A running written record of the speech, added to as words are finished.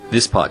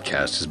This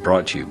podcast is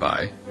brought to you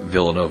by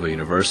Villanova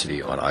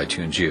University on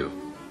iTunes U.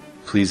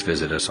 Please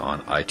visit us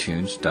on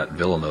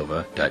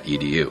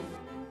itunes.villanova.edu.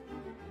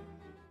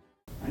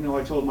 I know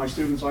I told my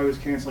students I was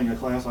canceling a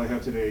class I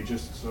have today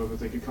just so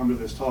that they could come to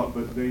this talk,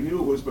 but they knew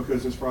it was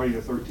because it's Friday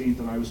the 13th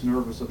and I was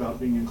nervous about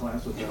being in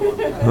class with them on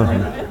Friday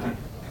the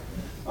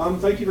 13th.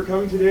 Thank you for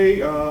coming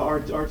today.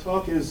 Our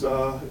talk is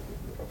a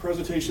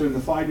presentation in the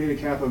Phi Beta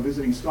Kappa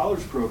Visiting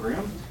Scholars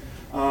Program.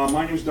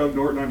 My name is Doug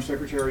Norton. I'm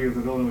Secretary of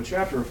the Villanova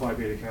chapter of Phi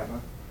Beta Kappa.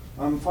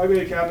 Phi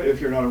Beta Kappa, if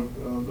you're not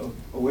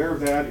aware of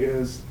that,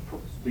 is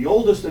the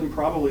oldest and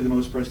probably the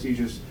most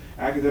prestigious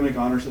academic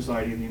honor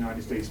society in the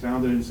United States,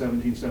 founded in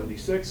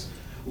 1776,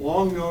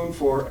 long known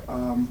for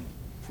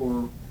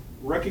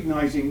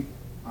recognizing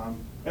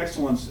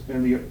excellence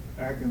in the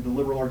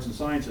liberal arts and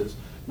sciences,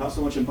 not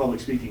so much in public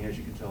speaking, as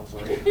you can tell. So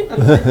I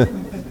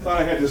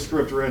thought I had this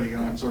script ready,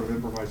 and I'm sort of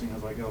improvising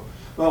as I go.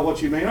 Well,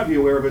 what you may not be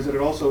aware of is that it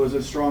also is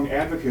a strong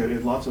advocate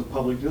in lots of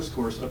public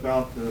discourse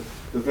about the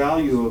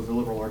value of the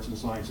liberal arts and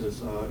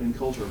sciences in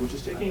culture, which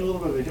is taking a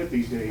little bit of a hit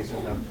these days.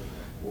 And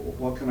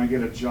what can I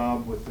get a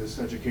job with this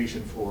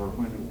education for?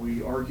 When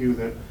we argue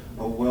that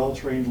a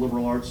well-trained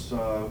liberal arts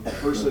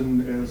person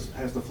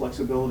has the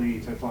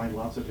flexibility to find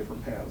lots of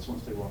different paths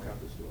once they walk out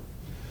this door.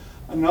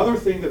 Another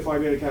thing that Phi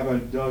Beta Kappa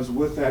does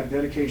with that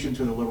dedication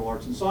to the liberal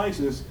arts and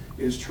sciences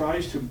is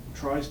tries to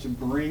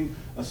bring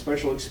a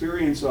special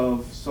experience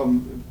of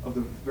some of the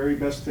very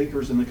best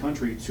thinkers in the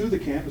country to the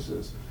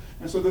campuses.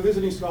 And so the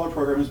Visiting Scholar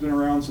Program has been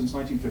around since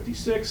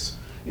 1956.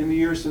 In the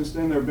years since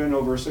then, there have been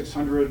over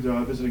 600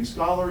 visiting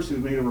scholars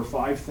who've made over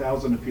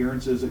 5,000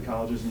 appearances at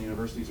colleges and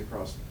universities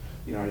across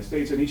the United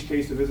States. In each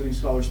case, the visiting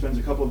scholar spends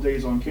a couple of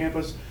days on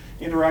campus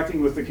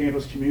interacting with the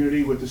campus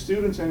community, with the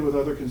students, and with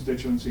other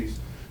constituencies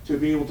to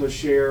be able to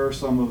share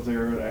some of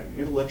their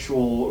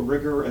intellectual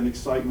rigor and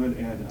excitement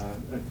and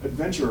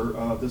adventure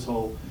of this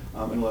whole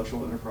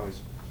intellectual enterprise.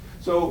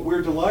 So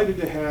we're delighted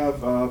to have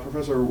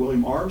Professor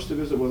William Arms to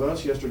visit with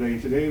us yesterday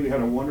and today. We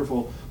had a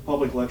wonderful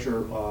public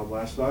lecture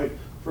last night.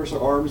 Professor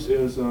Arms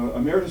is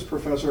Emeritus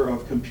Professor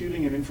of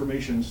Computing and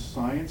Information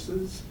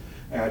Sciences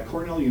at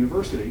Cornell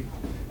University.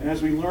 And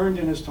as we learned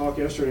in his talk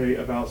yesterday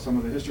about some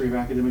of the history of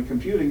academic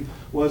computing,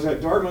 was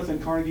at Dartmouth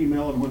and Carnegie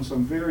Mellon when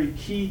some very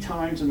key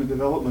times in the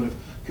development of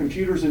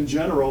computers in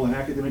general and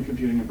academic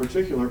computing in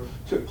particular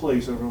took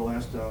place over the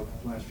last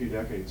few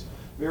decades.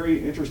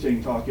 Very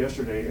interesting talk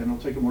yesterday, and I'll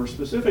take a more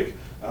specific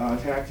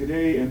tack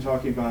today in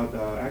talking about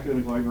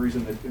academic libraries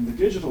in the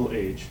digital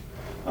age.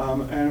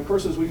 And of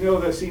course, as we know,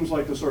 that seems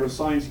like the sort of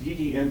science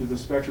geeky end of the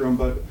spectrum,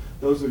 but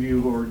those of you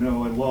who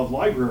know and love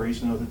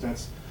libraries know that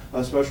that's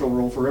a special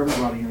role for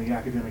everybody in the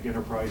academic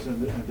enterprise, and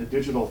the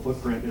digital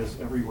footprint is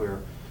everywhere.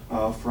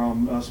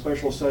 From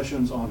special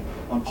sessions on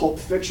pulp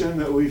fiction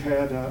that we've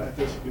had at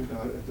this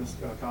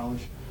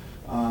college,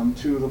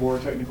 to the more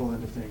technical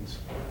end of things,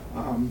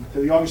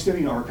 to the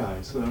Augustinian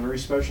archives, very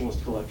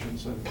specialist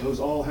collections, and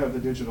those all have the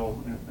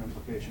digital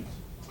implications.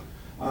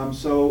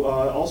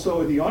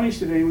 Also in the audience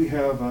today we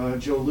have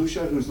Joe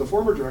Lucia, who's the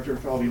former director of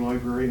Phi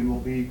Library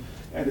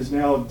and is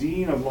now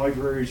Dean of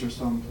Libraries or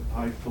some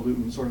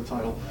highfalutin sort of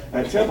title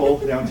at Temple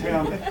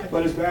downtown,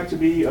 but is back to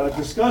be a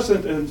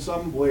discussant in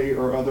some way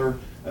or other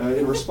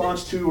in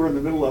response to or in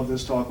the middle of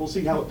this talk. We'll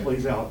see how it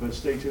plays out, but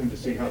stay tuned to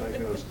see how that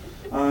goes.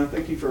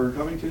 Thank you for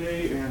coming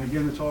today, and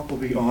again the talk will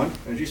be on,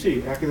 as you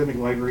see, academic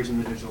libraries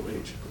in the digital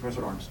age.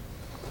 Professor Arms.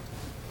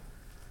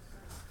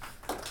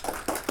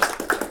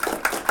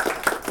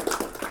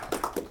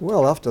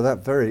 Well, after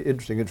that very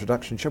interesting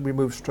introduction, shall we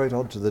move straight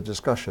on to the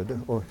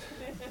discussion?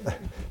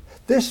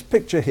 This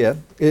picture here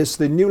is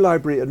the new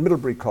library at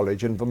Middlebury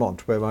College in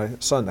Vermont, where my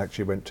son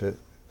actually went to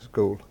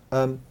school.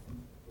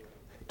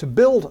 To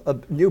build a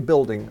new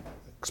building,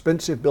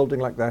 expensive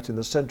building like that in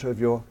the center of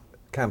your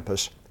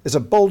campus is a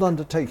bold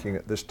undertaking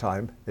at this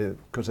time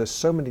because there's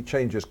so many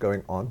changes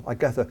going on. I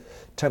gather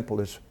Temple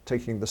is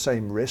taking the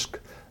same risk.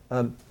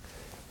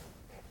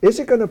 Is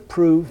it going to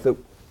prove that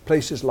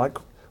places like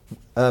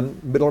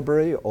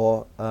Middlebury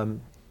or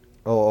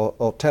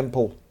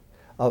Temple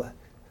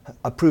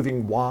are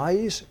proving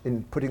wise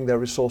in putting their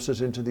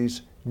resources into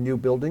these new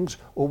buildings,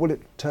 or will it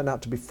turn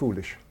out to be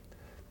foolish?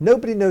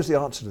 Nobody knows the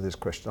answer to this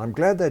question. I'm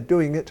glad they're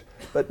doing it,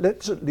 but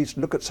let's at least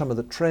look at some of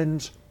the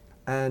trends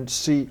and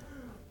see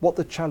what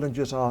the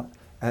challenges are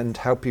and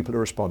how people are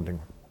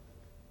responding.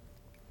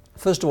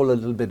 First of all, a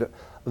little bit of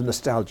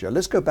nostalgia.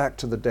 Let's go back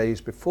to the days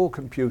before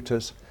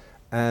computers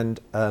and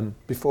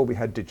before we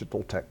had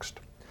digital text.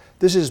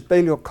 This is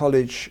Balliol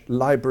College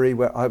Library,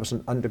 where I was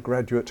an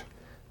undergraduate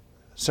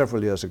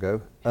several years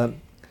ago, and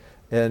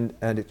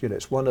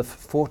it's one of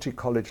 40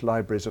 college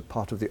libraries as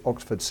part of the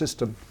Oxford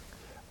system,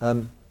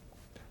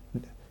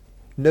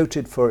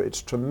 noted for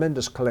its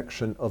tremendous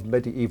collection of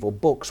medieval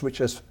books, which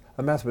as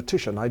a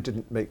mathematician I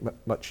didn't make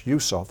much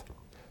use of.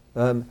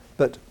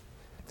 But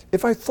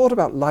if I thought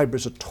about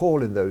libraries at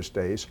all in those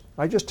days,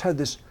 I just had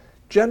this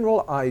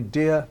general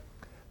idea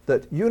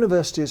that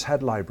universities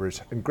had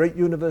libraries, and great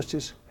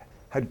universities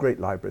had great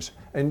libraries,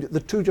 and the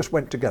two just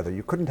went together.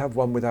 You couldn't have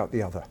one without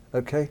the other,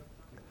 okay?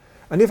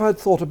 And if I'd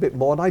thought a bit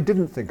more, and I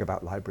didn't think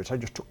about libraries, I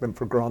just took them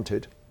for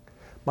granted,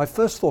 my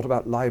first thought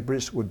about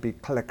libraries would be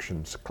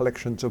collections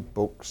of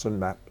books and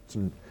maps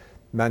and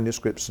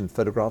manuscripts and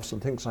photographs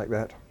and things like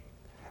that,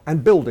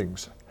 and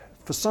buildings.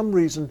 For some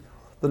reason,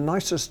 the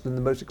nicest and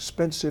the most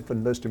expensive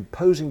and most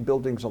imposing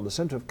buildings on the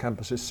centre of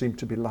campuses seemed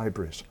to be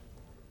libraries.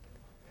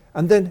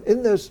 And then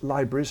in those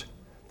libraries,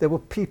 there were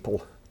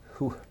people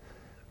who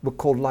were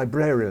called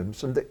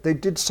librarians, and they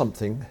did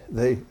something.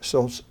 They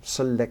sort of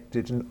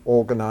selected and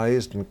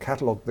organised and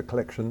catalogued the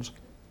collections.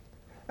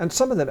 And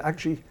some of them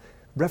actually,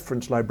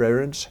 reference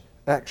librarians,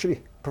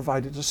 actually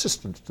provided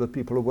assistance to the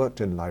people who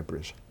worked in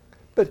libraries.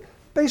 But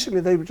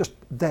basically they were just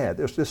there.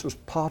 This was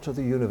part of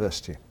the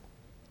university.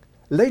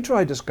 Later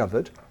I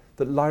discovered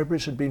that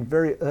libraries had been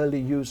very early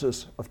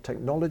users of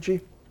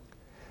technology,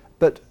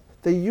 but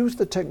they used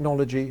the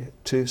technology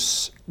to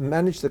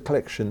manage the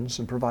collections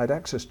and provide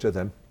access to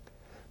them.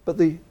 But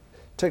the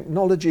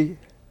technology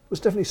was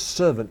definitely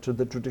servant to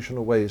the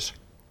traditional ways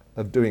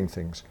of doing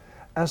things.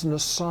 As an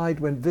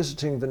aside, when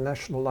visiting the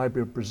National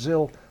Library of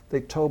Brazil,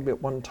 they told me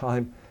at one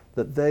time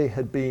that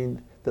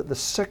the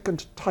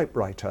second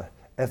typewriter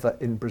ever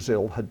in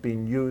Brazil had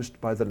been used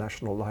by the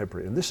National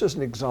Library. And this is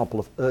an example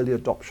of early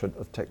adoption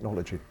of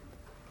technology.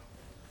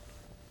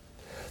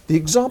 The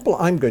example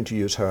I'm going to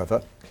use,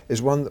 however,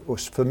 is one that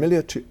was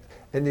familiar to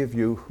any of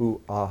you who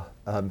are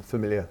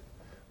familiar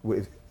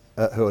with,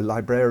 who are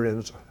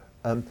librarians,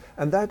 and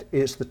that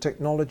is the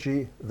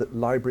technology that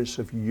libraries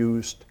have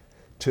used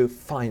to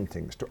find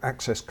things, to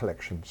access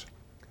collections.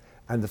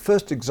 And the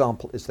first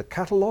example is the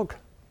catalogue.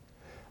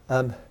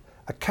 A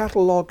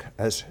catalogue,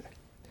 as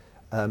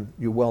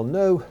you well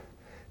know,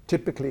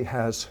 typically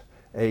has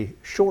a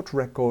short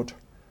record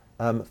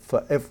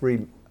for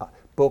every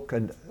book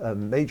and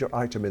major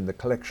item in the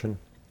collection.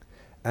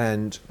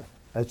 And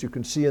as you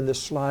can see in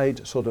this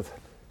slide, sort of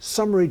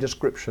summary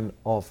description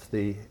of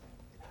the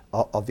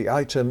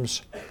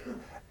items.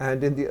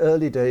 And in the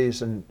early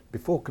days and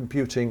before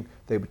computing,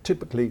 they were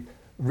typically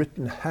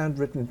written,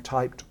 handwritten,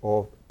 typed,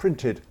 or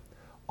printed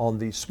on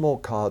these small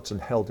cards and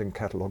held in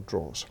catalogue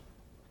drawers.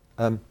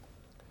 The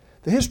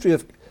history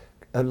of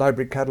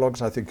library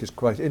catalogues, I think, is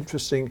quite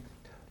interesting.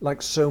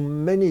 Like so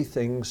many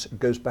things, it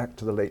goes back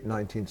to the late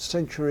 19th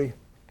century.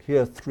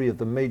 Here, three of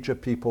the major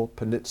people: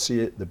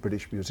 Panizzi, the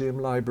British Museum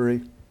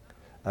Library,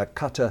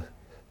 Kappa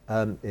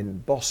in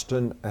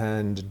Boston,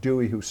 and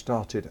Dewey, who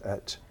started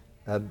at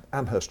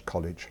Amherst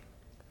College.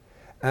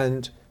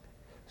 And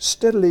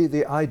steadily,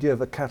 the idea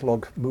of a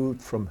catalogue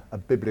moved from a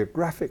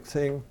bibliographic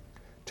thing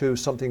to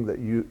something that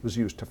was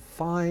used to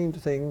find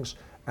things,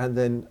 and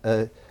then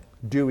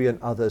Dewey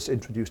and others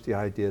introduced the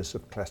ideas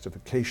of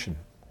classification.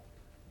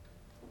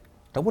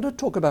 I want to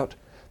talk about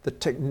the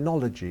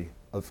technology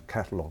of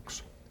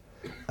catalogues.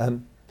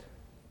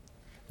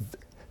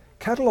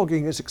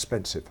 Cataloguing is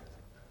expensive.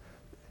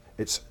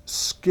 It's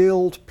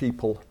skilled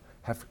people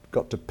have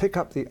got to pick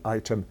up the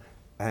item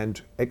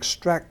and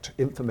extract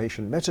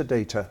information,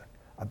 metadata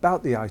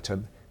about the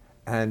item,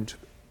 and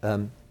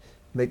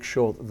make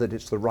sure that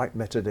it's the right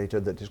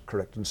metadata that is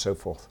correct and so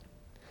forth.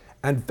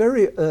 And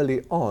very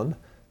early on,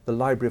 the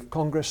Library of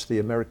Congress, the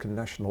American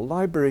National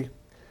Library,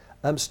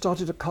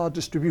 started a card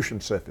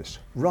distribution service.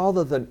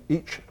 Rather than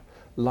each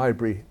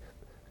library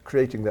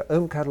creating their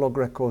own catalogue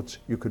records,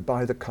 you could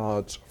buy the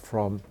cards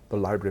from the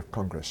Library of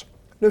Congress.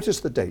 Notice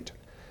the date,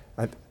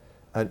 and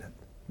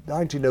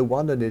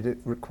 1901, and it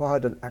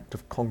required an act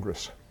of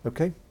Congress,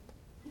 okay?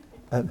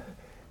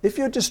 If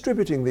you're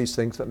distributing these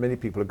things that many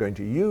people are going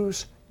to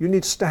use, you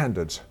need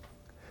standards.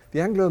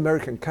 The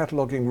Anglo-American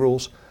cataloguing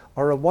rules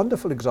are a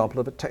wonderful example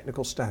of a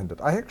technical standard.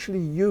 I actually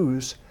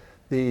use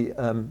the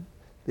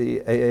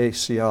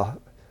AACR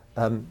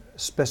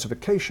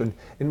specification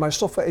in my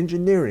software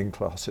engineering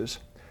classes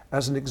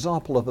as an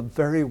example of a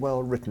very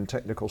well-written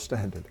technical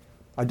standard.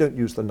 I don't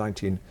use the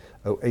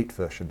 1908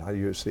 version. I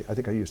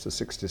think I use the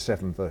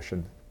 67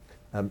 version.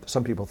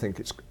 Some people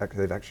think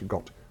they've actually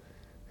got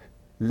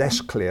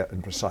less clear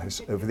and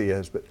precise over the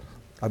years, but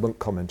I won't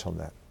comment on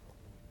that.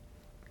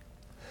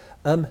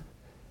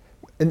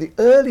 In the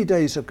early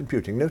days of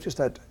computing, notice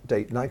that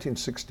date,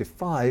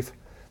 1965,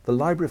 the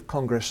Library of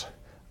Congress,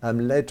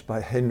 led by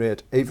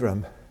Henriette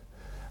Avram,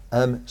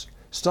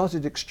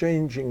 started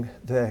exchanging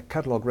their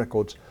catalogue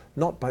records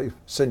not by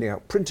sending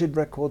out printed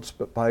records,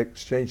 but by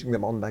exchanging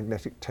them on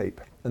magnetic tape.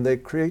 And they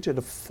created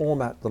a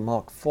format, the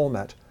MARC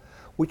format,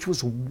 which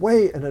was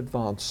way in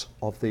advance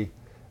of the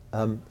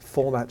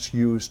formats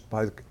used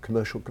by the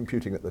commercial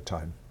computing at the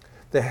time.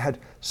 They had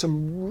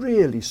some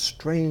really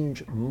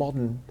strange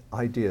modern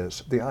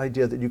ideas. The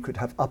idea that you could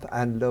have upper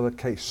and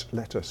lowercase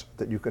letters,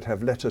 that you could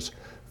have letters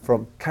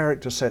from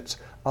character sets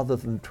other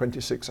than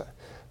 26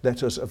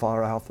 letters of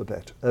our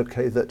alphabet,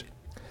 okay, that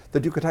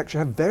you could actually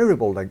have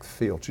variable length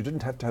fields. You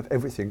didn't have to have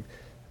everything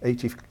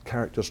 80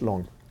 characters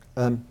long.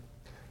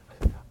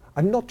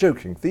 I'm not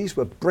joking. These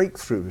were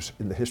breakthroughs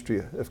in the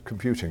history of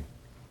computing.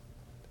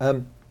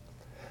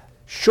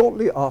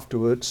 Shortly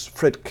afterwards,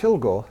 Fred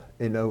Kilgore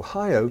in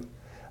Ohio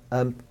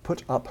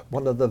put up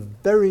one of the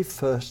very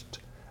first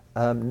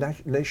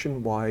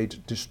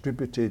nationwide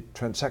distributed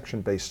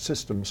transaction-based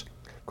systems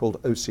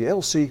called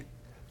OCLC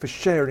for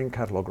sharing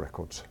catalogue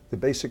records. The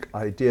basic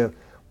idea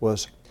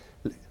was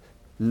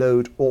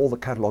load all the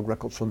catalogue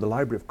records from the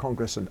Library of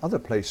Congress and other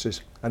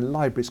places, and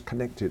libraries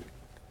connected.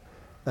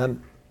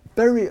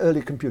 Very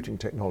early computing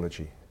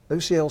technology.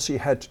 OCLC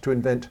had to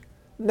invent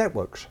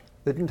networks.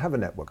 They didn't have a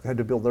network. They had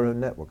to build their own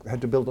network. They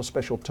had to build a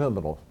special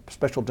terminal,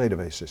 special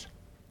databases.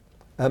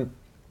 And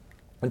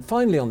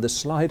finally on this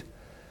slide,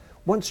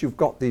 once you've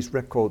got these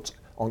records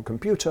on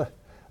computer,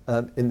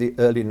 in the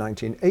early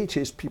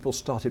 1980s, people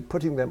started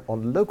putting them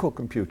on local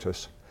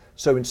computers.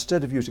 So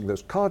instead of using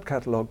those card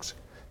catalogues,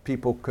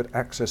 people could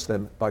access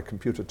them by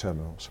computer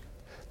terminals.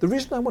 The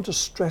reason I want to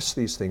stress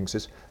these things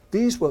is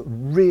these were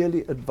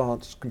really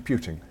advanced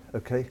computing,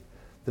 okay?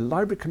 The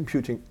library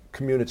computing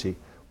community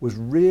was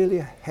really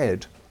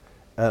ahead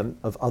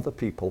of other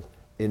people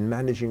in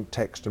managing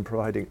text and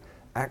providing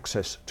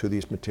access to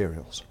these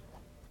materials.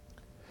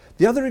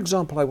 The other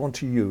example I want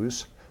to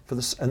use for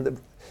this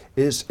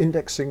is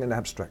indexing and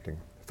abstracting.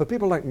 For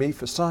people like me,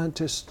 for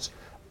scientists,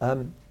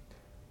 I'm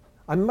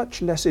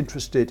much less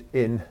interested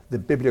in the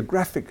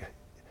bibliographic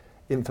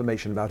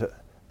information about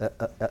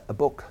a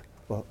book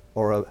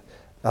or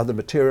other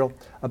material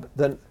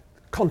than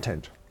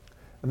content.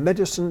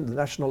 Medicine, the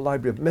National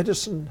Library of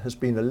Medicine has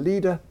been a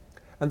leader,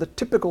 and the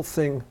typical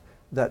thing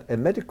that a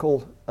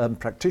medical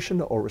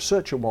practitioner or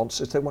researcher wants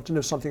is they want to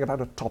know something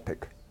about a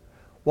topic.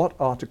 What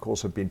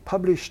articles have been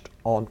published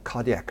on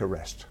cardiac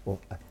arrest or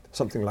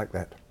something like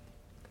that.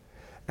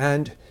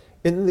 And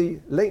in the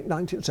late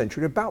 19th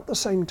century, about the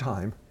same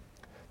time,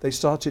 they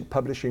started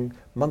publishing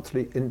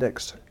monthly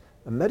Index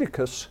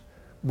Medicus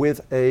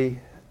with a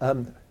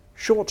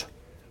short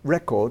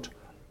record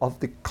of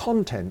the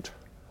content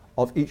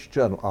of each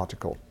journal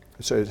article.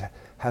 So it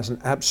has an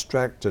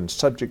abstract and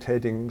subject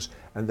headings,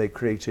 and they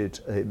created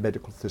a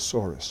medical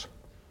thesaurus.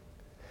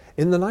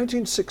 In the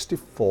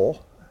 1964,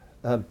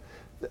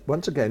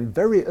 once again,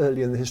 very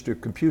early in the history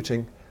of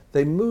computing,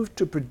 they moved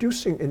to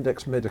producing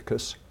Index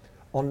Medicus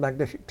on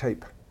magnetic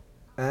tape.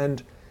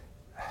 And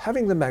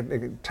having the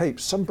magnetic tape,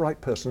 some bright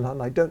person,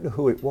 and I don't know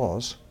who it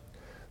was,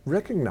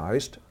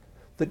 recognized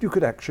that you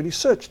could actually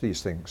search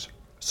these things.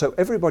 So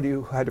everybody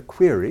who had a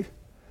query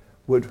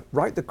would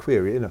write the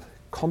query in a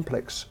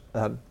complex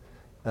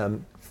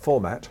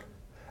format,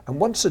 and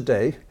once a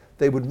day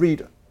they would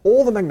read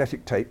all the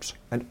magnetic tapes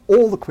and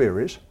all the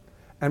queries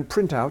and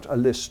print out a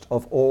list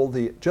of all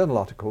the journal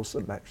articles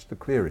that matched the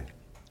query.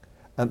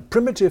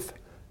 Primitive,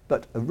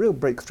 but a real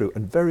breakthrough,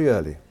 and very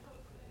early.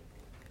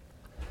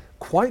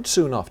 Quite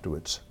soon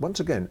afterwards, once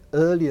again,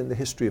 early in the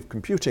history of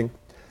computing,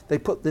 they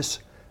put this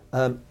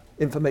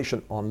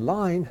information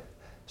online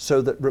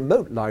so that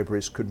remote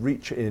libraries could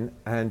reach in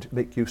and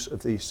make use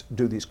of these,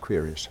 do these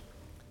queries.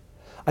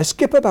 I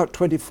skip about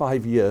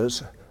 25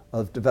 years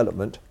of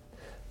development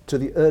to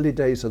the early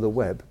days of the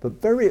web,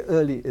 but very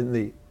early in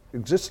the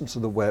existence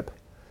of the web,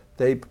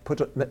 they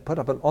put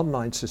up an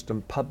online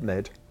system,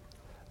 PubMed,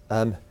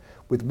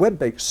 with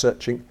web-based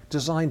searching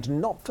designed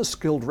not for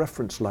skilled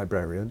reference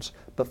librarians,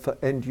 but for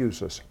end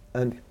users.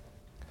 And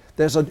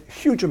there's a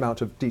huge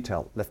amount of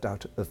detail left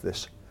out of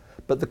this.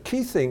 But the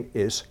key thing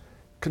is,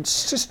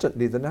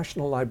 consistently, the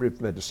National Library of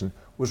Medicine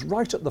was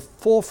right at the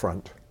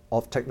forefront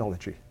of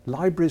technology.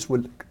 Libraries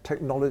were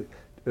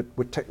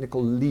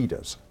technical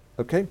leaders,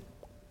 okay?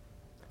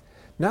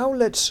 Now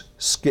let's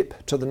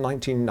skip to the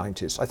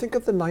 1990s. I think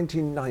of the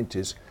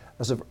 1990s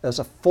as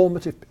a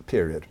formative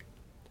period.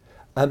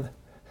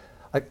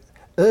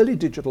 Early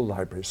digital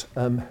libraries.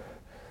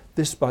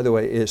 This, by the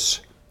way,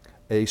 is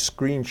a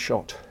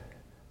screenshot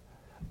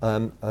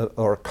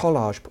or a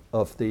collage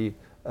of the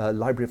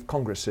Library of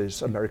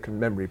Congress's American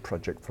Memory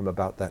Project from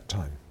about that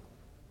time.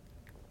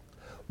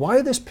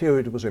 Why this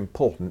period was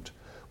important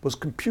was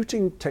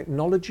computing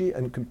technology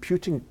and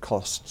computing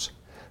costs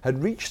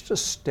had reached a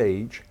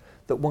stage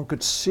that one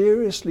could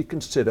seriously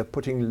consider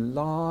putting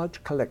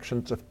large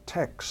collections of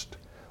text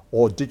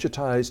or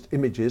digitized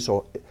images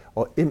or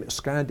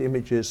scanned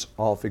images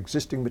of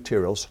existing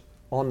materials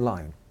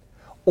online.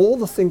 All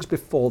the things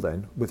before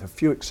then, with a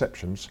few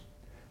exceptions,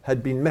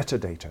 had been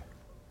metadata,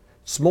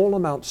 small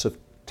amounts of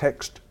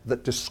text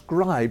that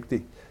described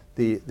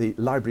the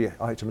library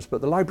items, but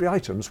the library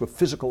items were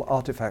physical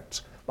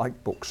artifacts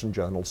like books and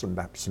journals and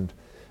maps and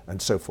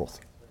so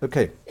forth.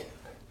 Okay,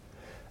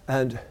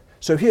 and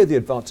so here are the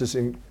advances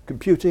in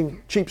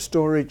computing: cheap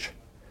storage,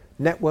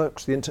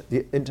 networks,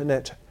 the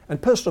internet,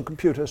 and personal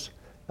computers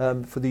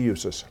for the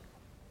users.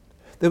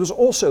 There was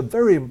also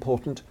very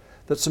important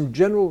that some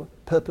general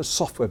purpose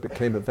software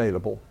became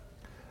available,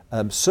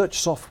 search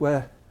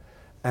software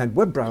and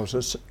web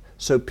browsers,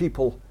 so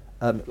people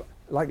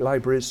like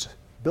libraries,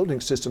 building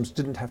systems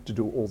didn't have to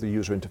do all the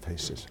user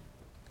interfaces.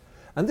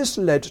 And this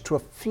led to a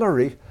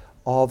flurry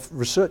of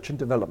research and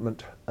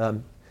development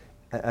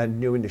and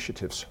new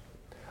initiatives.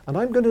 And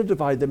I'm going to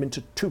divide them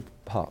into two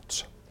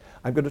parts.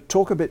 I'm going to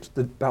talk a bit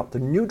about the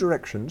new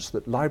directions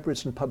that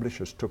libraries and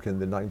publishers took in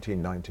the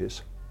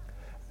 1990s.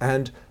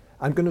 And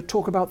I'm going to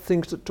talk about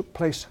things that took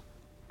place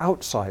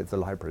outside the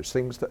libraries,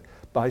 things that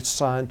by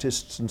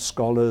scientists and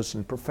scholars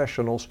and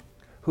professionals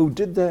who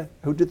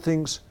did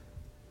things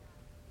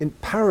in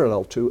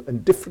parallel to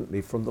and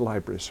differently from the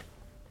libraries.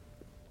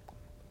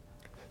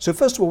 So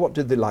first of all, what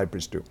did the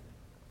libraries do?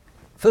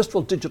 First of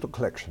all, digital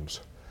collections.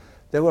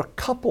 There were a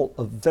couple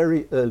of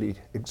very early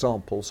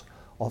examples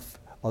of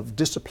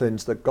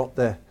disciplines that got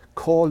their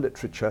core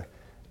literature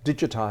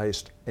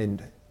digitized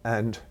and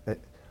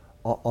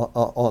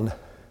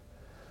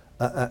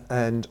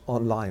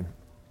online.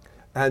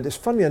 And it's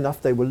funny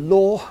enough, they were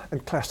law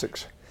and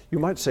classics. You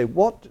might say,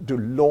 what do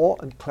law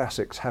and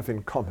classics have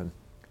in common?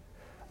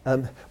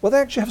 Well, they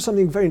actually have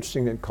something very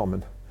interesting in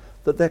common,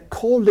 that their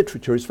core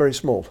literature is very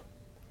small.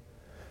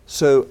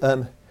 So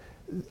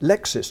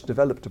Lexis,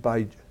 developed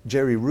by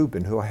Jerry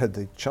Rubin, who I had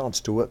the chance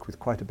to work with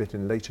quite a bit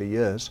in later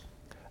years,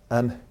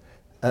 a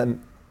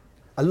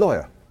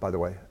lawyer, by the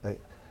way,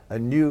 a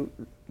New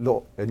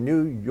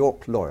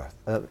York lawyer,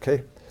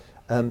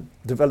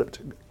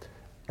 developed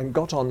and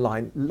got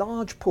online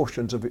large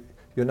portions of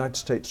United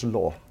States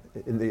law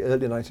in the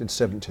early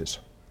 1970s.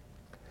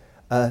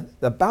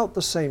 About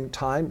the same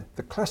time,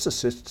 the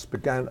classicists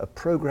began a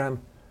program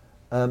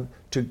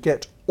to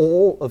get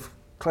all of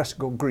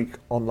classical Greek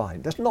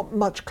online. There's not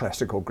much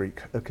classical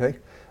Greek, okay?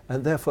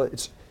 And therefore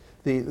it's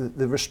the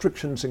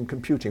restrictions in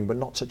computing were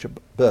not such a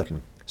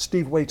burden.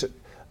 Steve Waite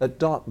at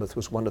Dartmouth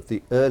was one of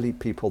the early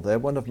people there.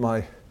 One of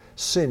my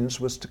sins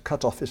was to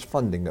cut off his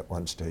funding at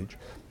one stage.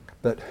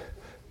 But,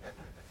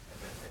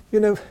 you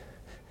know,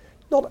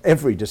 not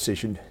every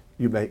decision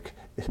you make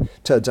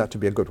turns out to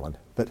be a good one.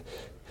 But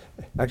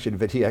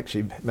he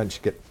actually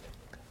managed to get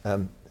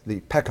the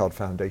Packard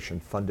Foundation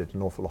funded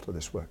an awful lot of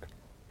this work.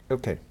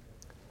 Okay.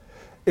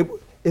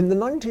 In the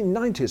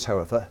 1990s,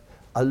 however,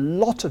 a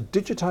lot of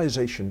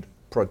digitization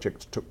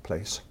projects took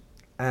place,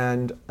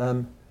 and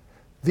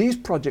these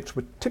projects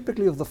were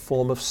typically of the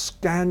form of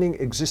scanning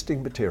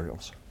existing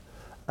materials.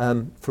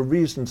 For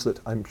reasons that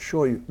I'm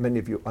sure many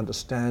of you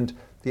understand,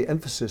 the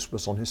emphasis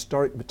was on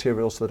historic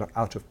materials that are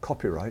out of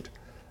copyright,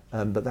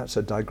 but that's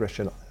a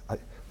digression I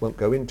won't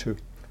go into.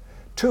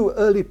 Two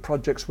early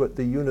projects were at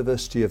the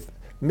University of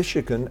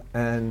Michigan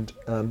and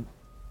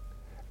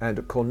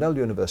at Cornell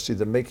University,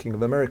 the Making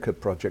of America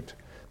project.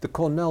 The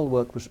Cornell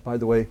work was, by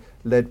the way,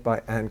 led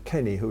by Anne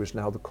Kenny, who is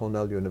now the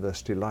Cornell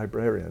University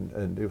librarian,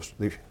 and it was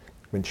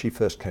when she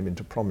first came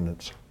into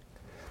prominence.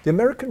 The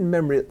American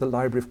Memory at the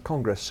Library of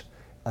Congress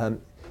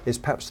is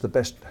perhaps the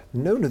best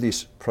known of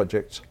these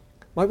projects.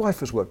 My wife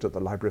has worked at the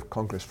Library of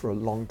Congress for a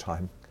long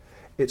time.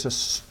 It's a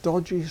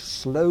stodgy,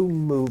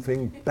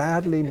 slow-moving,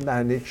 badly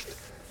managed,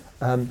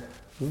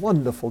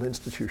 wonderful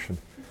institution.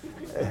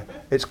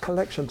 Its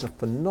collections are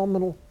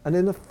phenomenal, and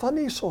in a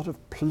funny sort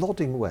of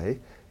plodding way,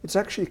 it's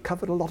actually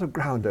covered a lot of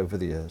ground over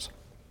the years.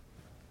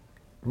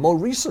 More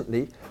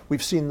recently,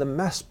 we've seen the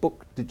mass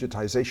book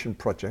digitization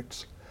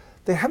projects.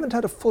 They haven't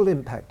had a full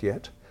impact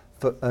yet,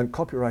 and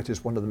copyright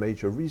is one of the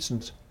major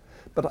reasons,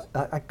 but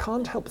I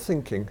can't help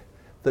thinking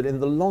that in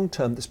the long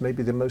term, this may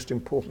be the most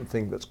important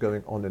thing that's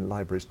going on in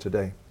libraries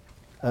today.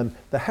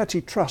 The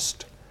Hattie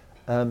Trust,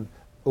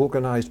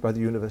 organized by the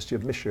University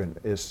of Michigan,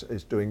 is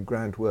doing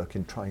grand work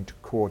in trying to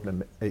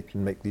coordinate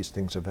and make these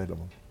things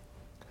available.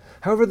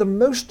 However, the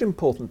most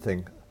important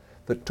thing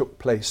that took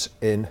place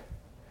in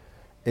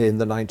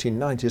the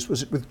 1990s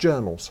was with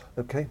journals,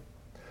 okay?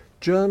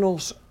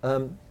 Journals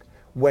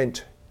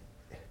went,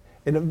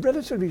 in a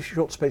relatively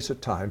short space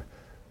of time,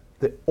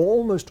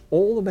 almost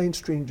all the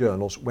mainstream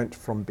journals went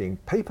from being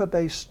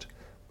paper-based,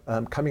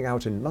 coming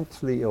out in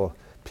monthly or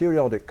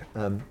periodic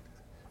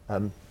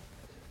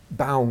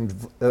bound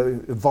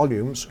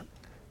volumes,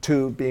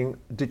 to being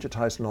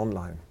digitized and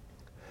online.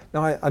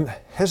 Now, I'm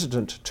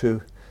hesitant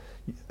to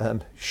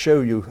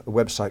show you a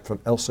website from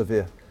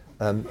Elsevier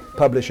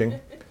Publishing,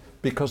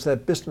 because their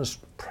business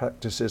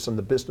practices and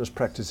the business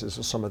practices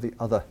of some of the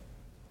other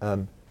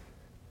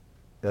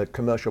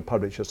commercial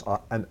publishers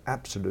are an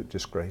absolute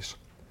disgrace.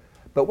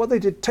 But what they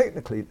did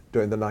technically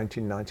during the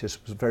 1990s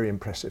was very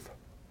impressive.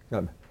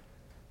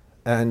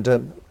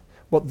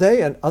 What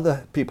they and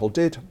other people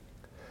did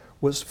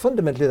was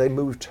fundamentally they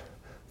moved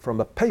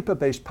from a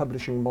paper-based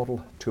publishing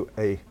model to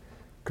a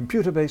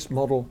computer-based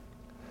model.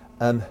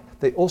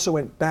 They also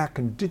went back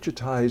and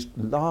digitized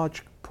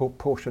large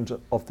portions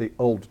of the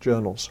old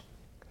journals.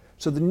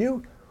 So the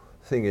new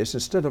thing is,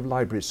 instead of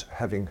libraries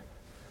having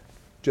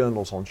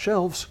journals on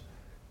shelves,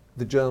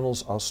 the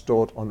journals are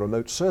stored on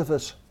remote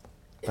servers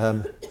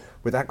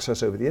with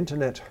access over the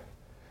internet,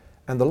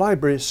 and the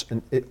libraries,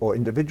 or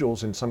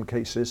individuals in some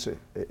cases,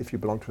 if you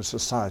belong to a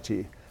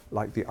society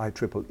like the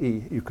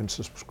IEEE, you can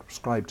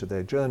subscribe to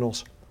their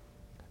journals,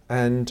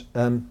 and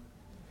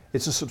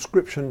it's a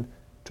subscription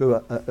to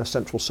a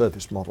central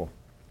service model.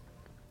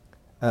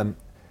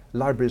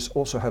 Libraries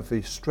also have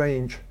the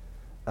strange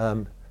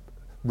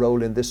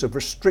role in this of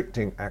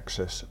restricting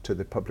access to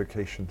the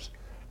publications,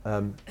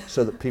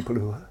 so that people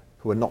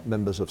who are not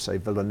members of, say,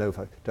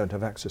 Villanova don't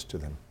have access to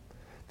them.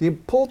 The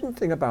important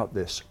thing about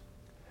this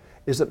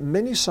is that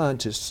many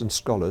scientists and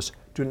scholars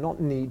do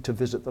not need to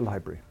visit the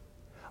library.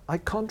 I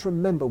can't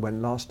remember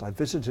when last I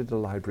visited a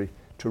library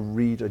to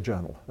read a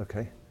journal,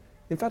 okay?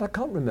 In fact, I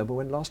can't remember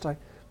when last I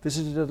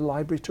visited a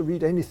library to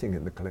read anything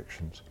in the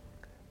collections.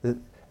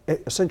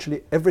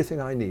 Essentially,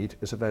 everything I need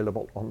is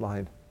available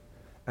online.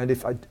 And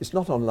if it's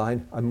not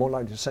online, I'm more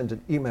likely to send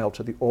an email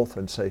to the author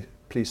and say,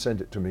 please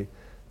send it to me,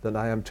 than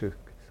I am to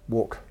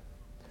walk,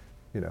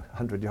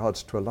 100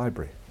 yards to a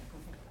library.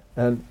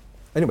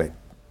 Anyway,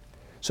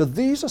 so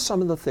these are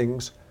some of the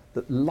things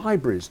that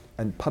libraries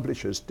and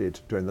publishers did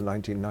during the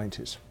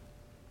 1990s.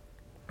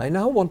 I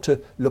now want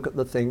to look at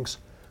the things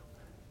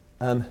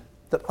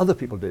that other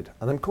people did,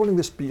 and I'm calling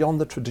this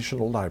beyond the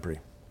traditional library.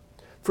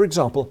 For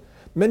example,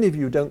 many of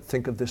you don't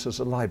think of this as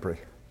a library,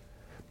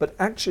 but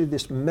actually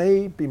this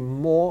may be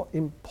more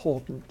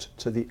important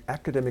to the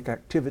academic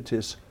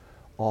activities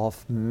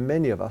of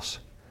many of us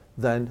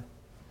than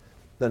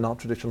our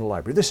traditional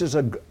library. This is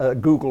a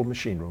Google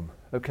machine room,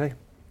 okay?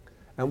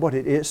 And what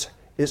it is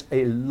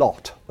a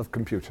lot of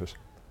computers,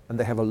 and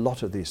they have a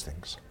lot of these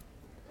things.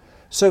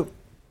 So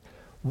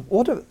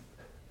what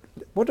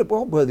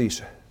were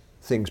these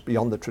things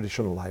beyond the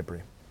traditional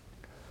library?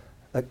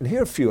 And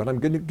here are a few, and I'm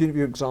going to give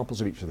you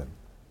examples of each of them.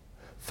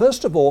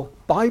 First of all,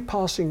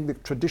 bypassing the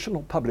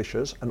traditional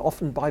publishers and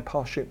often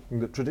bypassing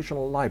the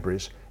traditional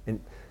libraries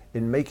in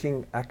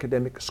making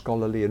academic,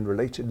 scholarly, and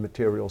related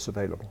materials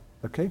available,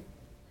 okay?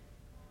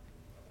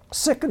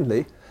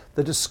 Secondly,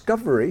 the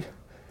discovery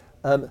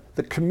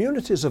that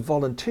communities of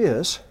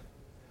volunteers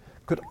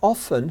could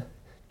often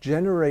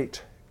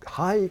generate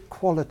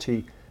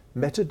high-quality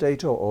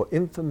metadata or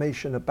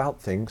information about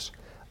things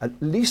at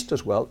least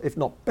as well, if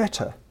not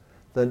better,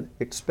 than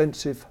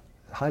expensive,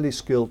 highly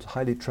skilled,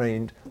 highly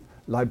trained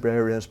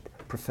librarians,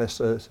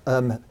 professors,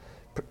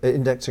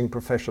 indexing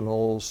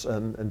professionals,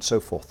 and so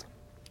forth.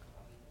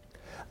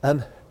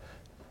 The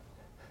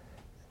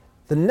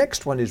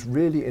next one is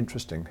really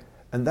interesting,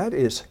 and that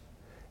is,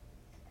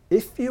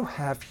 if you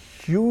have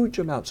huge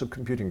amounts of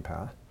computing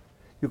power,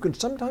 you can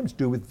sometimes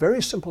do with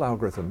very simple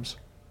algorithms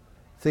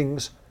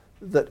things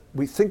that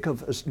we think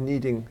of as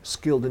needing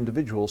skilled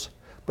individuals,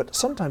 but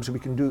sometimes we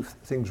can do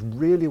things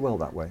really well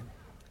that way.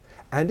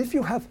 And if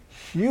you have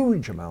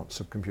huge amounts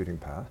of computing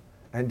power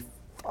and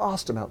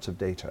vast amounts of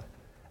data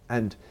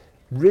and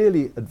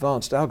really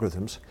advanced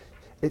algorithms,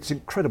 it's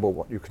incredible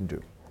what you can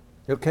do.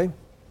 Okay?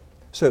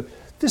 So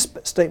this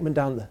statement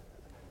down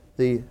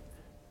the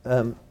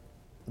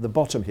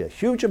bottom here,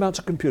 huge amounts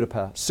of computer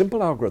power, simple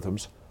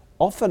algorithms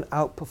often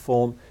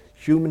outperform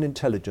human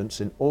intelligence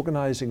in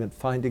organizing and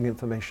finding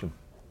information.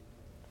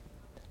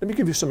 Let me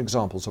give you some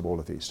examples of all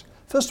of these.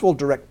 First of all,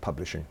 direct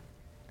publishing.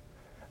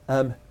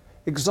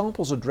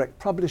 Examples of direct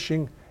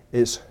publishing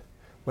is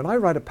when I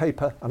write a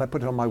paper and I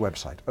put it on my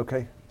website,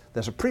 okay?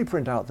 There's a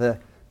preprint out there.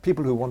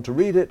 People who want to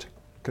read it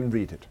can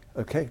read it,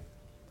 okay?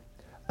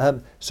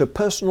 So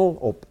personal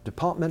or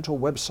departmental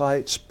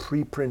websites,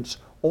 preprints,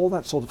 all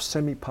that sort of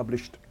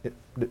semi-published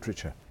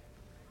literature.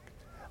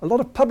 A lot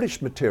of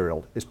published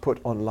material is put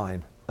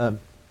online.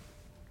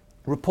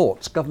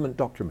 Reports, government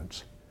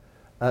documents.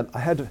 I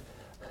had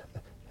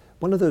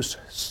one of those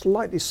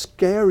slightly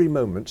scary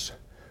moments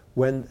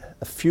when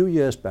a few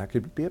years back,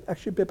 it'd be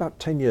about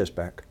 10 years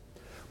back,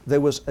 there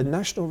was a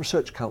National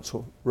Research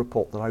Council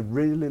report that I'm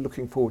really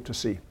looking forward to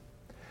see.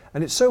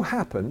 And it so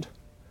happened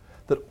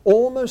that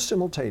almost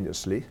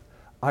simultaneously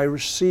I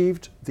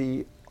received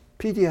the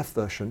PDF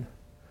version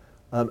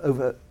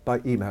over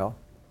by email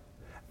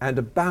and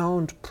a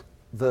bound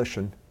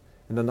version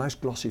in a nice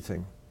glossy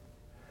thing.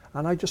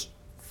 And I just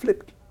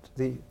flipped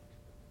the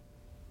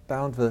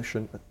bound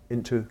version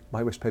into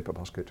my waste paper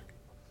basket.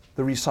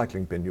 The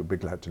recycling bin, you'll be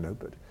glad to know,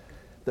 but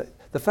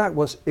the fact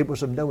was it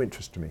was of no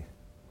interest to me.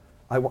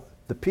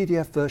 The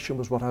PDF version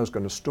was what I was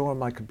going to store on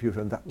my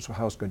computer, and that was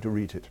how I was going to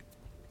read it.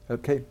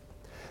 Okay?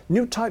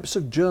 New types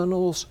of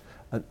journals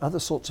and other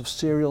sorts of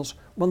serials.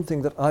 One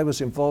thing that I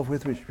was involved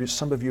with, which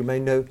some of you may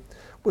know,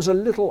 was a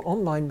little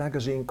online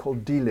magazine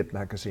called DLib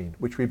magazine,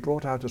 which we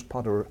brought out as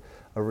part of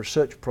a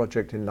research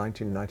project in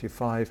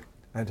 1995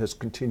 and has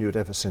continued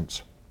ever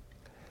since.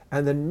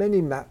 And then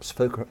many maps,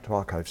 photo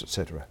archives,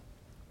 etc.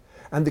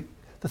 And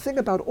the thing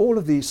about all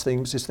of these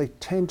things is they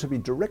tend to be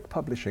direct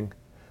publishing,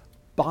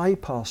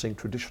 bypassing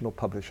traditional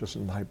publishers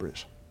and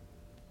libraries.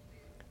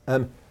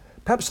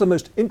 Perhaps the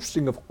most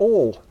interesting of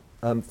all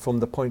from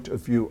the point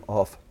of view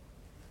of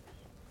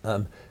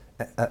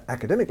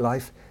academic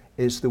life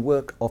is the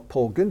work of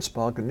Paul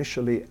Ginsberg,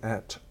 initially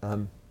at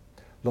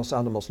Los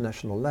Alamos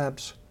National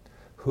Labs,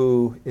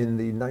 who in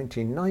the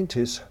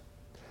 1990s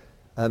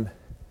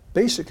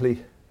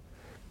basically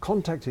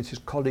contacted his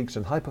colleagues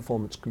in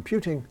high-performance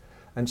computing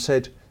and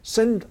said,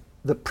 send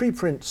the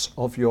preprints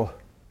of your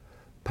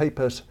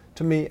papers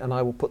to me and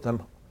I will put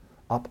them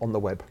up on the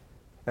web.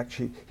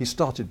 Actually, he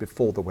started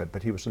before the web,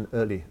 but he was an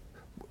early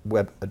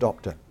web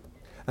adopter.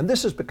 And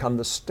this has become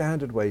the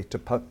standard way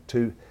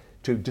to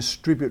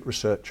distribute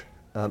research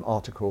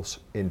articles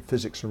in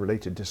physics and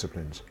related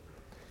disciplines.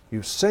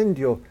 You send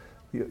your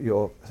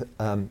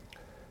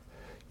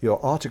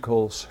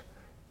articles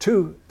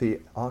to the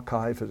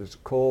archive, as it's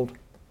called,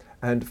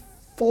 and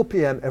 4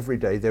 p.m. every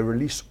day they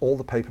release all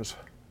the papers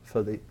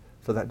for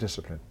that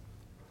discipline.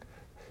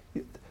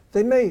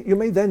 You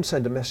may then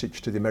send a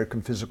message to the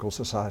American Physical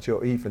Society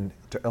or even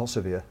to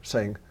Elsevier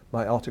saying,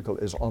 my article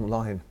is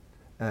online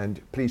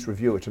and please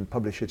review it and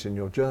publish it in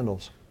your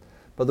journals.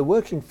 But the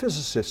working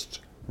physicists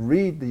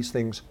read these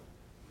things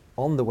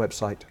on the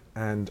website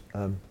and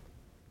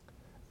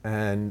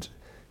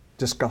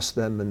discuss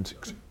them and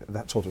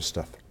that sort of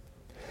stuff.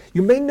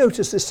 You may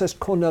notice this says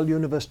Cornell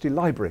University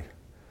Library.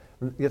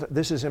 And yet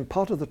this is in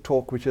part of the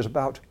talk which is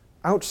about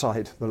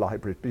outside the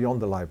library,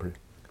 beyond the library.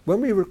 When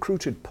we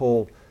recruited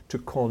Paul to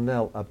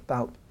Cornell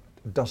about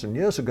a dozen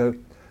years ago,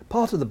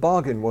 part of the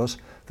bargain was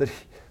that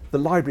the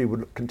library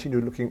would continue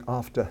looking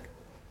after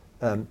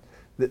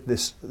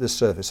this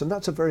service, and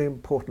that's a very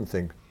important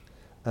thing.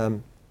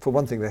 For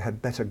one thing, they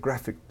had better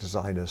graphic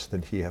designers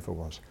than he ever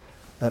was.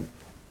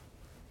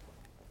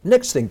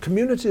 Next thing,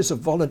 communities of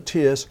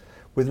volunteers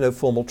with no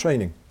formal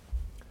training.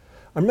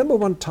 I remember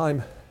one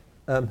time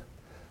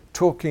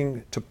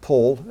talking to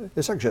Paul.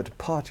 It's actually at a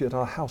party at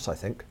our house, I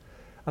think,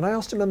 and I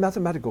asked him a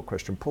mathematical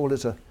question.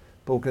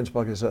 Paul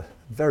Ginsberg is a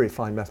very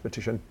fine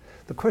mathematician.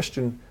 The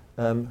question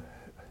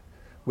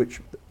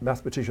which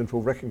mathematicians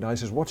will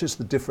recognize is, what is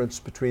the difference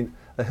between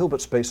a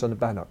Hilbert space and a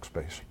Banach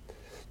space?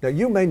 Now,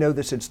 you may know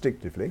this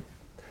instinctively,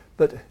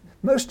 but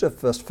most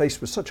of us faced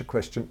with such a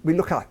question, we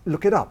look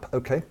it up,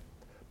 okay?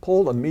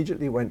 Paul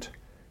immediately went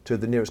to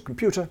the nearest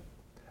computer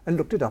and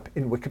looked it up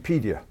in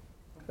Wikipedia,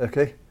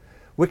 okay?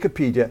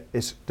 Wikipedia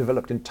is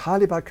developed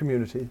entirely by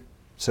community,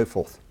 so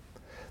forth.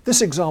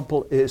 This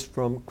example is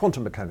from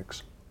quantum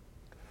mechanics.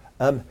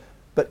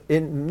 But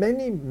in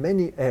many,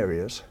 many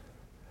areas,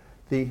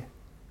 the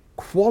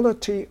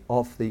quality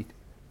of the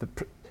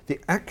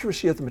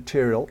accuracy of the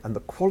material and the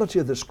quality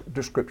of the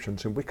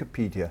descriptions in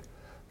Wikipedia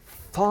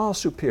far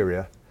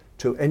superior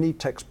to any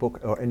textbook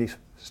or any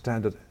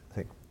standard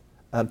thing.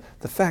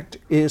 The fact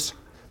is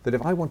that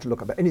if I want to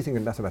look up anything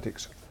in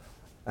mathematics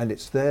and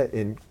it's there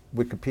in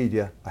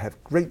Wikipedia, I have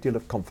a great deal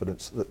of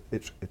confidence that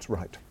it's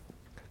right.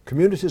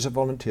 Communities of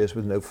volunteers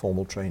with no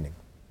formal training.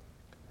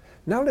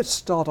 Now let's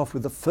start off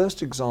with the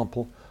first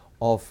example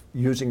of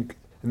using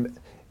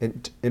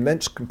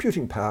immense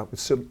computing power with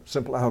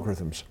simple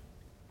algorithms.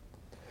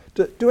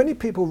 Do any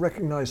people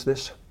recognize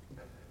this?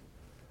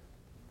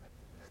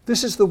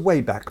 This is the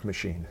Wayback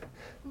Machine,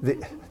 the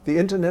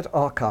Internet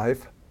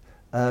Archive.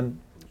 In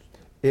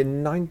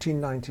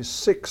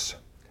 1996,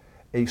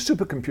 a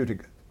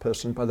supercomputing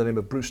person by the name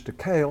of Bruce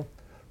DeKale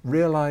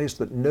realized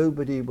that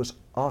nobody was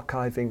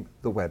archiving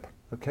the web,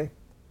 okay?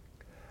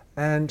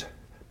 And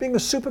being a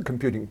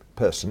supercomputing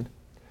person,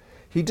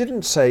 he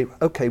didn't say,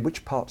 okay,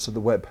 which parts of the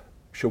web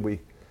shall we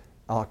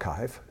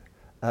archive?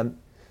 I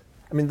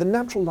mean, the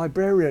natural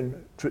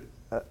librarian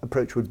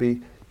approach would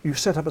be, you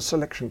set up a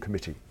selection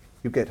committee.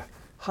 You get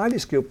highly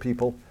skilled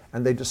people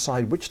and they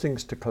decide which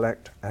things to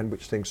collect and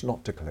which things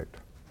not to collect.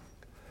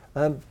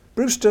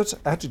 Brewster's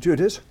attitude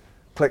is,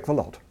 collect the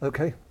lot,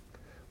 okay?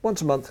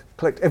 Once a month,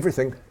 collect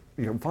everything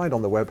you can find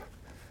on the web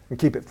and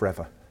keep it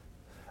forever.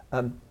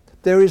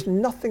 There is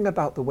nothing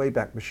about the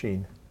Wayback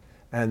Machine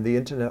and the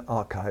Internet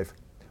Archive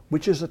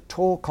which is at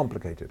all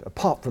complicated,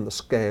 apart from the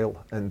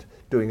scale and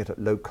doing it at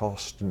low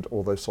cost and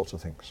all those sorts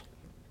of things.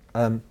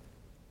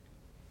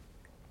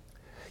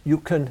 You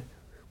can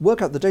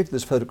work out the date of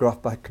this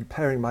photograph by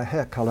comparing my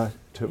hair color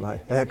to my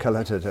hair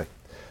color today.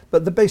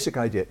 But the basic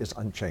idea is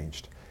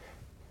unchanged.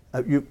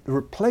 You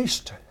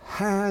replaced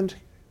hand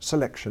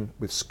selection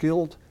with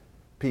skilled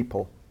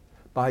people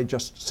by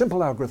just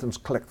simple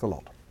algorithms, collect the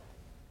lot.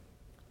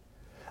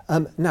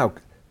 Now,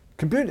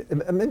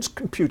 immense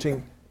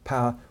computing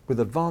power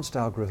with advanced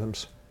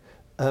algorithms.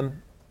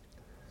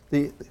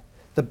 The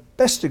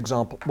best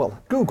example,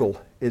 well, Google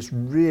is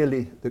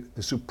really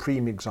the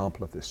supreme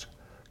example of this.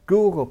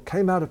 Google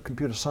came out of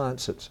computer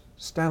science at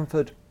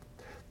Stanford.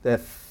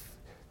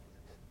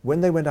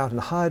 When they went out and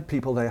hired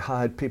people, they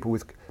hired people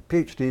with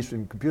Ph.D.s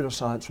in computer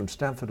science from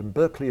Stanford and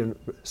Berkeley and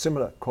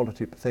similar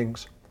quality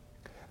things.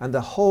 And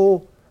the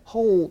whole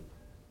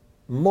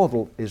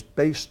model is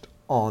based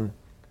on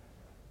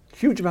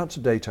huge amounts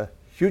of data,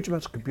 huge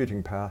amounts of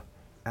computing power,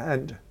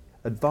 and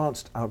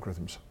advanced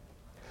algorithms.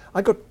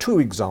 I got two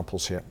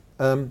examples here.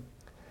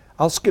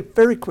 I'll skip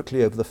very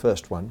quickly over the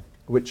first one,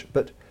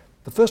 but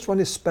the first one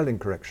is spelling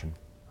correction.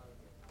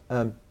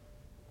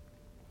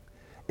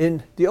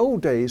 In the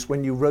old days,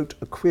 when you wrote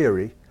a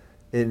query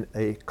in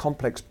a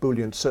complex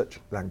Boolean search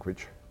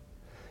language,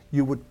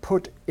 you would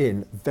put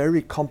in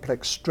very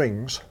complex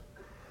strings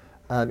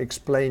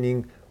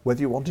explaining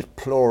whether you wanted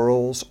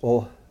plurals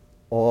or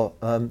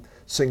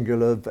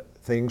singular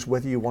things,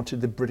 whether you wanted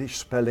the British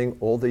spelling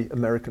or the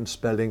American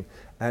spelling,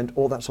 and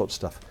all that sort of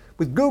stuff.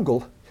 With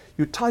Google,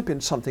 you type in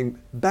something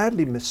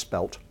badly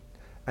misspelt,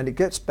 and it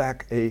gets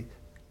back a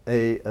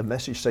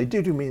message saying,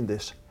 did you mean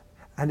this?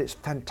 And it's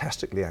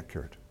fantastically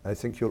accurate. I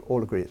think you'll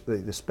all agree.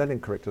 The spelling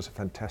correctors are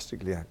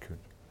fantastically accurate.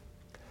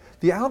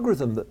 The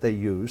algorithm that they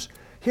use,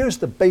 here's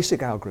the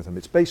basic algorithm.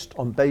 It's based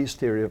on Bayes'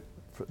 theory of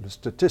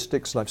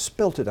statistics, and I've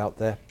spelt it out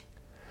there.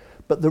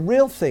 But the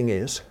real thing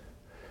is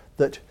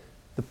that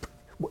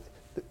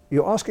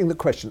you're asking the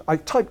question. I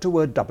typed a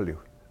word W,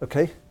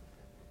 okay?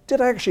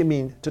 did I actually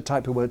mean to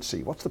type a word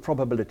C? What's the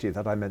probability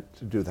that I meant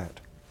to do that?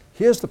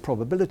 Here's the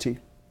probability,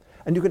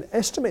 and you can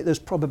estimate those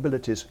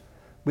probabilities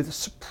with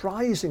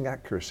surprising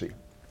accuracy,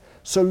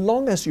 so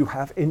long as you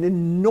have an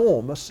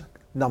enormous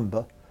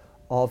number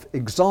of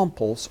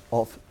examples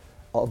of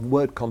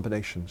word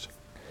combinations.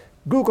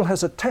 Google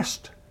has a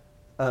test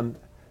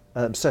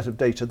set of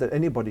data that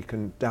anybody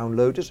can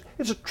download. It's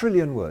 1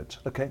 trillion words,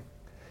 okay?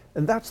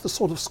 And that's the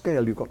sort of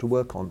scale you've got to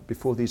work on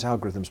before these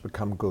algorithms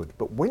become good.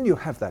 But when you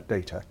have that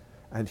data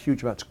and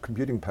huge amounts of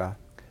computing power,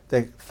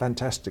 they're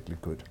fantastically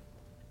good.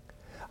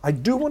 I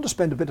do want to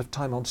spend a bit of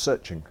time on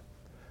searching.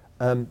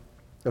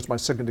 That's my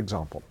second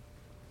example.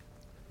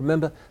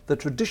 Remember, the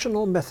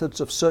traditional methods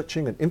of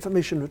searching and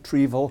information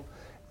retrieval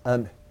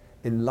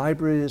in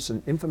libraries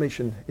and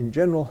information in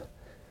general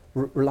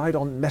relied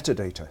on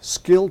metadata.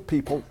 Skilled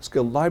people,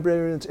 skilled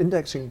librarians,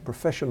 indexing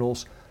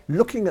professionals,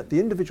 looking at the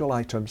individual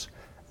items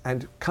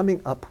and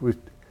coming up with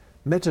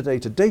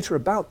metadata, data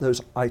about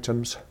those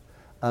items,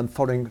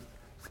 following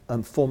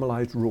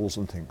formalized rules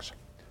and things.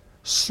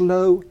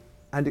 Slow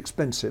and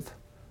expensive,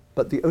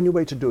 but the only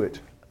way to do it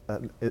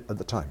at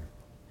the time.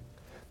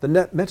 The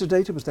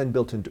metadata was then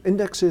built into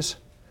indexes.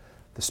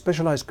 The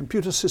specialized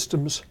computer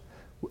systems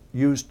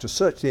used to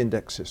search the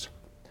indexes.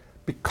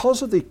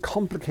 Because of the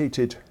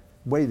complicated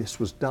way this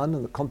was done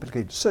and the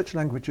complicated search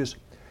languages,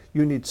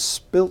 you need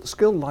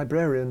skilled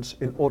librarians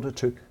in order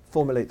to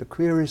formulate the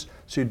queries.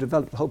 So you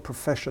developed a whole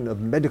profession of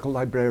medical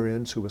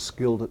librarians who were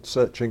skilled at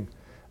searching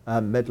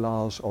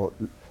medlars, or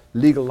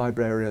legal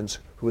librarians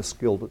who were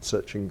skilled at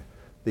searching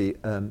the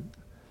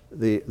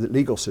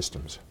legal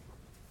systems.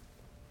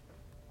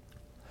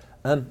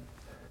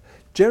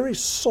 Jerry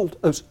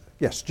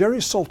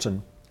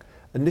Salton,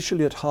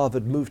 initially at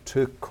Harvard, moved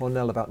to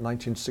Cornell about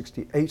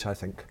 1968, I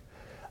think,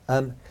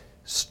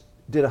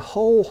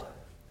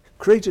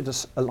 created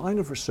a line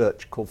of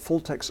research called full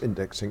text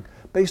indexing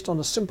based on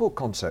a simple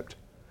concept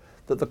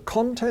that the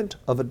content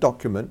of a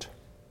document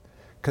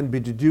can be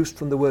deduced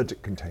from the words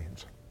it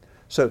contains.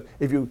 So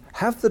if you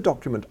have the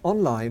document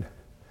online,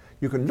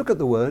 you can look at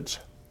the words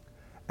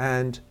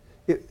and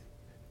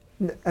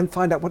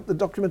find out what the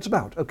document's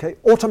about, okay,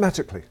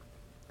 automatically.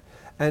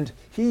 And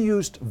he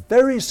used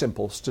very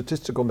simple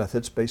statistical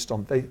methods based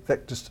on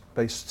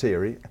vector-based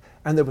theory,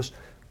 and there was,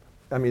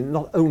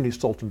 not only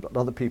Salton, but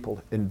other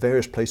people in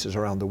various places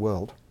around the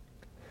world,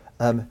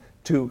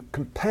 to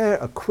compare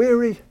a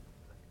query,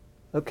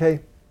 okay,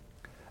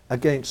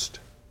 against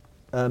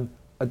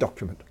a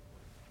document.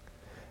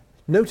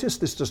 Notice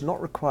this does not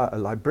require a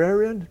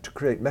librarian to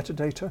create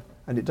metadata,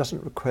 and it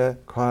doesn't require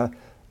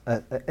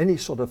any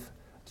sort of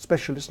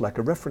specialist like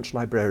a reference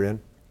librarian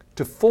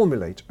to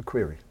formulate a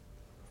query.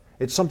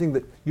 It's something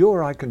that you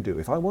or I can do.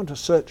 If I want to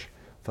search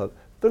for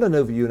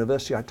Villanova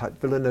University, I type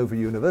Villanova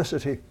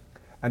University,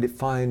 and it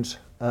finds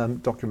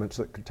documents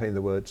that contain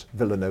the words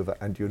Villanova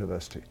and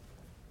University.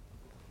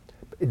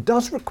 It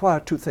does require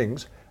two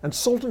things, and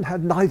Salton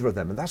had neither of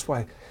them, and that's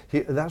why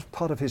that's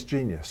part of his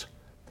genius.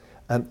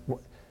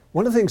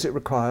 One of the things it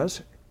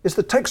requires is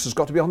the text has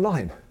got to be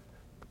online,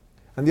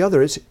 and the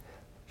other is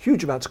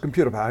huge amounts of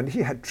computer power, and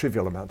he had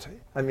trivial amounts.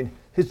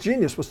 His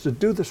genius was to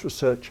do this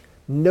research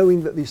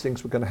knowing that these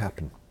things were going to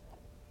happen.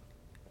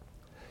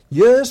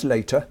 Years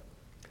later,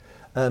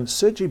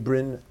 Sergey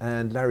Brin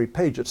and Larry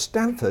Page at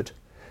Stanford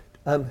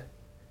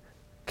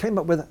came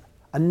up with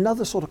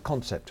another sort of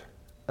concept.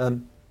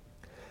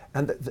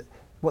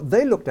 What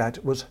they looked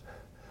at was,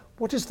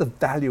 what is the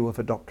value of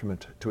a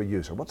document to a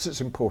user? What's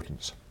its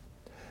importance?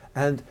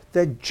 And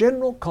their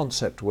general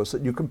concept was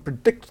that you can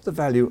predict the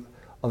value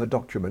of a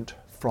document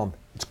from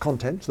its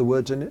content, the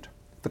words in it,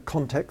 the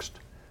context,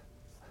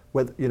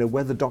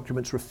 whether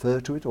documents refer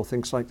to it or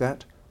things like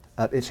that,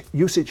 its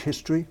usage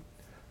history,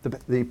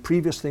 the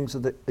previous things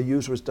that a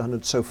user has done,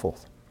 and so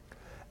forth.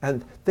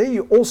 And they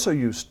also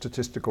use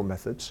statistical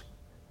methods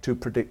to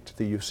predict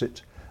the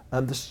usage.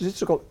 The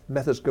statistical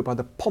methods go by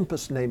the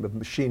pompous name of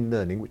machine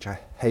learning, which I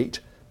hate,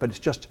 but it's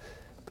just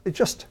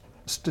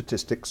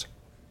statistics.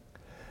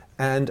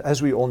 And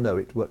as we all know,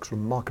 it works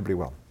remarkably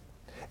well.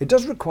 It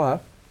does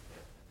require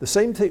the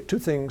same two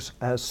things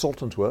as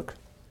Salton's work,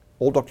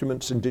 all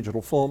documents in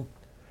digital form.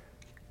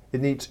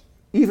 It needs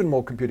even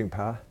more computing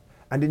power,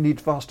 and it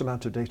needs vast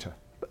amounts of data.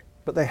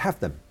 But they have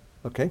them,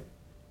 okay?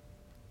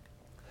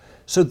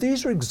 So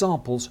these are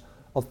examples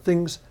of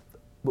things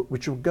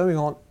which were going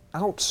on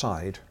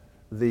outside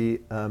the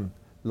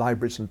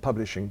libraries and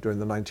publishing during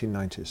the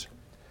 1990s.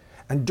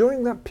 And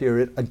during that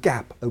period, a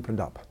gap opened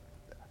up,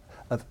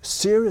 a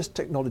serious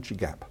technology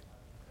gap.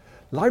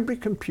 Library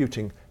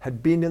computing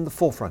had been in the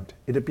forefront.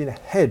 It had been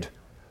ahead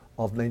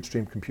of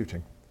mainstream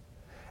computing.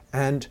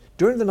 And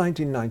during the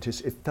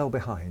 1990s, it fell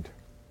behind.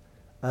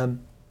 And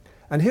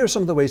here are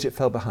some of the ways it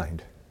fell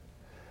behind.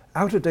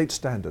 Out-of-date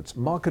standards.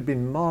 Mark had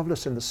been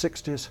marvelous in the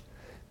 60s.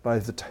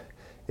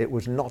 It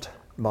was not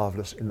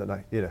marvelous in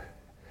the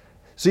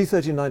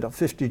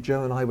Z39.50.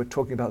 Joe and I were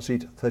talking about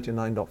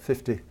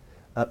Z39.50,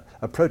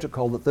 a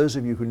protocol that those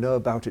of you who know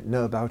about it, and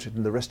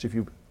the rest of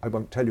you, I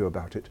won't tell you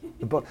about it.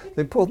 But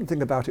the important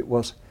thing about it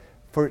was,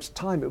 for its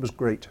time, it was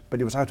great,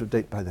 but it was out of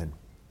date by then.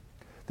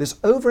 This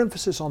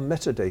overemphasis on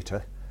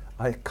metadata,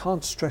 I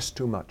can't stress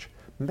too much.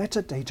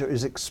 Metadata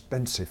is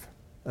expensive,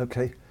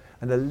 okay?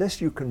 And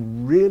unless you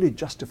can really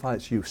justify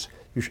its use,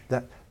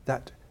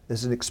 that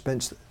is an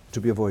expense to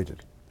be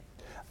avoided.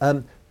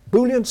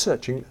 Boolean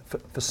searching,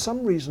 for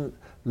some reason,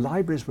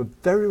 libraries were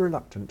very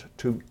reluctant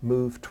to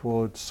move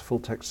towards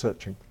full-text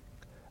searching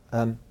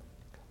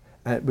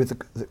with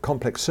the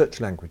complex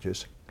search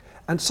languages.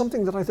 And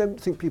something that I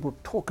don't think people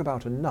talk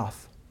about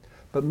enough,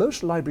 but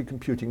most library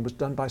computing was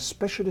done by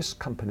specialist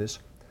companies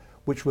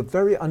which were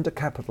very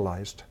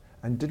undercapitalized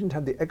and didn't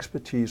have the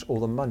expertise or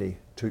the money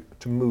to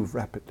move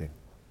rapidly.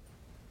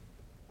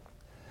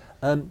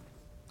 As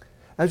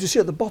you see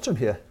at the bottom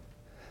here,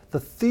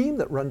 the theme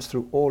that runs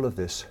through all of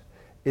this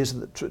is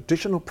that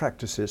traditional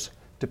practices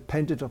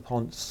depended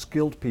upon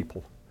skilled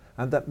people,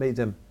 and that made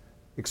them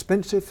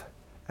expensive,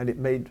 and it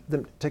made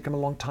them take them a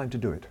long time to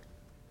do it.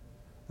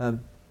 I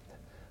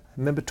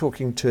remember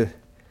talking to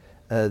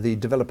the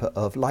developer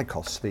of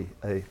Lycos, the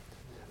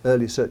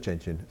early search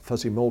engine,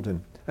 Fuzzy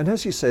Malden, and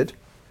as he said,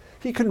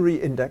 he can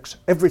re-index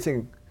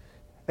everything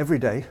every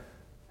day,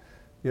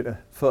 you know,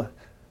 for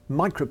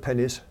micro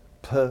pennies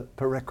per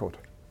record.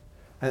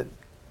 And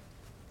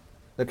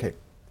okay,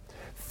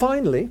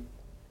 finally,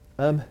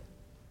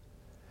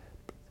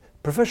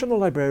 professional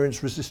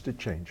librarians resisted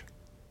change.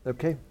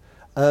 Okay,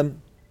 I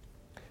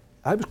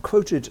was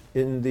quoted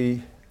in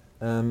the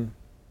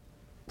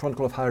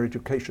Chronicle of Higher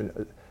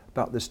Education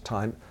about this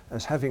time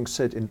as having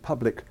said in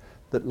public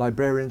that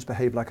librarians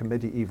behave like a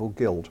medieval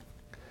guild.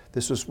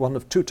 This was one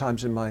of 2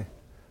 times in my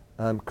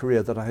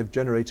career that I have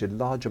generated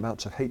large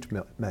amounts of hate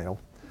mail,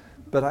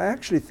 but I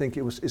actually think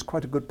is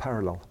quite a good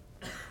parallel.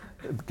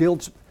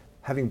 Guilds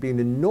having been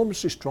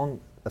enormously strong,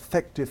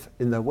 effective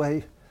in their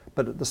way,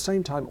 but at the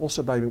same time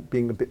also by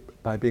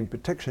being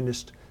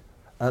protectionist,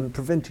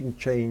 preventing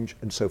change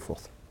and so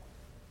forth.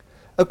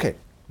 Okay,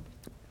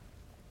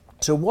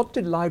 so what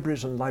did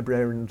libraries and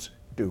librarians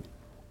do?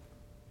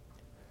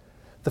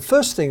 The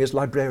first thing is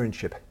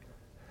librarianship.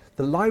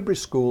 The library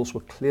schools were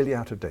clearly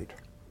out of date,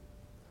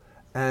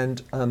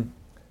 and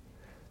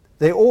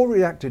they all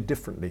reacted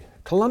differently.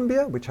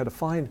 Columbia, which had a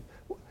fine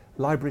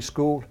library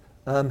school,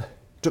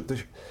 took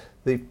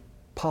the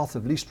path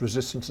of least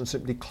resistance and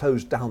simply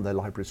closed down their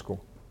library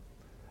school.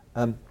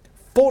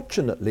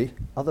 Fortunately,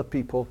 other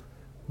people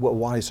were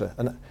wiser,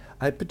 and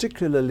I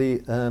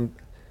particularly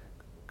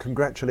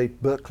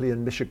congratulate Berkeley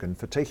and Michigan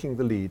for taking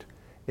the lead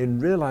in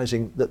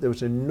realizing that there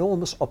was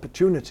enormous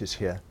opportunities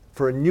here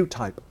for a new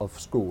type of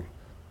school.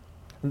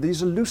 And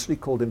these are loosely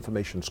called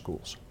information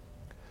schools.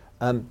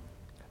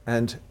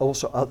 And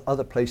also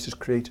other places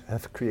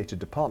have created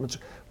departments.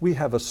 We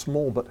have a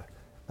small but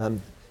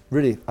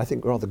really, I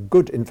think, rather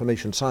good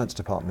information science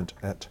department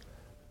at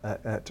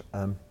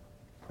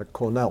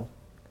Cornell.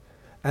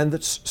 And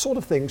that sort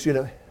of things, you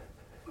know,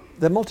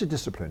 they're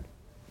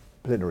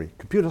multidisciplinary.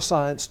 Computer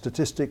science,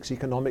 statistics,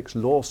 economics,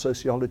 law,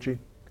 sociology,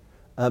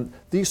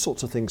 these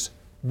sorts of things,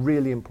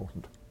 really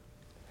important.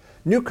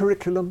 New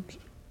curriculums,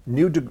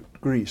 new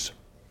degrees,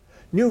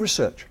 new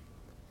research.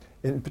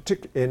 In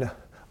particular, in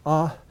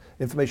our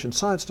information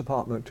science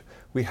department,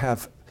 we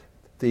have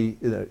the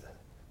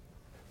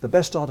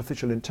best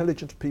artificial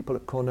intelligence people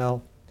at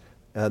Cornell,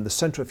 the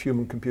Center of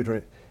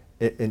Human-Computer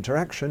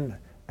Interaction,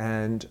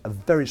 and a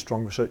very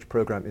strong research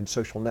program in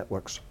social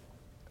networks.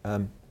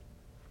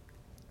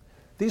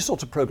 These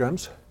sorts of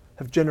programs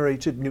have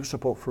generated new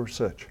support for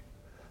research.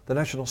 The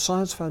National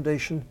Science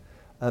Foundation,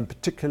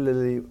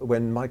 particularly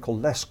when Michael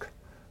Lesk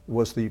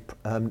was the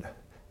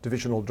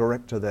divisional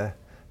director there,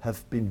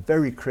 have been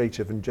very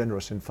creative and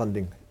generous in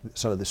funding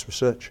some of this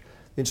research.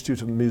 The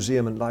Institute of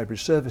Museum and Library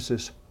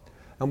Services.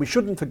 And we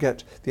shouldn't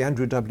forget the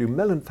Andrew W.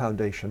 Mellon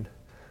Foundation,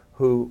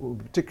 who,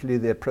 particularly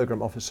their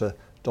program officer,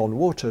 Don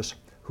Waters,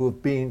 who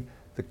have been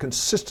the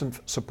consistent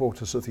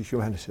supporters of the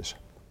humanities.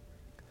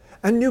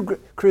 And new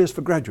careers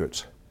for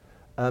graduates.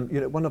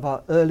 You know, one of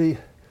our early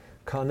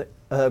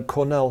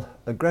Cornell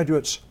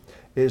graduates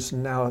is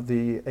now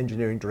the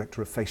engineering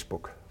director of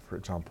Facebook, for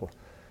example,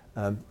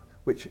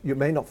 which you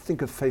may not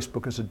think of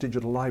Facebook as a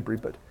digital library,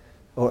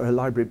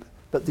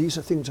 but these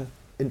are things are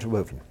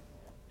interwoven.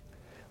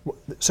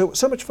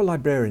 So much for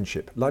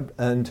librarianship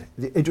and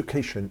the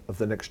education of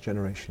the next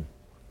generation.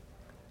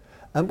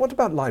 And what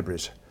about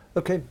libraries?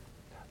 Okay,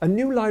 a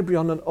new library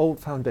on an old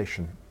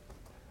foundation.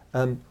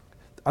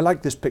 I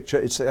like this picture.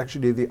 It's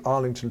actually the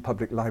Arlington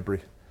Public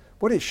Library.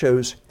 What it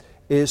shows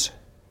is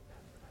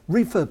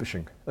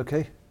refurbishing,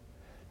 okay?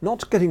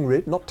 Not getting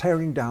rid, not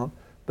tearing down,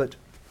 but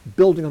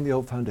building on the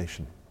old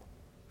foundation.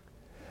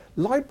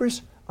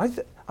 Libraries, I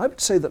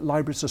would say that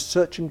libraries are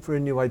searching for a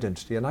new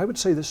identity, and I would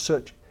say this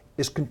search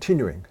is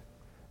continuing.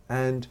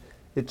 And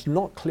it's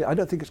not clear, I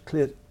don't think it's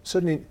clear,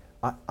 certainly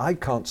I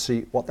can't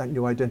see what that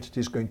new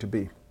identity is going to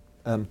be.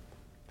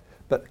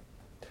 But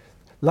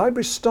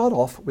libraries start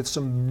off with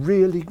some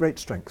really great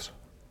strengths.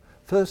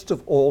 First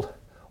of all,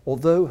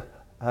 although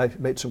I've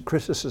made some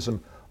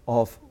criticism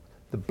of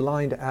the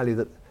blind alley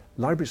that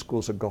library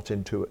schools have got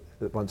into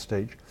at one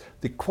stage,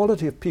 the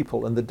quality of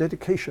people and the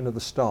dedication of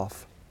the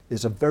staff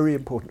is a very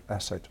important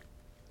asset.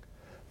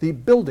 The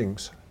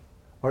buildings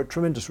are a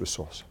tremendous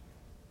resource.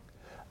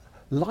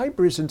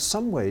 Libraries in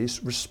some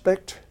ways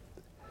respect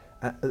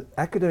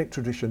academic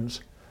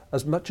traditions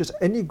as much as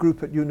any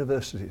group at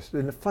universities.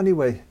 In a funny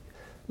way,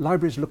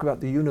 libraries look about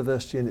the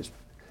university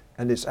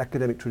and its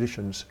academic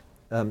traditions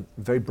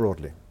very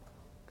broadly.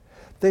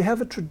 They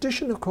have a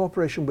tradition of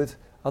cooperation with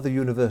other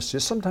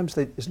universities. Sometimes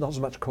it's not as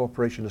much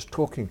cooperation as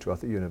talking to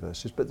other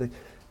universities, but they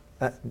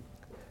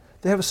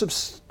have a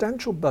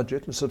substantial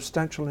budget and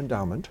substantial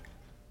endowment,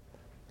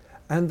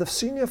 and the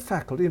senior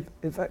faculty,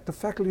 in fact the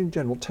faculty in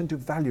general, tend to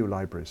value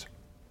libraries.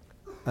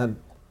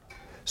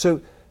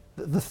 So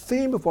the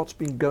theme of what's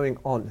been going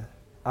on,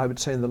 I would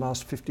say in the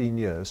last 15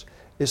 years,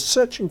 is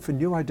searching for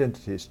new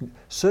identities,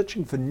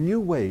 searching for new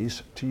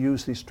ways to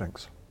use these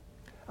strengths.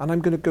 And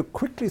I'm going to go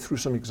quickly through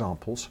some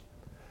examples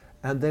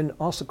and then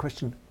ask the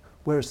question,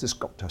 where has this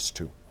got us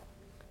to?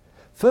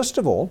 First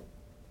of all,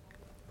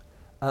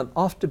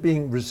 after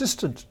being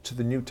resistant to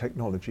the new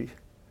technology,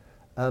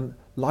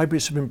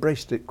 libraries have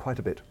embraced it quite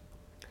a bit.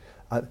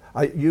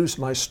 I use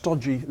my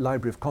stodgy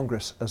Library of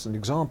Congress as an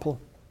example.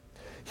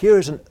 Here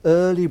is an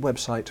early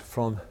website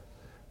from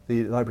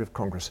the Library of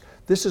Congress.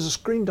 This is a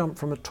screen dump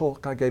from a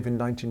talk I gave in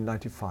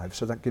 1995,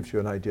 so that gives you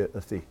an idea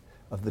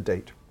of the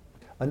date.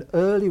 An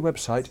early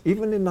website,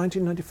 even in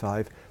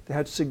 1995, they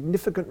had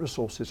significant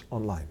resources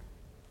online.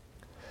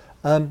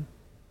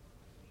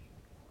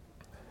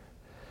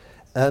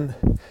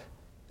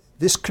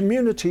 This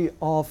community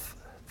of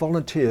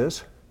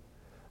volunteers,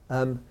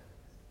 the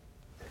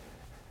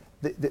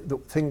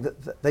thing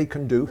that they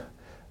can do,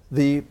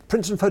 the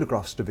Prints and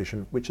Photographs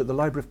division, which at the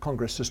Library of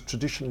Congress has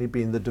traditionally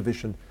been the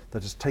division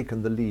that has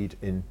taken the lead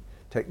in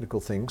technical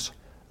things,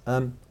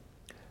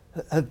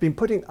 have been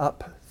putting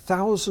up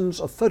thousands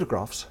of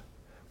photographs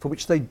for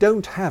which they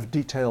don't have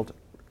detailed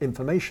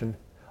information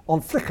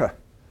on Flickr,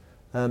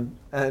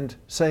 and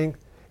saying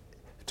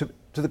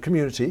to the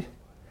community,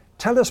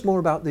 tell us more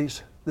about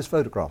these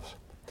photographs.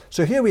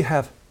 So here we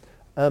have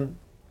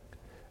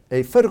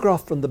a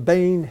photograph from the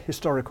Bain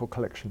Historical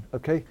Collection,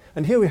 okay?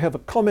 And here we have a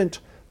comment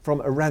from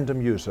a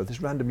random user.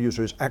 This random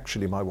user is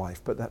actually my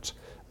wife, but that's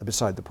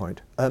beside the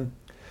point.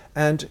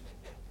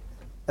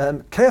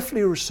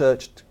 Carefully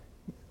researched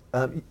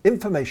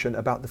information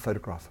about the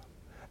photograph.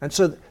 And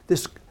so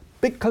this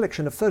big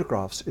collection of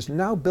photographs is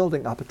now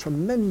building up a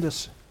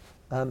tremendous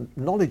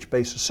knowledge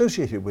base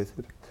associated with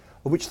it,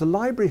 of which the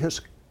library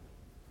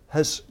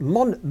has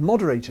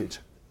moderated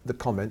the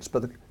comments,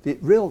 but the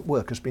real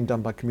work has been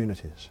done by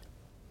communities.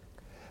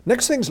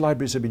 Next things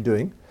libraries have been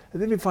doing,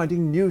 they've been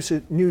finding new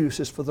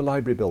uses for the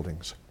library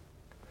buildings.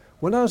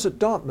 When I was at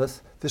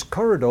Dartmouth, this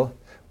corridor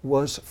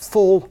was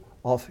full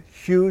of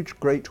huge,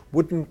 great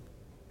wooden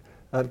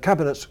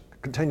cabinets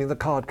containing the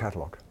card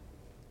catalogue.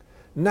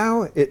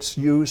 Now it's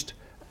used,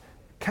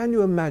 can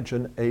you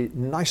imagine a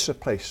nicer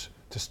place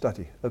to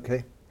study,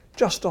 okay?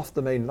 Just off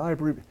the main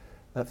library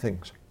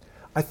things.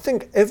 I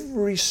think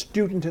every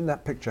student in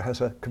that picture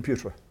has a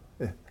computer.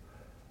 Yeah.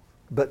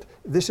 But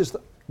this is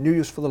the new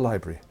use for the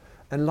library.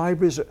 And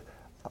libraries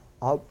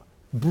are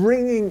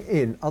bringing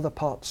in other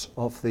parts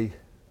of the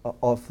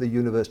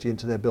university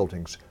into their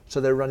buildings. So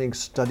they're running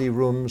study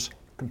rooms,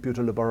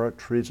 computer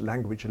laboratories,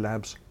 language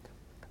labs,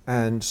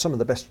 and some of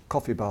the best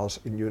coffee bars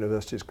in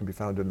universities can be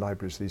found in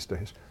libraries these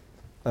days.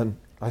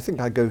 I think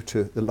I go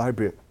to the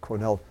library at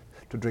Cornell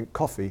to drink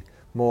coffee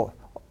more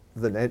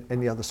than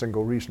any other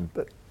single reason,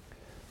 but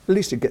at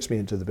least it gets me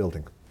into the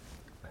building.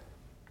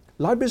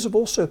 Libraries have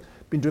also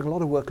been doing a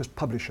lot of work as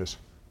publishers.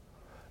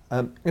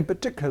 In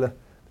particular,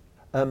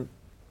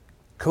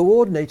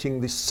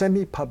 coordinating the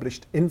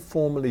semi-published,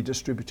 informally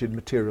distributed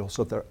materials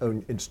of their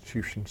own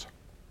institutions.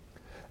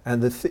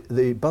 And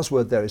the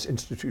buzzword there is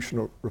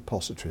institutional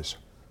repositories.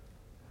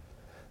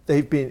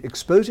 They've been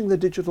exposing the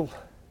digital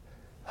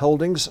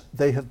holdings.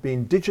 They have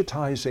been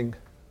digitizing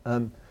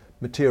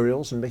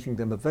materials and making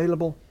them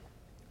available.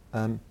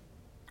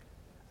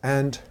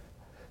 And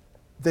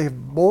they have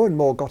more and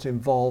more got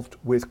involved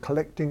with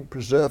collecting,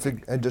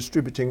 preserving, and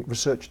distributing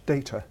research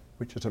data,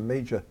 which is a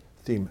major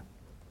theme.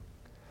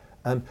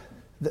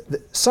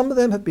 Some of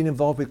them have been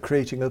involved with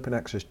creating open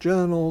access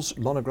journals,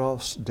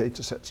 monographs,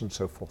 data sets, and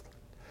so forth.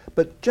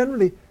 But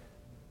generally,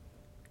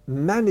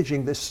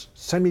 managing this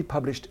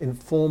semi-published,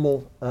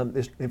 informal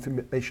this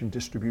information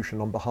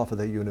distribution on behalf of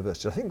their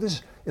university. I think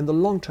this, in the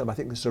long term, I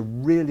think this is a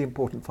really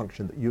important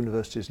function that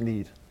universities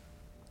need.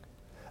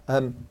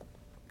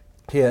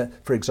 Here,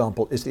 for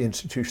example, is the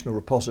institutional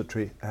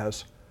repository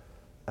as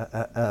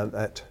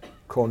at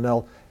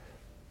Cornell.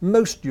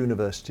 Most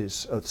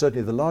universities,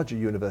 certainly the larger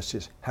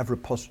universities, have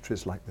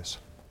repositories like this.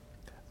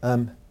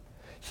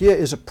 Here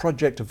is a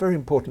project, a very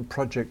important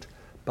project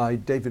by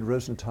David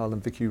Rosenthal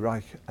and Vicky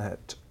Reich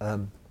at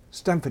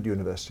Stanford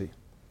University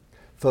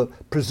for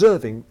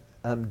preserving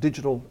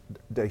digital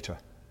data.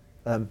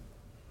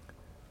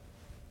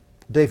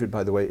 David,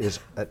 by the way, is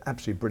an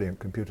absolutely brilliant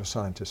computer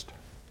scientist.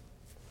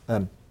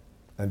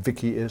 And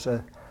Vicky is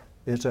a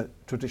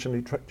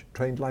traditionally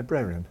trained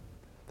librarian.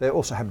 They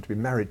also happen to be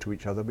married to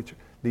each other, which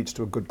leads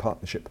to a good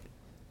partnership.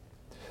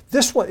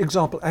 This one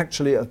example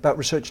actually about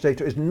research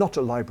data is not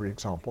a library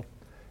example.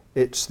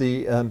 It's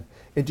the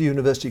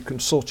Inter-University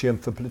Consortium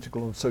for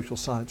Political and Social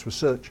Science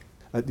Research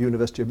at the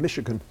University of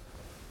Michigan,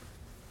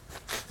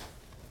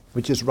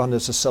 which is run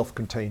as a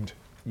self-contained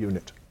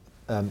unit.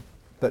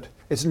 But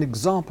it's an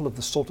example of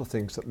the sort of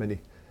things that many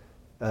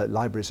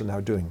libraries are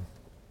now doing.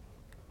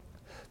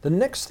 The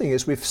next thing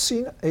is we've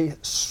seen a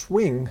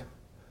swing.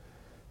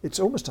 It's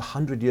almost a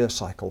 100-year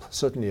cycle,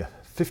 certainly a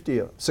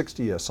 50 or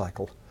 60-year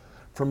cycle,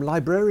 from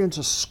librarians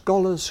as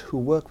scholars who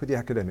work with the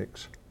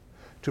academics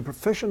to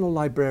professional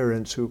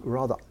librarians who are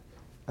rather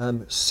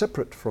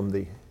separate from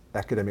the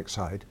academic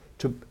side,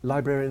 to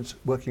librarians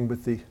working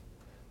with the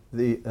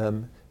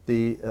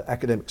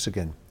academics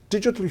again.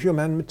 Digital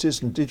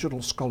humanities and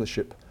digital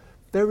scholarship,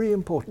 very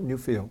important new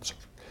fields.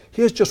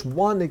 Here's just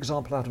one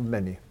example out of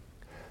many.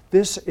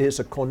 This is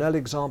a Cornell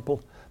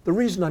example. The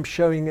reason I'm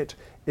showing it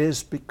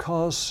is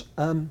because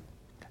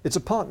it's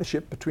a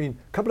partnership between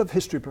a couple of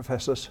history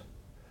professors,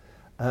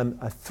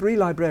 3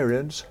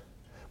 librarians,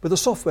 with a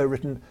software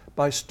written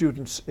by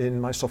students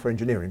in my software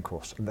engineering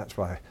course, and that's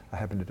why I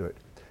happen to do it.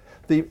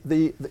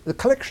 The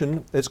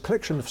collection is a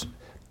collection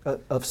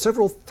of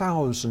several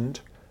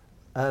thousand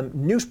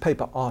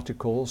newspaper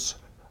articles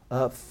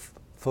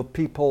for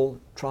people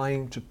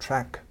trying to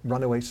track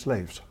runaway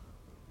slaves.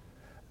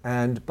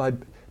 And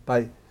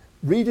by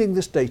reading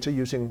this data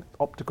using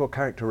optical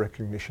character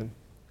recognition,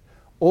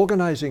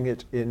 organizing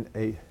it in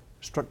a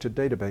structured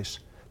database,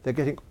 they're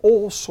getting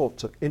all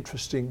sorts of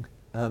interesting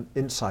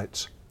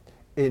insights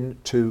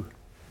into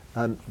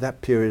that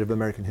period of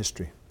American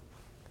history.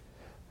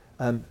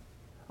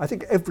 I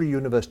think every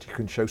university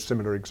can show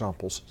similar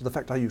examples. So the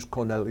fact I use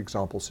Cornell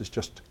examples is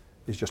just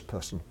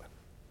personal.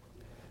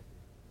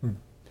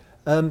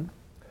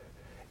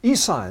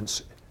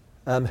 E-science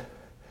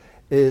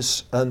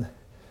is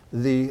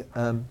the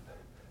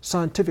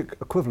scientific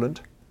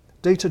equivalent,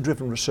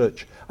 data-driven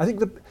research. I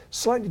think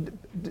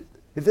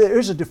if there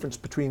is a difference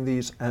between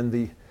these and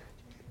the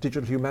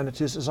digital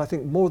humanities, is I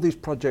think more of these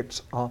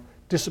projects are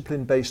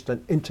discipline-based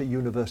and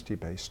inter-university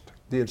based.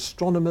 The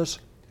astronomers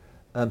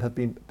have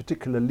been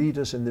particular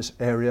leaders in this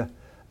area,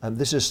 and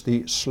this is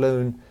the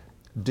Sloan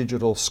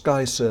Digital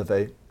Sky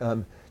Survey.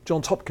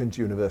 Johns Hopkins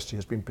University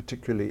has been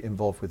particularly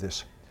involved with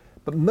this.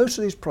 But most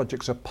of these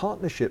projects are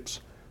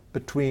partnerships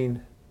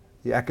between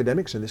the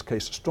academics, in this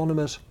case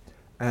astronomers,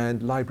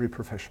 and library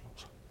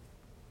professionals.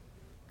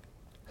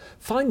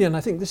 Finally, and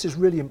I think this is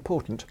really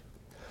important,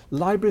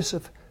 libraries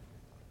have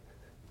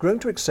grown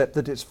to accept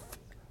that it's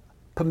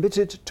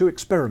permitted to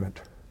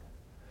experiment.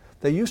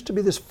 There used to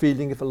be this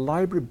feeling if a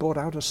library bought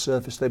out a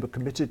service, they were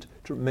committed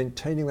to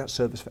maintaining that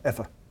service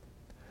forever.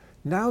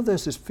 Now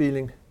there's this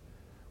feeling,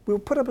 we'll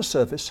put up a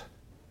service,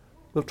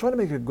 we'll try to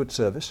make it a good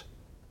service,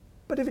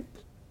 but if it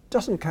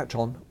doesn't catch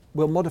on,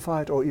 we'll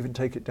modify it or even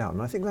take it down.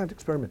 And I think that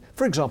experiment,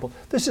 for example,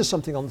 this is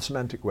something on the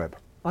semantic web.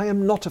 I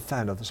am not a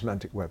fan of the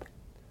semantic web,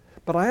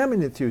 but I am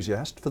an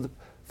enthusiast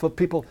for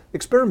people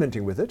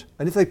experimenting with it,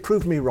 and if they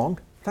prove me wrong,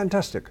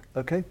 fantastic,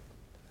 okay?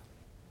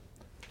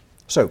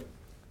 So,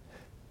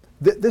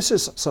 this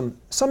is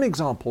some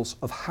examples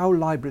of how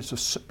libraries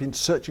have been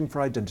searching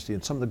for identity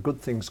and some of the good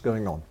things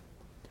going on.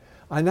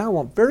 I now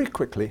want very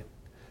quickly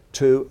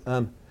to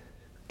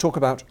talk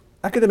about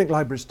academic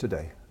libraries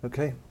today,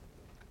 okay?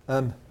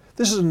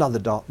 This is another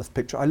Dartmouth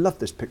picture. I love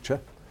this picture.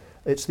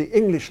 It's the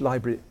English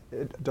library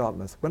at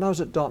Dartmouth. When I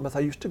was at Dartmouth,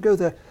 I used to go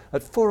there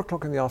at 4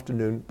 o'clock in the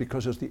afternoon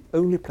because it was the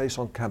only place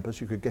on campus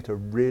you could get a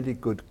really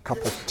good cup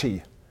of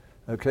tea,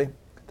 okay?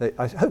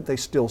 I hope they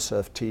still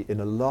serve tea in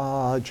a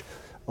large,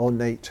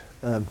 ornate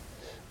urn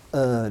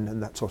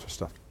and that sort of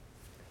stuff.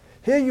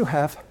 Here you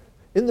have,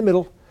 in the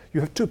middle,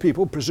 you have 2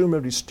 people,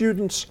 presumably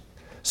students,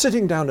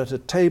 sitting down at a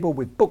table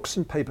with books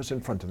and papers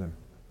in front of them,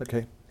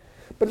 okay?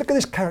 But look at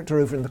this character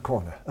over in the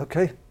corner,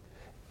 okay?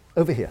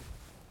 Over here.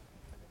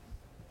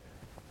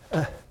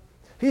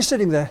 He's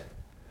sitting there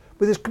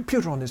with his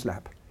computer on his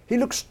lap. He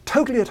looks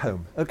totally at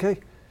home, okay?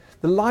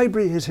 The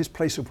library is his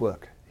place of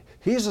work.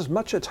 He's as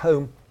much at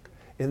home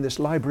in this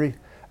library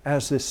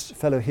as this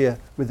fellow here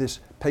with his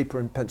paper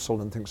and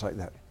pencil and things like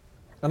that.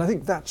 And I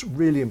think that's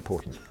really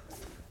important.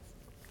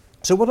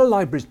 So what are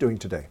libraries doing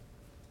today?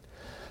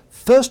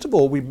 First of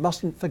all, we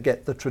mustn't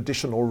forget the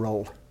traditional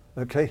role,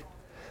 okay?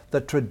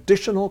 The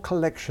traditional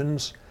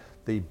collections,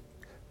 the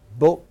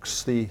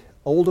books, the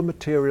older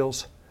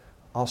materials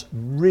are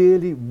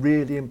really,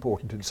 really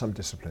important in some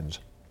disciplines.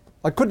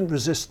 I couldn't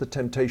resist the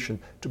temptation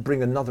to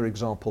bring another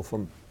example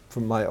from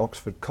my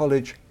Oxford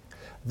College.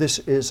 This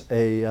is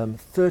a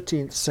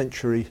 13th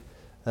century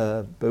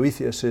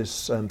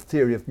Boethius's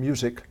theory of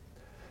music.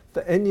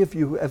 For any of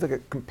you who ever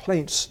get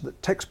complaints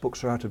that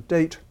textbooks are out of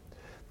date,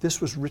 this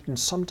was written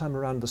sometime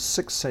around the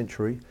 6th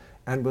century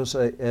and was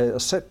a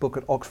set book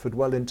at Oxford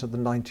well into the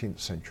 19th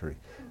century.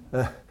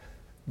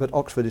 But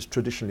Oxford is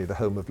traditionally the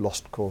home of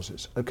lost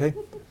causes, okay?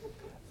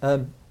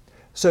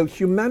 So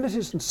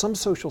humanities and some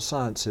social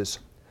sciences,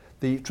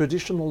 the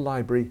traditional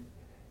library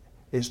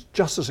is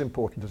just as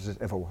important as it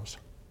ever was.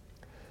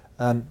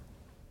 And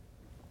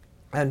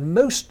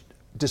most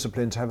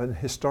disciplines have an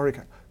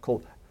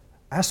historical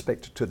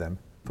aspect to them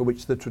for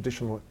which the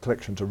traditional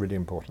collections are really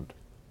important.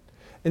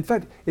 In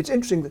fact, it's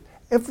interesting that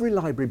every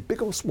library,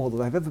 big or small,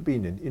 that I've ever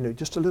been in,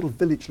 just a little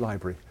village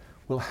library,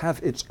 will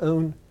have its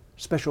own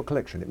special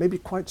collection. It may be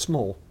quite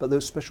small, but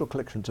those special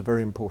collections are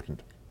very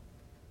important.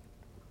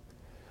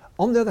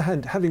 On the other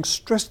hand, having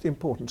stressed the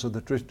importance of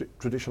the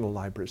traditional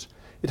libraries,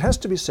 it has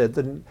to be said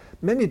that in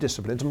many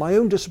disciplines, and my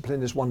own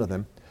discipline is one of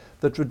them,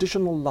 the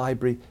traditional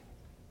library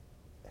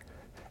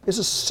is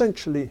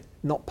essentially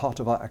not part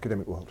of our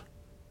academic world.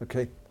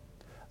 Okay?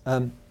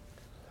 And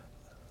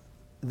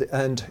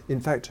in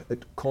fact,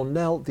 at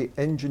Cornell, the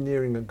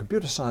Engineering and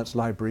Computer Science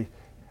Library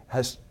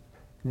has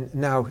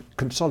now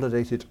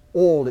consolidated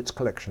all its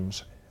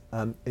collections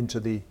into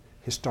the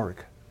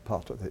historic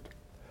part of it.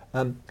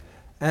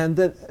 And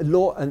then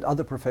law and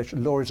other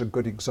professions, law is a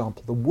good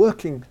example. The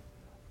working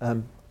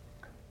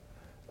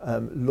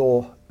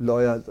law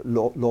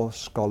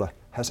scholar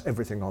has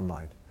everything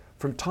online.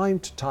 From time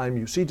to time,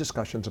 you see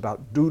discussions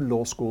about, do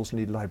law schools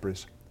need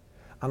libraries?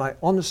 And I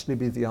honestly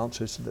believe the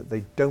answer is that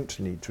they don't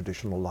need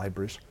traditional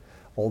libraries,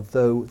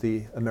 although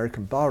the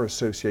American Bar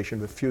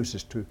Association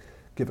refuses to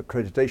give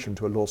accreditation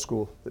to a law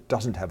school that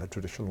doesn't have a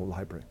traditional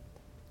library.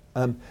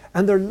 And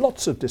there are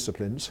lots of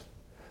disciplines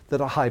that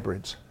are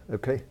hybrids,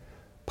 okay?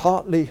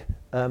 Partly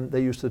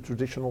they use the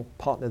traditional,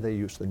 partly they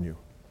use the new.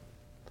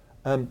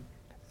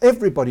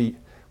 Everybody,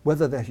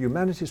 whether they're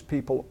humanities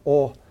people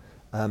or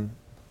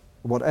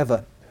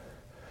whatever,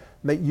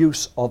 make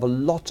use of a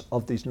lot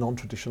of these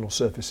non-traditional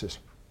services.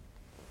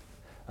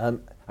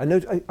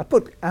 I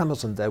put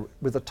Amazon there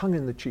with a tongue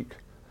in the cheek.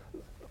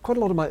 Quite a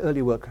lot of my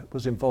early work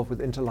was involved with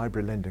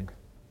interlibrary lending.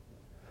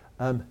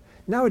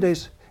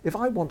 Nowadays, if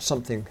I want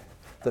something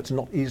that's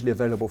not easily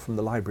available from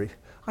the library,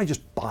 I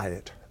just buy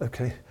it,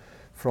 okay,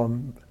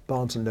 from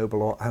Barnes &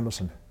 Noble or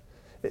Amazon.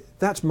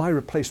 That's my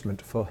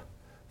replacement for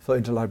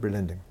interlibrary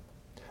lending.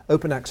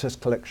 Open access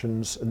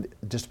collections and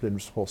discipline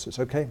resources,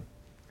 okay?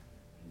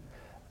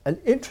 An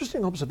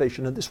interesting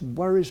observation, and this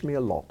worries me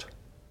a lot,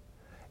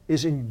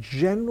 is in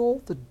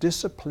general the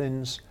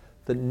disciplines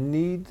that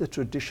need the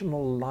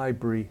traditional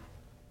library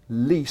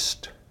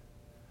least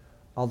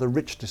are the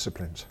rich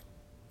disciplines.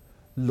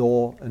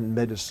 Law and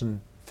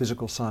medicine,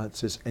 physical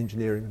sciences,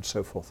 engineering and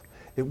so forth.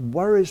 It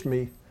worries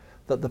me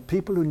that the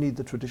people who need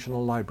the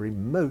traditional library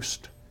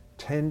most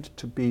tend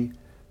to be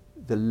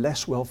the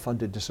less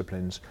well-funded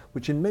disciplines,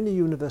 which in many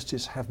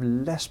universities have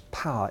less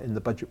power in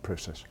the budget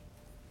process.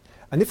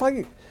 And if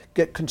I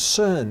get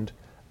concerned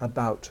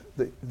about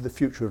the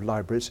future of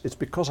libraries, it's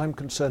because I'm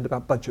concerned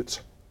about budgets.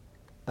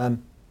 I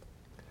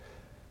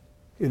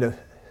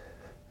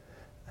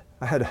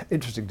had an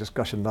interesting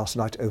discussion last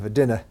night over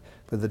dinner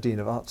with the Dean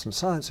of Arts and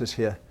Sciences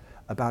here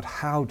about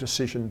how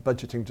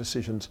budgeting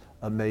decisions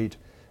are made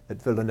at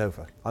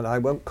Villanova. And I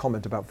won't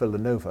comment about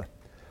Villanova.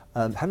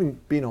 Having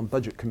been on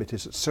budget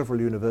committees at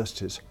several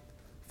universities,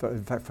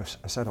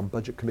 I sat on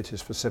budget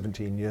committees for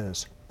 17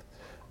 years,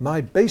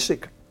 my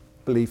basic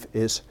belief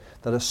is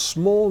that a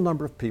small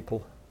number of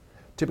people,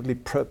 typically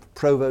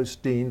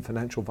provost, dean,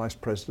 financial vice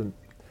president,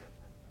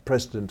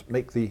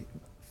 make the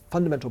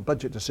fundamental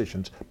budget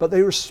decisions, but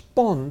they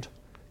respond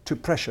to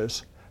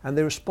pressures, and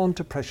they respond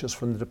to pressures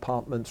from the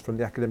departments, from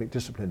the academic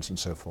disciplines and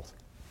so forth.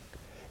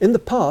 In the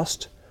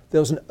past,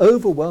 there was an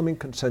overwhelming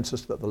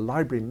consensus that the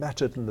library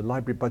mattered and the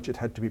library budget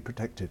had to be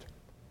protected.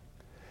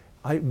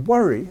 I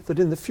worry that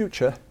in the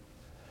future,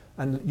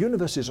 and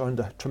universities are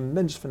under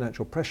tremendous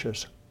financial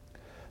pressures,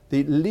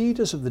 the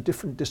leaders of the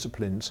different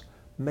disciplines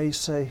may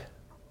say,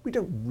 we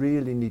don't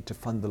really need to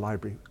fund the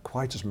library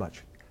quite as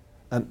much.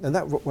 And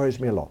that worries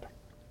me a lot.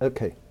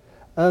 Okay.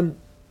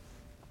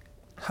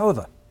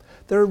 However,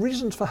 there are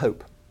reasons for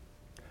hope.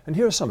 And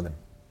here are some of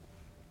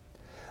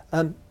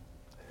them.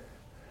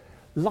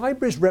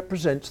 Libraries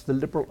represent the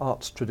liberal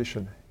arts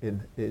tradition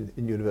in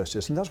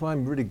universities, and that's why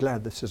I'm really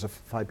glad this is a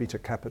Phi Beta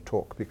Kappa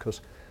talk, because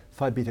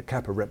Phi Beta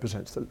Kappa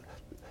represents the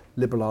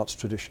liberal arts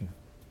tradition.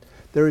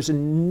 There is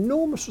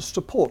enormous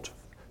support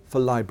for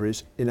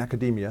libraries in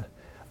academia,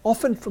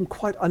 often from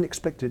quite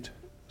unexpected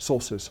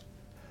sources.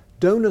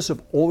 Donors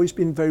have always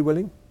been very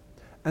willing,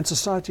 and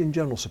society in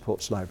general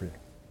supports library.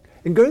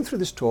 In going through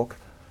this talk,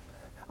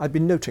 I've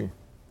been noting,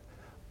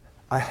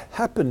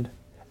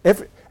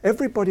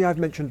 everybody I've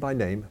mentioned by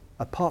name,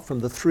 apart from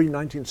the 3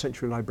 19th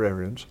century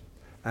librarians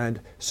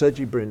and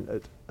Sergey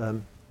Brin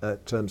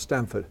at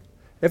Stanford,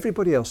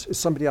 everybody else is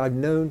somebody I've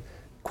known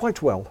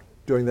quite well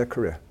during their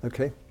career,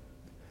 okay?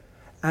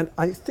 And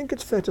I think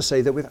it's fair to say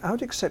that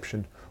without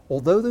exception,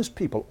 although those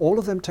people, all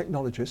of them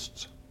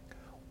technologists,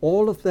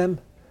 all of them,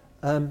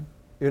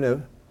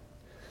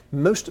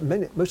 most of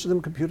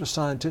them computer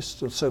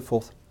scientists and so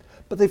forth,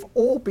 but they've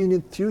all been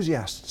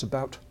enthusiasts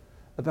about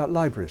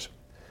libraries.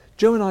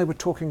 Joe and I were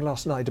talking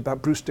last night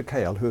about Bruce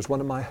DeKale, who is one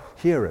of my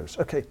heroes.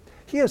 Okay,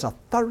 he is a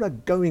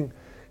thoroughgoing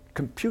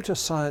computer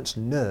science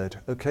nerd,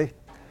 okay?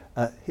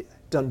 He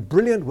done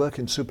brilliant work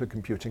in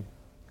supercomputing,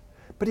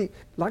 but he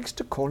likes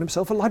to call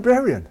himself a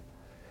librarian.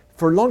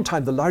 For a long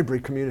time, the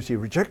library community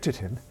rejected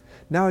him.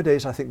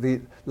 Nowadays, I think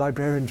the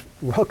librarians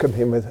welcome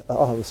him with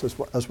arms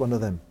as one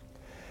of them.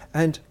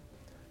 And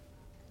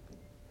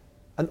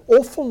an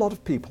awful lot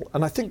of people,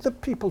 and I think the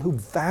people who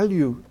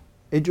value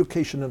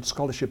education and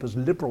scholarship as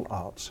liberal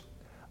arts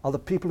are the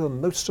people who are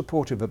most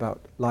supportive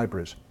about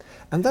libraries.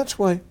 And that's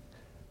why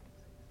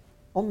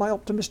on my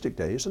optimistic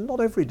days, and not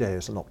every day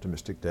is an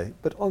optimistic day,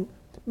 but on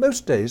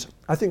most days,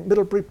 I think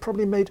Middlebury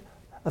probably made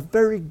a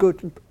very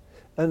good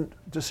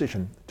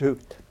decision to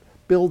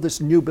build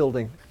this new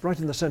building right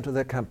in the centre of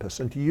their campus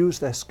and to use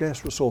their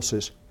scarce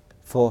resources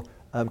for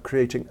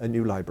creating a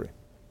new library.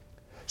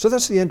 So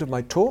that's the end of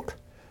my talk.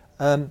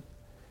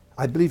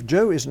 I believe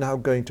Joe is now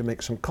going to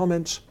make some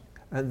comments,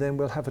 and then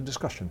we'll have a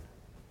discussion.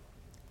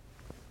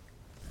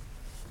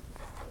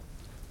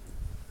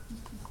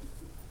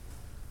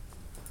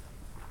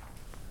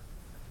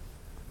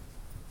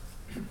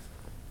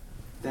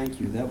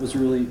 Thank you. That was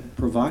really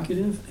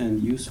provocative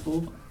and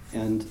useful,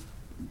 and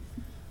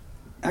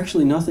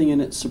actually nothing in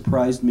it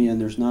surprised me,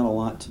 and there's not a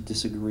lot to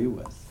disagree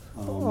with.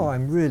 Oh,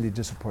 I'm really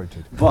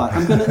disappointed. But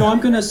I'm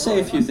gonna say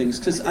a few things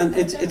because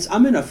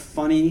I'm in a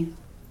funny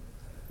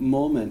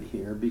moment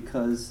here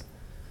because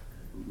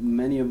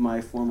many of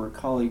my former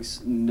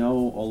colleagues know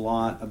a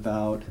lot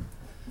about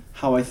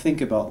how I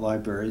think about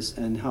libraries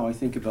and how I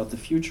think about the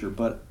future.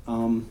 But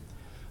I'm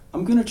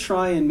gonna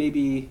try and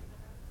maybe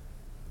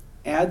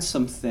add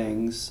some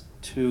things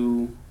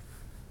to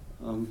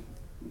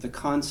the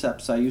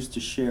concepts I used to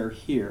share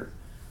here,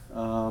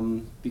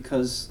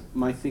 because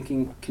my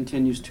thinking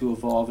continues to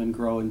evolve and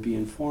grow and be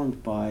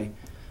informed by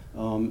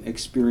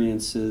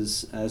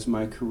experiences as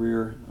my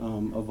career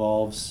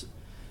evolves,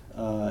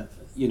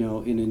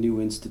 in a new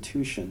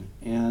institution.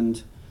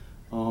 And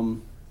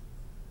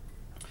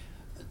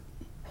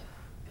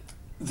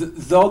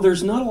though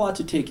there's not a lot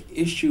to take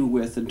issue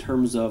with in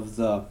terms of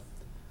the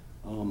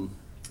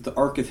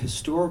arc of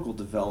historical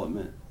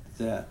development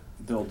that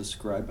Bill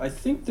described, I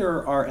think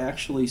there are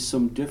actually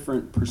some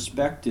different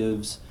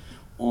perspectives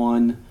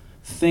on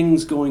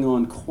things going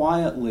on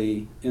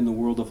quietly in the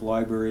world of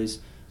libraries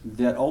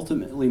that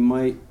ultimately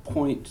might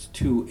point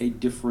to a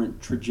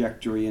different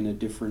trajectory and a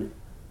different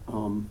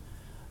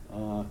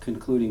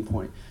concluding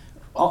point.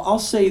 I'll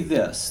say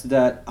this,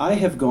 that I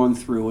have gone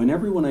through, and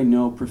everyone I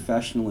know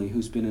professionally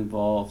who's been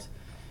involved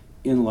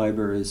in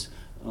libraries,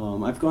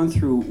 I've gone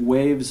through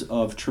waves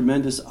of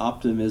tremendous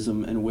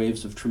optimism and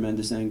waves of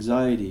tremendous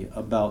anxiety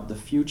about the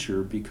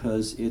future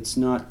because it's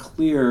not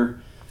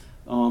clear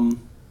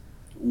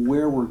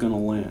where we're going to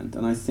land.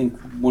 And I think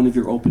one of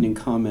your opening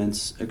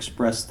comments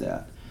expressed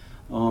that.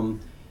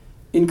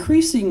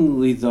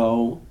 Increasingly,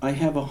 though, I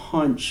have a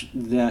hunch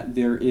that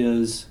there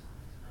is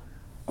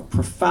a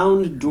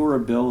profound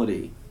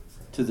durability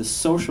to the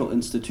social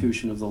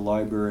institution of the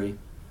library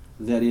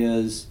that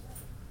is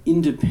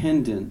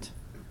independent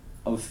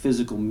of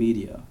physical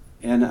media,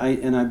 and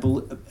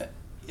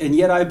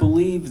yet I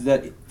believe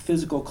that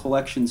physical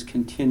collections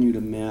continue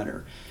to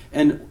matter.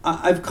 And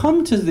I've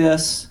come to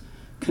this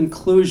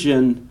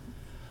conclusion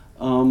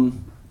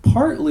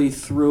partly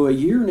through a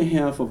year and a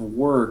half of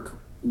work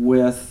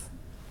with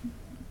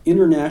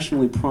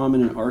internationally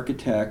prominent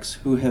architects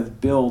who have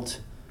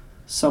built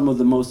some of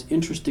the most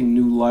interesting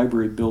new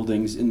library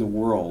buildings in the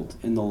world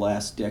in the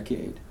last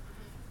decade.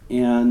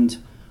 And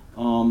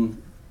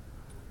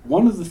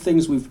one of the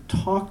things we've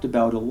talked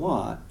about a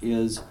lot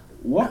is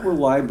what were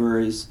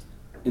libraries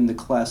in the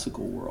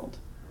classical world?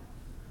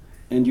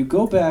 And you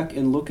go back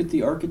and look at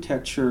the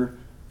architecture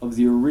of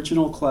the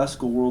original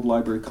classical world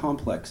library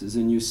complexes,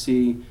 and you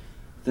see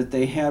that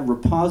they had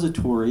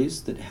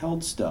repositories that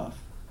held stuff,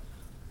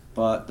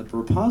 but the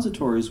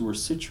repositories were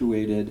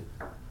situated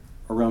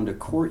around a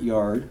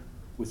courtyard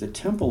with a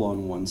temple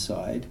on one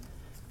side,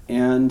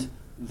 and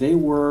they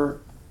were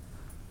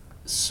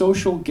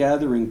social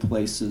gathering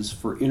places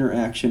for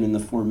interaction and the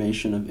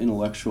formation of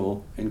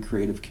intellectual and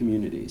creative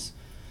communities.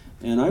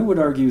 And I would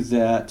argue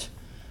that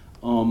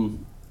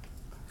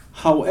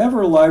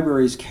however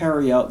libraries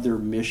carry out their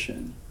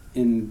mission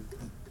in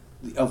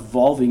the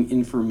evolving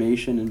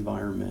information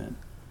environment,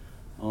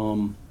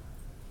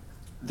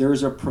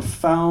 there's a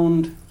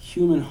profound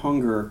human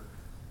hunger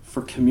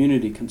for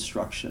community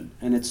construction.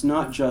 And it's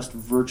not just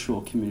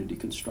virtual community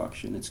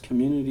construction, it's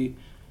community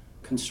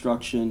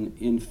construction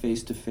in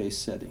face-to-face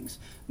settings.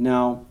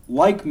 Now,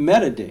 like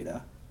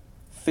metadata,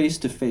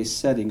 face-to-face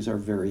settings are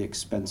very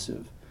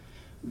expensive.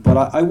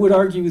 But I would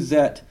argue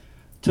that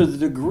to the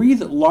degree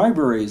that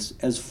libraries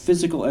as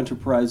physical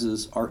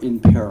enterprises are in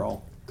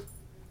peril,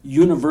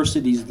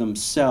 universities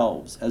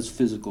themselves as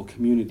physical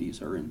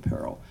communities are in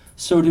peril.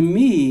 So to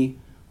me,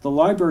 the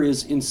library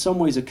is in some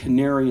ways a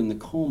canary in the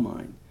coal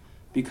mine,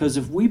 because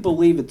if we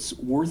believe it's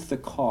worth the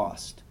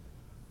cost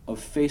of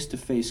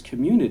face-to-face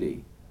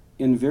community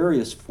in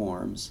various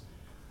forms,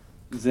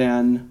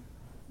 then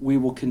we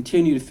will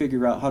continue to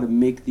figure out how to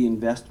make the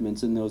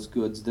investments in those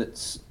goods that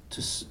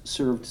to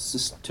serve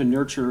to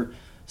nurture,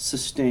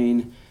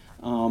 sustain,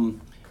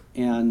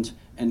 and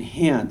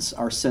enhance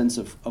our sense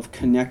of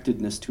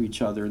connectedness to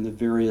each other in the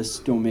various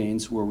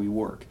domains where we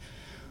work.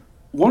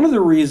 One of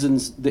the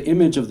reasons the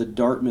image of the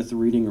Dartmouth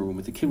reading room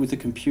with the kid with the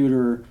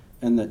computer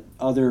and the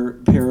other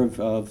pair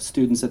of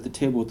students at the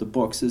table with the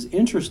books is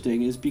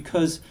interesting is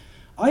because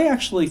I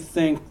actually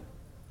think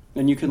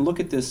and you can look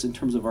at this in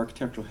terms of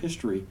architectural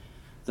history,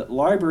 that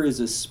libraries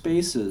as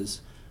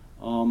spaces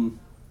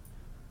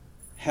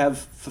have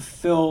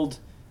fulfilled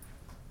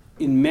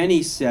in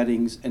many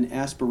settings an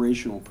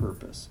aspirational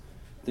purpose.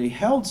 They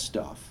held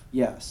stuff,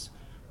 yes,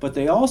 but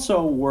they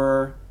also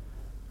were,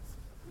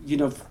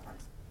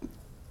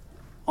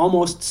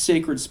 almost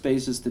sacred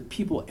spaces that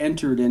people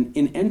entered, and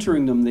in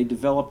entering them, they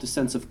developed a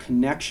sense of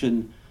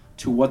connection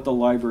to what the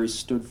library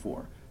stood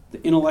for.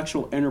 The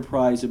intellectual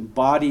enterprise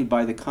embodied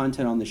by the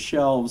content on the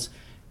shelves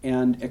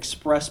and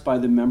expressed by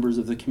the members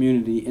of the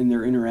community in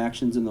their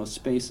interactions in those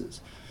spaces.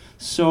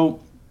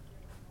 So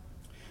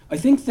I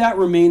think that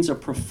remains a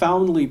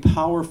profoundly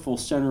powerful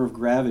center of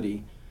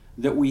gravity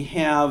that we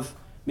have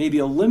maybe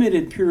a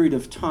limited period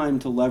of time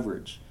to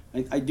leverage.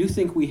 I do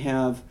think we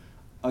have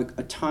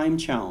a time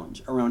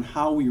challenge around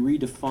how we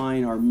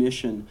redefine our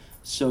mission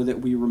so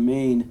that we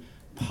remain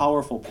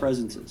powerful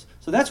presences.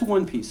 So that's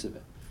one piece of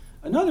it.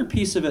 Another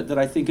piece of it that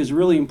I think is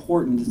really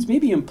important, it's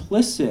maybe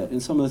implicit in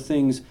some of the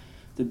things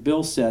that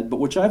Bill said, but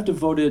which I've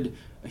devoted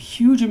a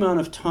huge amount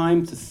of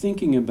time to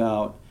thinking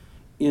about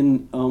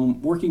in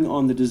working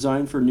on the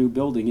design for a new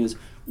building, is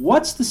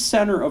what's the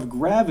center of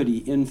gravity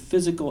in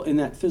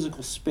that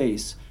physical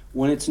space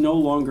when it's no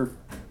longer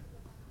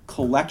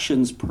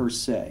collections per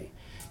se.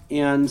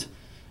 And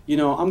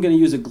I'm going to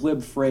use a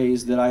glib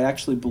phrase that I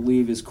actually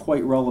believe is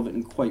quite relevant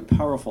and quite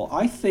powerful.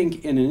 I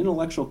think in an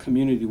intellectual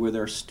community where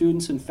there are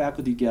students and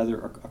faculty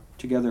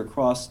together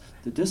across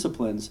the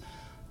disciplines,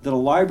 that a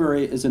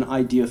library is an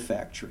idea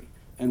factory.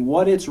 And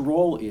what its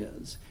role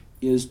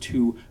is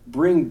to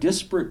bring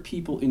disparate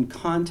people in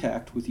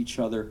contact with each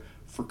other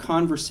for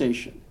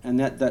conversation. And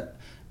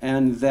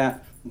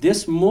that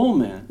this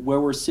moment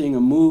where we're seeing a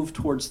move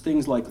towards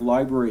things like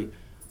library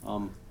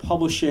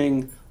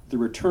publishing, the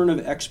return of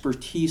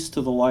expertise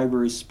to the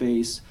library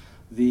space,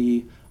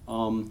 the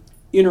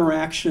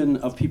interaction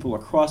of people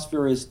across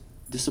various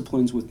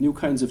disciplines with new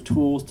kinds of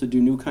tools to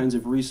do new kinds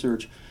of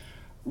research,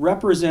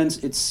 represents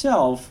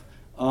itself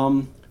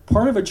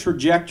part of a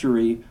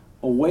trajectory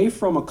away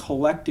from a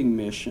collecting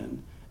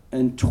mission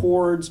and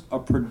towards a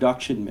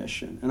production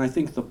mission. And I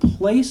think the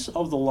place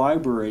of the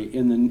library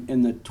in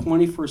the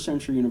 21st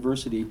century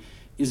university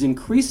is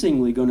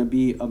increasingly going to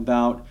be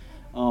about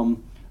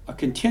a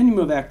continuum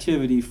of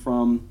activity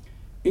from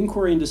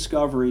inquiry and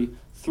discovery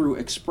through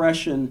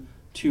expression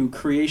to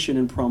creation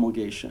and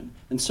promulgation.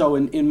 And so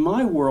in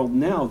my world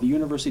now, the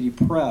university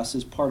press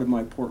is part of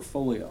my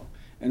portfolio.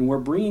 And we're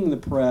bringing the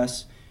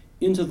press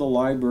into the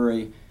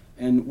library,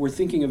 and we're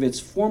thinking of its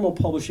formal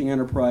publishing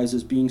enterprise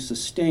as being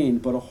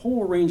sustained, but a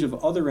whole range of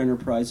other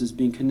enterprises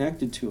being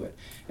connected to it.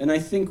 And I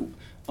think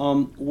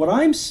what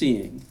I'm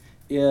seeing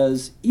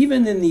is,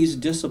 even in these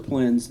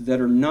disciplines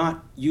that are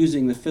not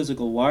using the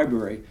physical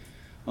library,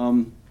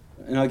 and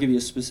I'll give you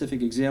a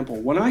specific example.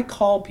 When I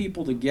call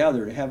people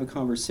together to have a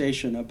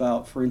conversation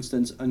about, for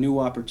instance, a new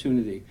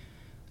opportunity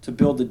to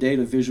build a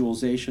data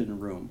visualization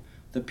room,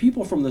 the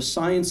people from the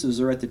sciences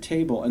are at the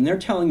table, and they're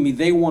telling me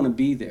they want to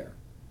be there.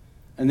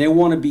 And they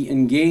want to be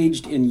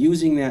engaged in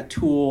using that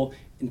tool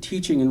in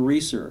teaching and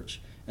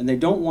research. And they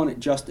don't want it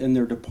just in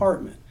their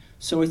department.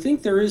 So I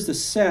think there is the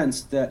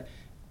sense that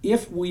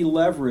if we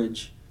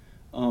leverage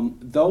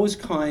those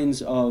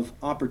kinds of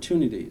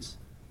opportunities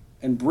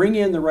and bring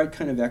in the right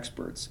kind of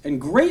experts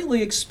and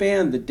greatly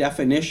expand the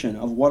definition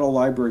of what a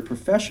library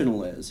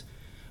professional is,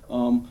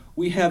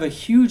 we have a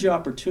huge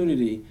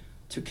opportunity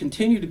to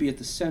continue to be at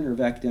the center of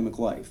academic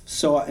life.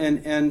 So,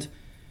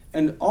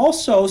 and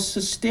also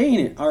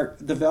sustain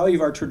the value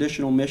of our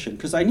traditional mission.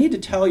 Because I need to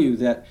tell you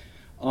that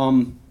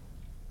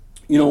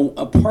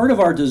a part of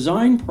our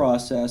design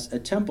process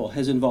at Temple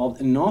has involved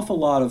an awful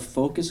lot of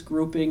focus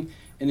grouping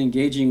and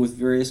engaging with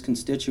various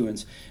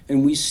constituents.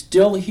 And we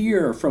still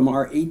hear from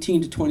our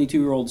 18 to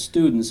 22-year-old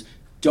students,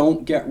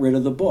 don't get rid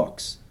of the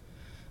books.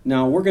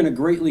 Now, we're going to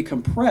greatly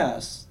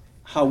compress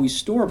how we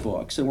store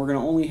books, and we're going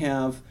to only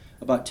have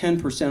about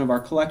 10% of our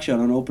collection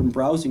on open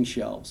browsing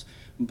shelves.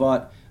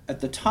 But at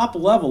the top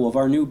level of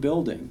our new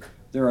building,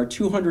 there are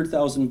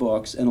 200,000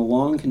 books and a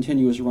long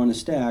continuous run of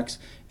stacks,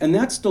 and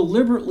that's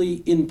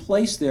deliberately in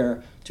place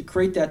there to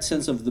create that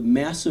sense of the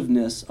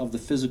massiveness of the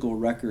physical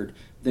record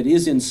that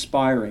is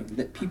inspiring,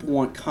 that people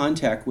want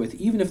contact with,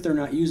 even if they're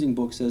not using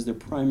books as their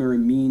primary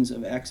means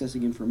of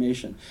accessing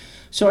information.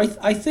 So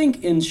I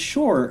think, in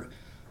short,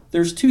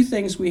 there's two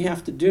things we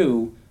have to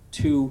do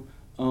to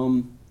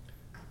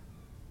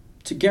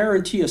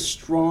guarantee a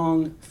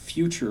strong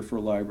future for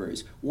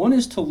libraries. One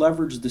is to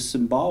leverage the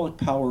symbolic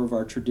power of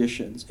our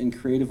traditions in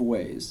creative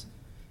ways.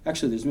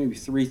 Actually, there's maybe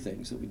three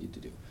things that we need to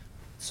do.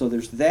 So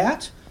there's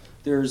that.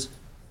 There's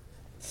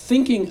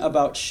thinking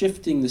about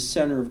shifting the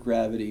center of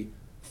gravity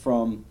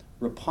from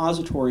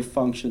repository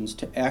functions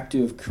to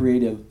active,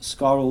 creative,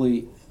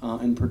 scholarly,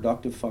 and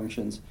productive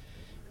functions.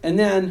 And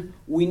then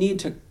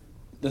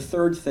the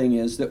third thing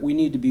is that we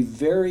need to be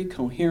very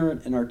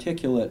coherent and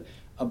articulate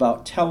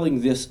about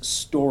telling this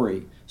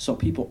story so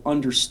people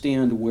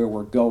understand where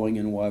we're going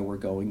and why we're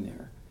going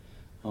there.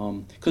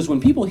 Because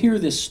when people hear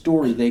this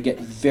story, they get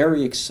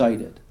very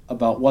excited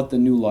about what the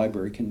new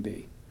library can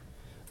be.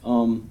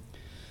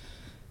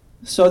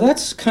 So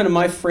that's kind of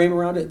my frame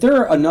around it.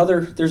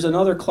 There's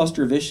another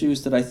cluster of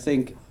issues that I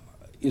think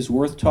is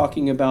worth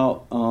talking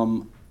about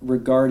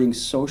regarding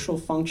social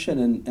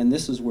function, and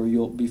this is where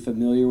you'll be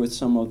familiar with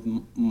some of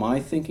my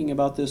thinking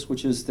about this,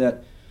 which is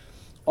that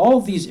all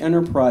of these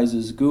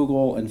enterprises,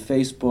 Google and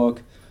Facebook,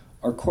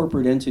 are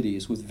corporate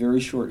entities with very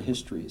short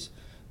histories.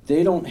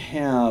 They don't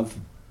have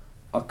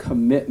a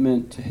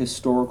commitment to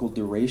historical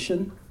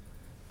duration,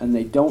 and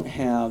they don't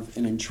have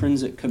an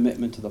intrinsic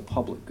commitment to the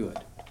public good.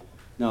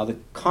 Now, the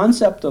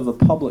concept of the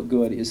public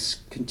good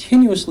is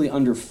continuously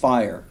under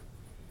fire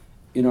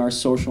in our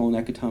social and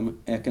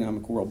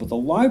economic world, but the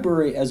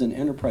library as an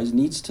enterprise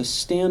needs to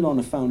stand on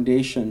a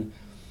foundation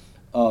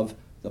of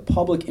the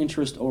public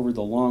interest over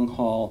the long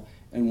haul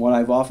and what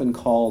I've often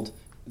called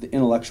the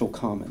intellectual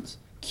commons,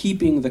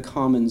 keeping the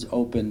commons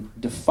open,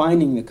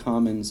 defining the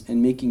commons,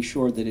 and making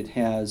sure that it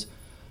has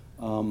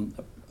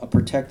a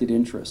protected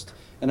interest.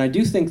 And I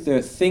do think there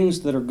are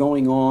things that are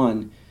going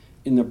on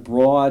in the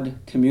broad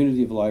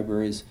community of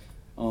libraries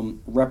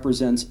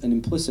represents an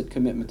implicit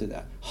commitment to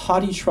that.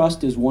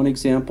 HathiTrust is one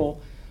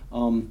example.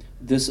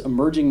 This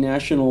emerging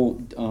national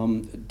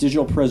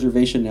digital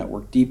preservation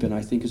network, DEEPN,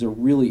 I think is a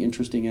really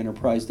interesting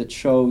enterprise that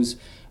shows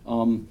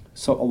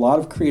so a lot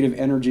of creative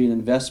energy and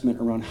investment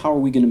around how are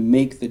we going to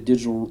make the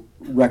digital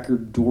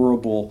record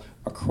durable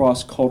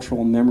across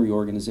cultural and memory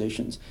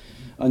organizations.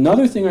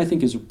 Another thing I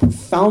think is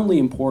profoundly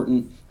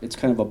important, it's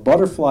kind of a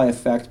butterfly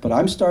effect, but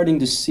I'm starting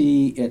to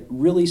see it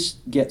really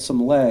get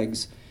some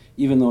legs,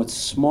 even though it's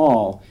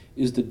small,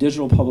 is the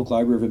Digital Public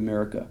Library of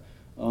America.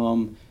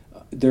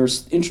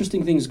 There's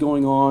interesting things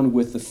going on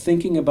with the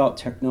thinking about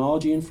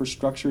technology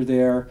infrastructure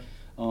there,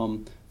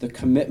 the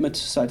commitment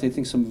to society. I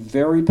think some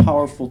very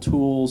powerful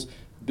tools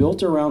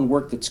built around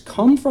work that's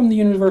come from the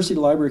university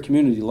library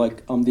community,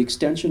 like the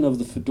extension of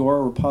the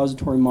Fedora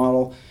repository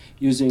model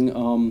using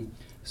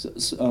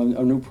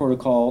a new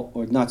protocol,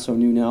 or not so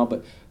new now,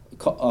 but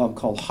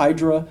called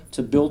Hydra,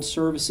 to build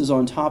services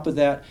on top of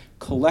that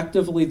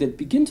collectively that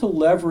begin to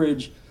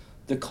leverage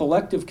the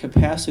collective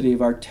capacity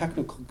of our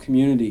technical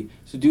community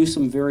to do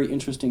some very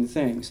interesting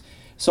things.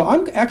 So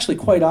I'm actually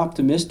quite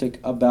optimistic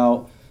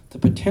about the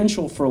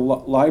potential for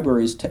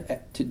libraries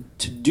to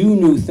do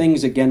new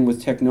things again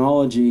with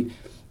technology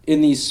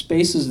in these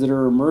spaces that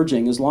are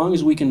emerging, as long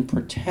as we can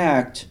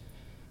protect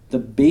the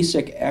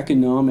basic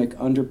economic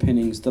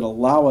underpinnings that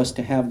allow us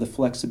to have the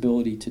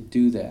flexibility to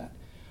do that.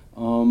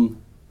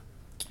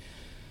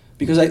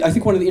 Because I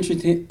think one of the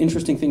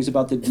interesting things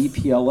about the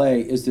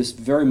DPLA is this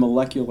very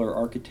molecular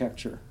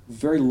architecture,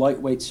 very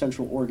lightweight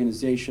central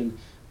organization,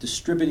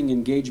 distributing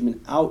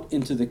engagement out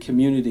into the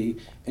community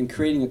and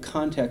creating a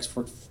context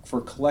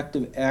for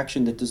collective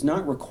action that does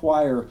not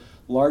require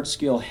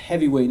large-scale,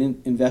 heavyweight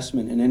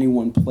investment in any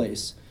one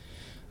place.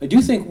 I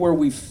do think where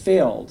we've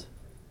failed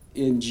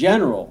in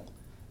general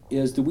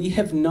is that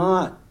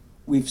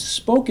we've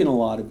spoken a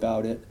lot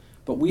about it,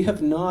 but we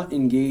have not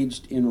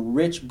engaged in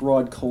rich,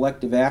 broad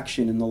collective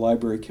action in the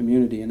library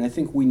community. And I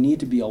think we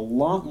need to be a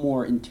lot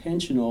more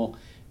intentional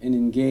and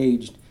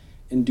engaged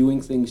in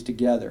doing things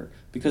together.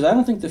 Because I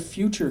don't think the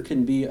future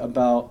can be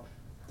about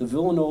the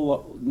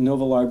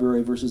Villanova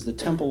Library versus the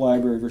Temple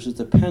Library versus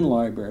the Penn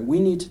Library.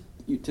 We need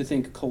to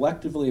think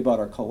collectively about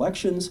our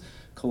collections,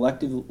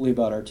 collectively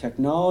about our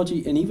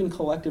technology, and even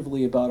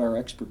collectively about our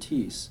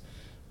expertise.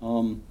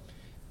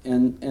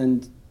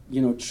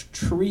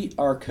 Treat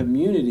our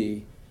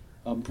community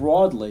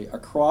broadly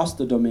across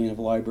the domain of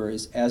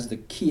libraries as the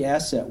key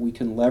asset we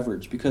can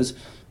leverage, because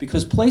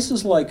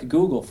places like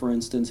Google, for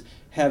instance,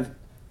 have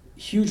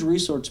huge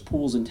resource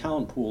pools and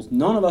talent pools.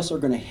 None of us are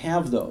going to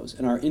have those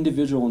in our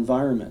individual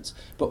environments,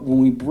 but when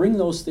we bring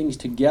those things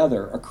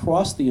together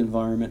across the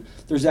environment,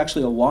 there's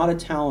actually a lot of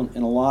talent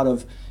and a lot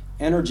of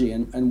energy,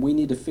 and we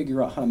need to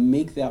figure out how to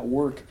make that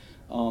work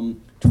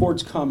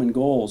towards common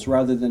goals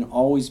rather than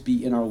always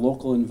be in our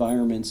local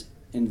environments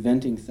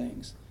inventing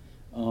things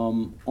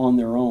on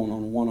their own,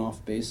 on a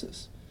one-off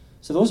basis.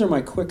 So those are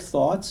my quick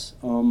thoughts.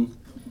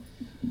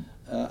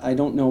 I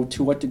don't know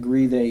to what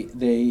degree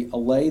they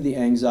allay the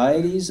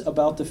anxieties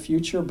about the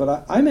future,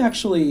 but I'm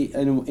actually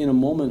in a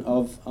moment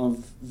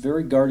of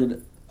very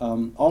guarded,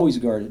 always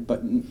guarded,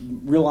 but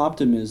real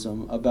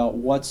optimism about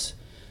what's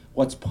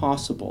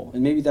possible.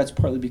 And maybe that's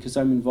partly because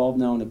I'm involved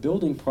now in a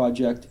building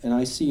project and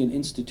I see an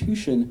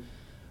institution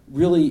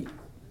really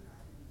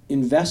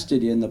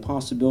invested in the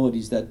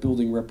possibilities that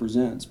building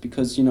represents.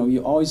 Because,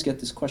 you always get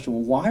this question,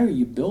 well, why are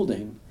you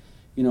building,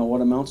 what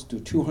amounts to a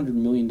 $200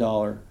 million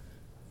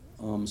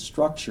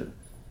structure?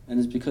 And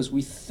it's because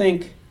we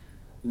think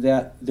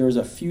that there's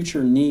a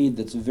future need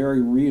that's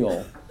very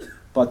real,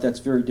 but that's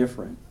very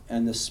different.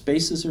 And the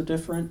spaces are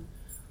different.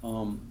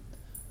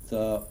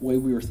 The way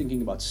we were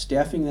thinking about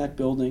staffing that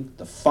building,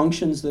 the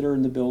functions that are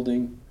in the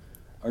building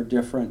are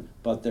different,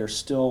 but they're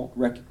still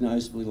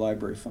recognizably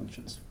library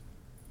functions.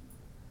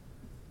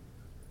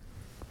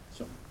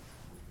 So,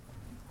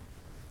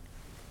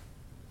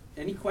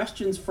 any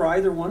questions for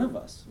either one of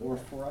us, or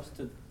for us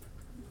to?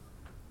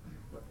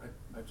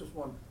 I just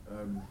want,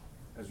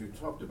 as you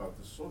talked about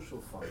the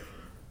social function,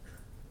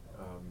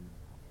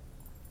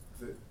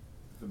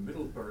 the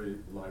Middlebury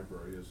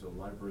Library is a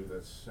library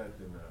that's set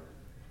in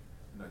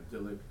an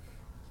idyllic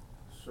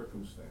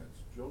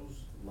circumstance.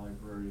 Joe's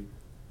library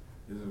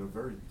is in a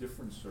very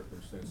different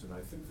circumstance, and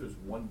I think there's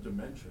one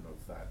dimension of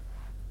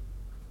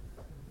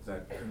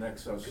that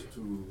connects us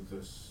to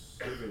the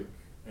civic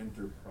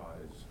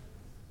enterprise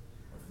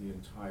of the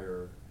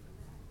entire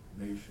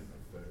nation,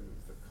 of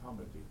the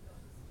comedy.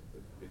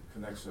 It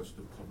connects us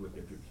to public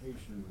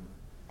education,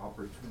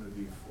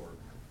 opportunity for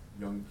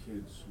young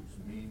kids whose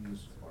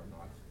means are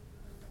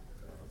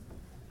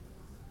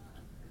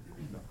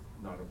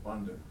not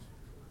abundant.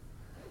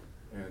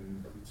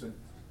 And it's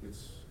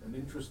an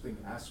interesting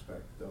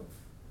aspect of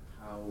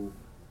how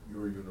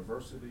your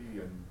university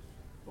and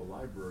the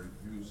library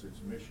views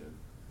its mission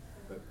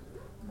that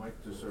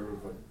might deserve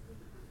a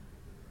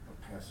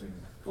passing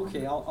comment.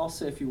 Okay, I'll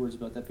say a few words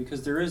about that,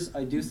 because there is,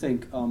 I do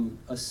think,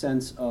 a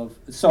sense of,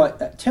 so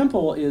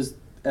Temple is,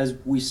 as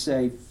we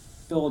say,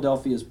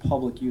 Philadelphia's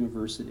public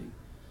university.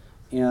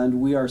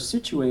 And we are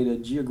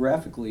situated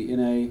geographically in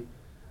a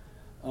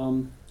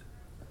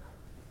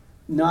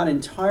not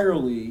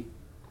entirely,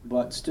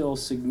 but still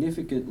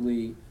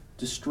significantly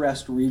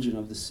distressed region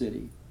of the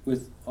city,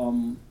 with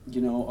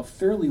a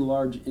fairly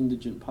large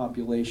indigent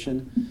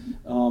population,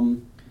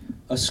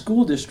 a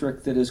school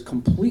district that is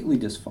completely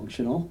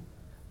dysfunctional,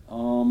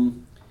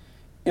 and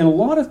a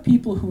lot of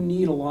people who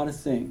need a lot of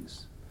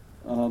things.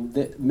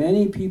 That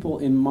many people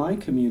in my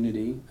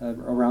community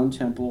around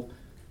Temple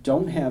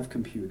don't have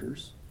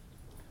computers.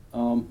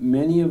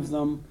 Many of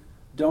them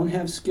don't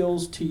have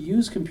skills to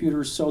use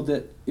computers, so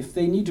that if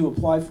they need to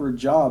apply for a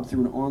job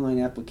through an online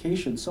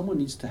application, someone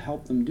needs to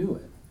help them do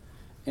it.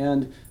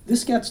 And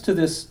this gets to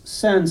this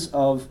sense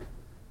of,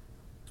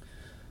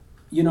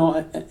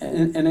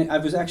 and I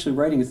was actually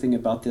writing a thing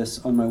about this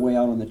on my way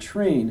out on the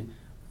train.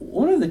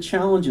 One of the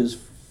challenges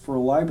for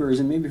libraries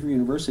and maybe for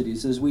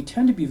universities is we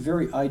tend to be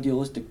very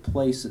idealistic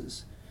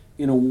places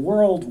in a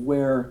world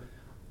where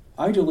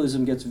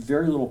idealism gets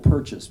very little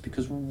purchase,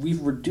 because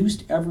we've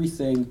reduced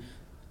everything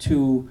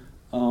to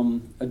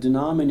a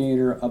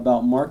denominator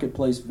about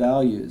marketplace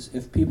values.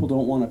 If people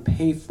don't want to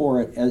pay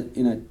for it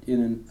in a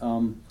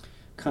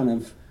kind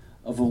of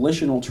a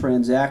volitional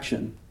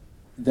transaction,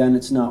 then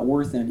it's not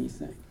worth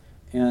anything.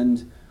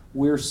 And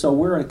we're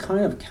a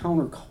kind of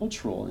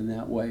countercultural in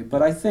that way.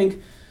 But I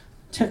think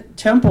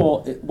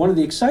Temple, one of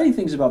the exciting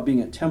things about being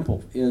at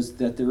Temple is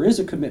that there is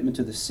a commitment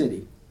to the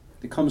city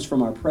that comes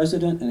from our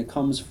president, and it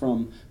comes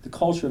from the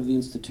culture of the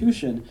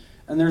institution,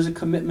 and there's a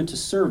commitment to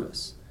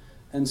service.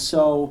 And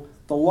so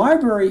the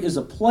library is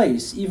a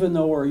place, even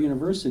though we're a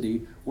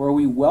university, where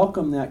we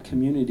welcome that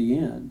community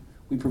in.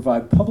 We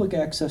provide public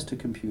access to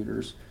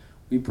computers,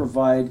 we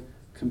provide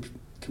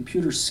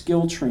computer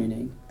skill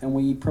training, and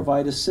we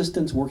provide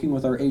assistance working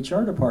with our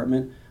HR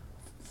department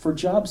for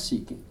job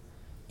seeking.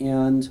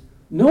 And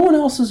no one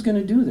else is going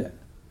to do that.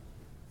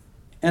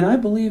 And I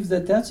believe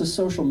that that's a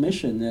social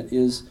mission that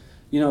is,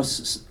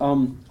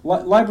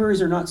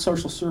 libraries are not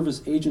social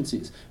service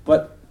agencies,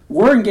 but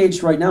we're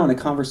engaged right now in a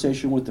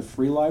conversation with the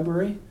Free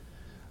Library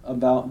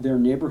about their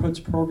neighborhoods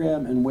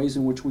program and ways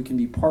in which we can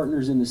be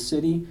partners in the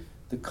city.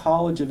 The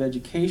College of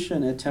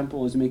Education at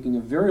Temple is making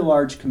a very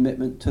large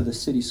commitment to the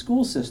city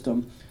school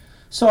system.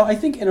 So I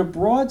think in a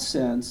broad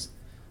sense,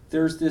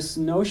 there's this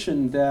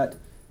notion that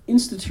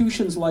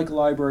institutions like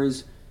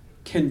libraries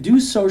can do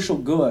social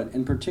good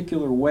in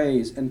particular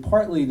ways, and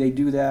partly they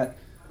do that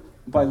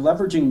by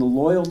leveraging the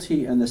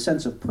loyalty and the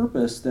sense of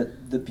purpose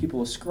that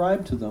people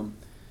ascribe to them.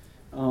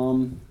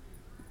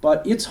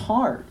 But it's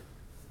hard.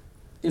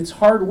 It's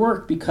hard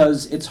work,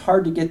 because it's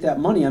hard to get that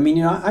money. I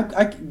mean,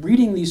 I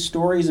reading these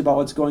stories about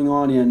what's going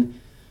on in,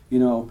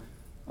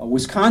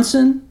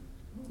 Wisconsin,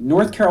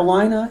 North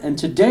Carolina, and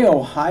today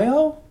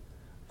Ohio,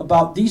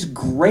 about these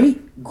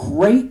great,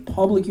 great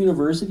public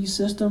university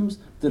systems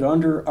that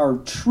are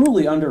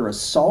truly under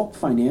assault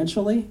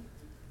financially.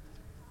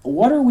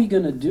 What are we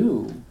going to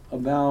do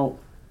about,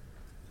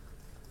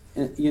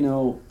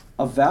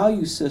 a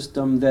value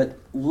system that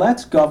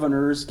lets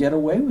governors get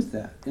away with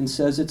that and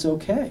says it's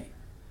okay?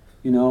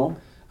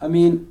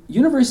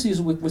 University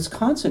of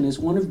Wisconsin is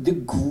one of the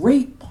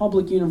great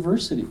public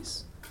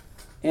universities.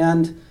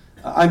 And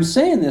I'm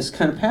saying this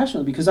kind of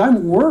passionately because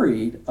I'm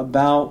worried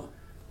about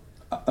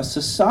a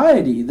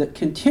society that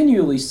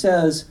continually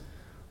says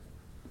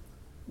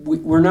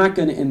we're not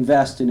going to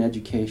invest in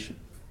education.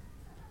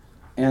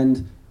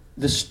 And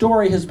the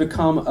story has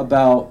become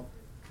about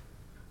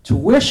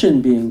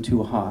tuition being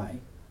too high,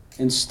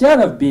 instead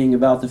of being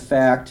about the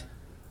fact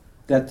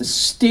that the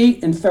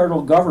state and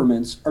federal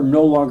governments are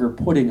no longer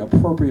putting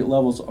appropriate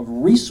levels of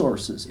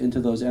resources into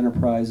those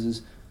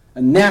enterprises,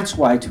 and that's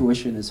why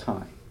tuition is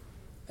high.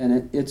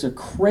 And it's a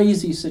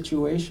crazy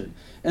situation.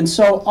 And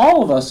so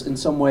all of us, in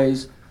some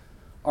ways,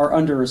 are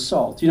under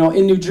assault.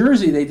 In New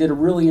Jersey, they did a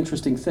really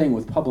interesting thing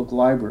with public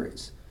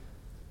libraries.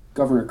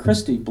 Governor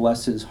Christie,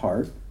 bless his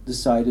heart,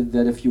 decided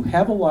that if you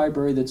have a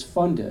library that's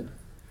funded,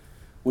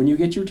 when you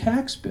get your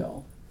tax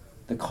bill,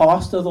 the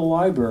cost of the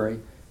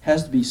library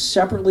has to be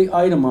separately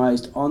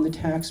itemized on the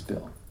tax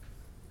bill.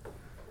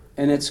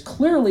 And it's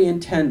clearly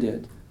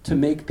intended to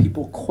make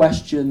people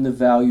question the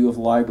value of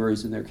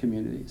libraries in their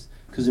communities,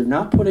 because they're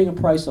not putting a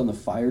price on the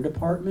fire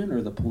department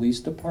or the police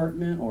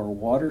department or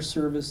water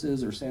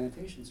services or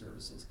sanitation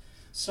services.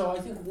 So I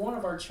think one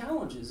of our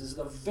challenges is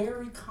the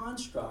very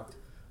construct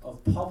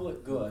of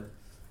public good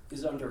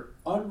is under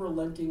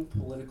unrelenting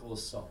political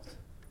assault.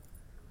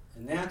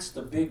 And that's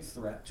the big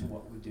threat to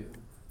what we do.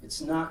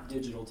 It's not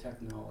digital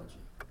technology.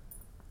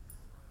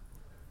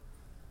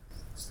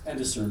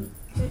 End of sermon.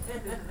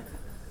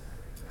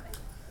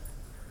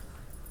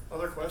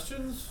 Other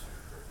questions?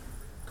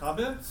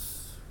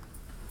 Comments?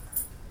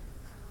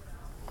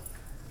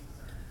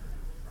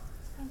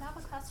 I have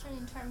a question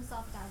in terms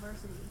of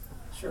diversity.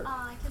 Sure.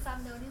 Because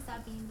I've noticed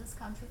I've been in this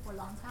country for a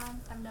long time.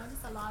 I've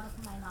noticed a lot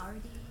of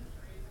minority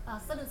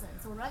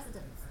citizens or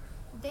residents,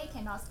 they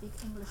cannot speak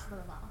English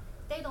very well.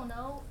 They don't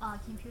know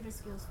computer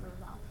skills very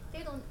well.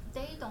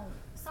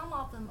 Some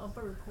of them are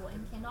very poor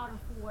and cannot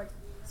afford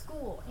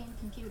school and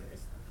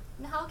computers.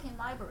 And how can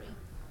library,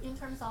 in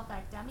terms of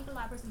academic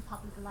libraries and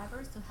public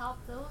libraries, to help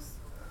those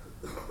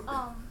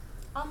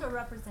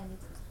underrepresented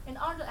and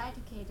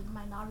undereducated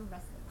minority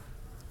residents?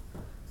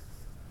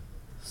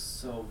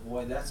 So,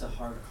 boy, that's a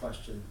hard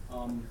question.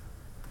 I'm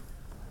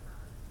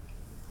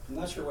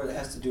not sure what it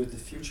has to do with the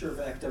future of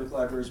academic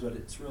libraries, but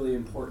it's really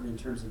important in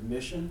terms of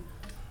mission.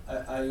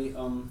 I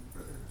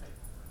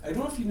don't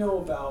know if you know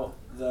about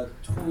the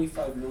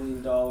 $25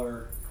 million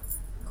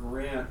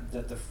grant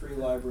that the Free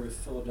Library of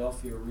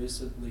Philadelphia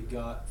recently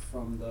got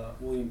from the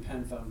William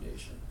Penn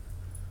Foundation.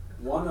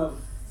 One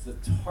of the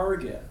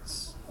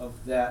targets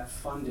of that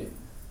funding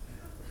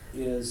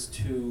is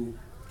to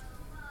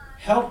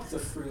help the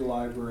Free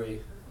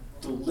Library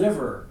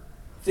deliver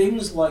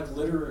things like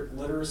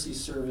literacy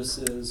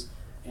services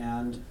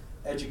and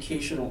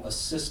educational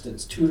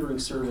assistance, tutoring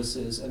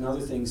services, and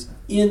other things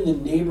in the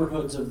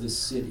neighborhoods of the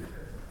city.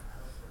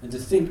 And to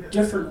think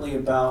differently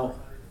about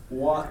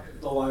what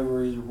the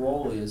library's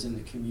role is in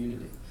the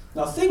community.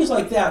 Now, things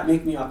like that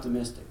make me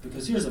optimistic,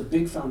 because here's a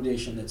big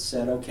foundation that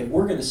said, okay,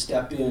 we're going to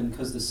step in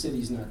because the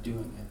city's not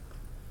doing it.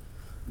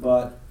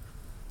 But,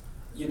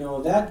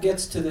 that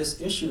gets to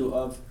this issue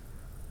of,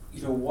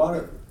 what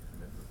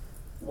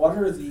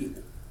are the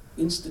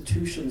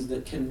institutions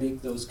that can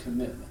make those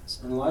commitments?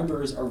 And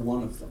libraries are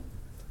one of them.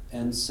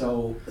 And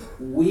so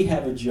we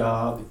have a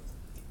job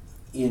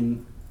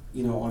in,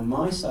 on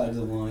my side of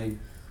the line,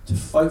 to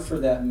fight for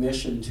that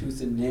mission tooth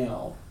and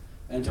nail,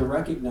 and to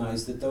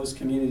recognize that those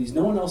communities,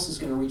 no one else is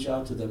going to reach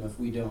out to them if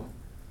we don't.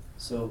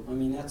 So,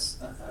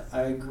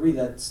 I agree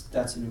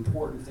that's an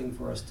important thing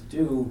for us to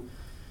do.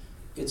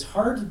 It's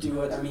hard to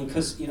do it,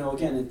 because,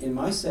 again, in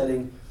my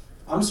setting,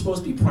 I'm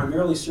supposed to be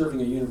primarily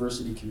serving a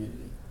university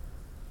community.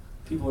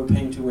 People are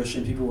paying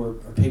tuition, people are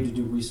paid to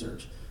do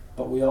research,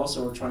 but we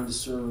also are trying to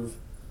serve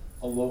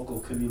a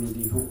local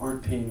community who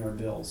aren't paying our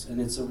bills,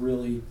 and it's a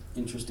really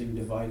interesting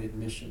divided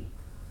mission.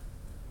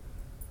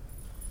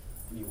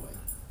 Anyway.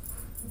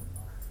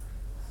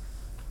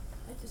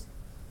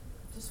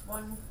 Just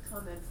one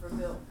comment for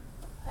Bill.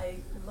 I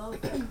love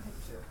that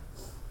picture,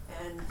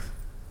 and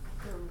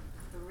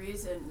the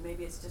reason,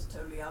 maybe it's just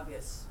totally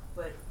obvious,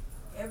 but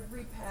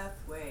every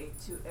pathway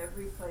to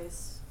every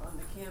place on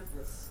the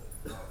campus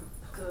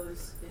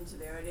goes into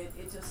there, and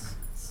it just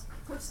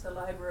puts the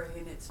library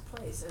in its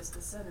place as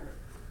the center,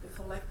 the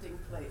collecting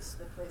place,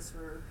 the place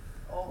where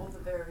all the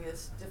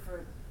various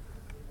different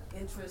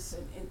interests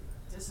and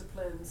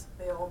disciplines,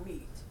 they all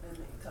meet and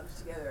it comes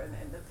together,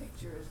 and the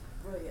picture is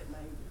brilliant, and I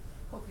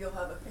hope you'll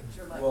have a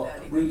picture like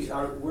that.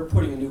 We're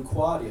putting a new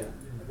quad in,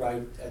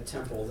 right, at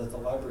Temple that the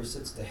library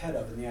sits at the head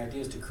of, and the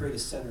idea is to create a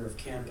center of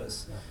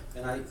campus.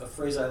 And a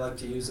phrase I like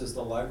to use is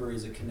the library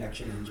is a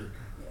connection engine.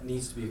 It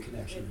needs to be a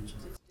connection engine.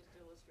 It's just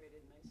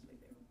illustrated nicely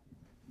there.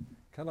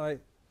 Can I,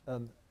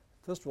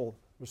 first of all,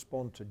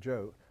 respond to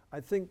Joe?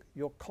 I think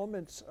your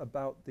comments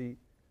about the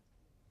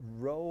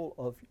role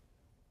of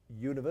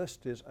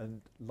universities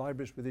and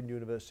libraries within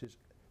universities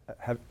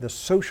have the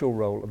social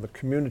role and the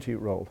community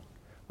role,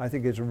 I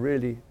think is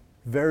really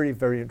very,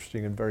 very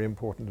interesting and very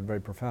important and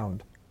very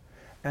profound.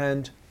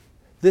 And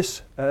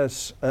this,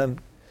 as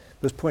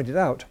was pointed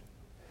out,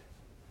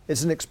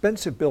 it's an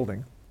expensive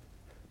building,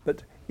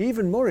 but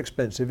even more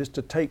expensive is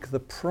to take the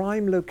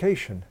prime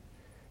location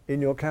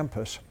in your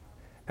campus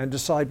and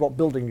decide what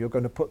building you're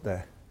going to put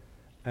there.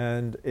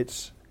 And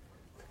it's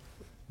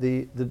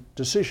the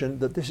decision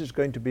that this is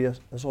going to be a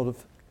sort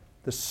of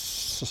the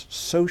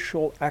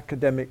social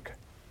academic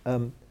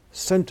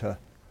center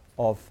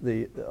of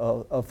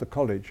the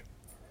college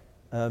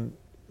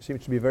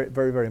seems to be very,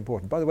 very, very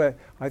important. By the way,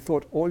 I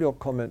thought all your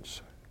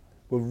comments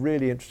were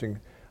really interesting.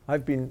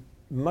 I've been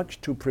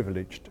much too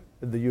privileged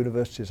at the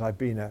universities I've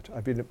been at.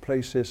 I've been at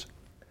places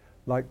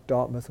like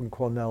Dartmouth and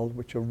Cornell,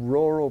 which are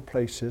rural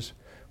places,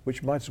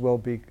 which might as well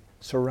be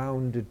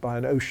surrounded by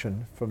an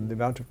ocean from the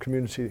amount of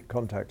community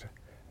contact.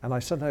 And I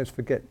sometimes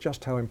forget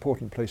just how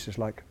important places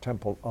like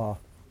Temple are,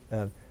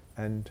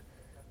 and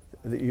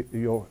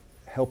you're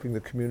helping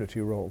the community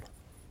role.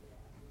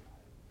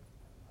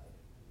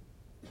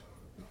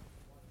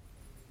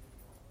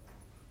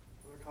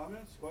 Other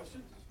comments,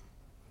 questions?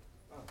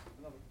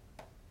 Another.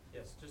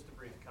 Yes, just a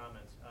brief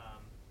comment.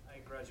 I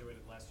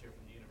graduated last year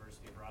from the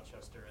University of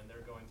Rochester, and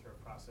they're going through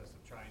a process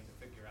of trying to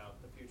figure out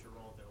the future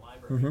role of their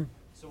library.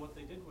 So what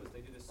they did was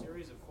they did a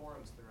series of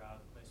forums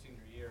throughout my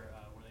senior year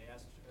where they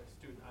asked a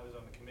student, I was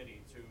on the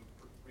committee, to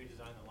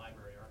redesign the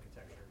library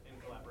architecture in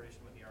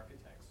collaboration with the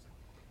architects.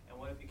 And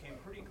what it became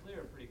pretty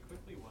clear pretty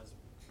quickly was,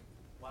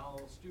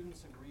 while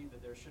students agreed that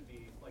there should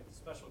be, like,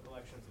 special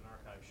collections and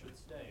archives should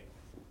stay,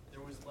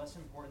 there was less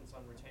importance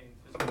on retaining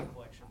physical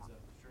collections of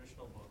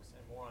traditional books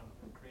and more on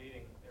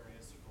creating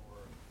areas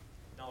for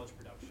knowledge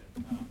production,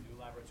 new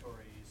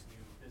laboratories, new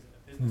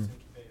business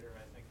incubator,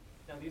 I think.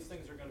 Now, these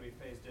things are going to be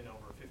phased in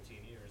over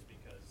 15 years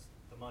because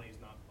the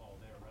money's not all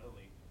there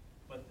readily.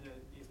 But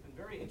it's been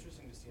very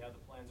interesting to see how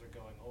the plans are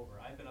going over.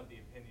 I've been of the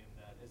opinion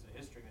that, as a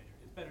history major,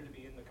 it's better to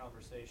be in the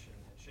conversation,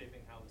 shaping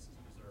how this is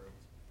preserved.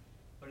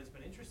 But it's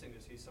been interesting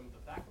to see some of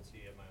the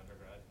faculty at my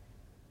undergrad.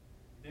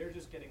 They're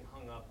just getting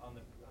hung up on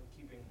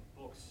keeping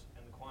books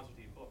and the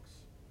quantity of books.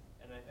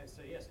 And I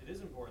say, yes, it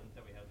is important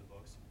that we have the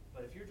books,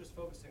 but if you're just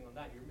focusing on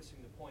that, you're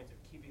missing the point of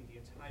keeping the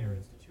entire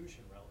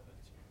institution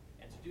relevant.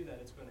 And to do that,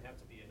 it's going to have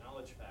to be a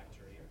knowledge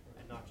factory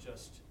and not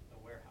just a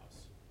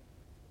warehouse.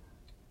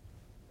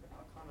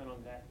 I'll comment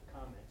on that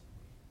comment.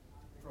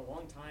 For a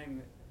long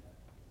time,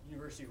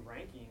 university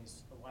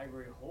rankings, the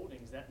library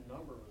holdings, that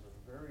number was a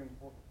very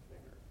important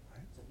figure.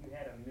 So if you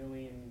had 1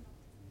 million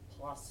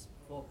plus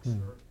books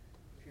or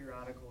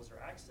periodicals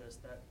or access,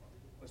 that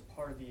was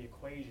part of the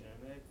equation.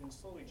 And they've been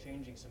slowly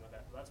changing some of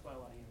that. That's why a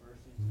lot of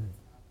universities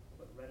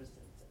are reticent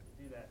to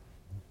do that.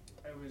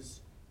 When I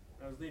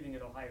was leaving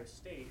at Ohio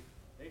State,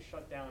 they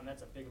shut down,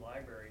 that's a big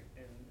library,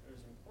 and it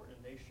was important,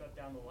 they shut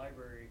down the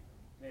library,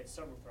 they had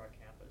several throughout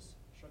campus,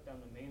 shut down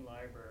the main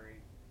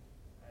library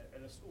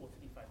at a school of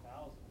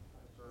 55,000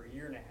 for a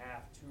year and a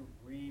half to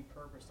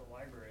repurpose the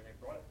library. They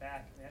brought it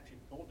back, they actually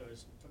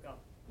bulldozed and took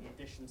out the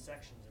addition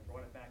sections and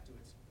brought it back to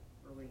its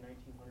early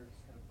 1900s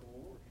kind of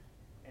glory.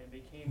 And it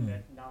became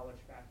that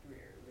knowledge factory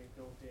area. They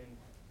built in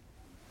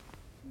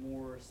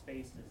more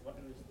spaces.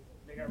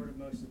 They got rid of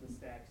most of the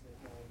stacks that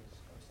no one was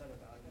upset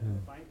about, and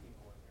to find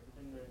people in there. But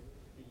then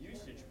the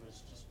usage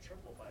was just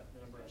tripled by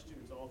the number of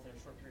students all within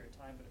a short period of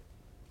time, but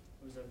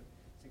it was a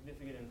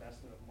significant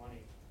investment of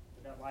money.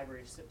 But that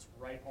library sits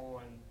right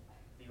on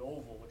the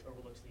Oval, which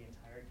overlooks the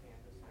entire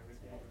campus, and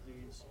everything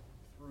leads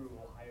through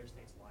Ohio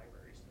State's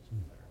library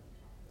system there.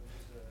 It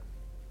was a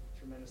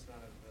tremendous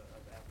amount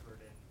of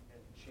effort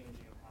and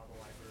changing of how the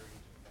library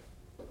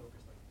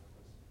focused on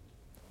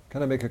campus. Can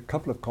I make a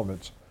couple of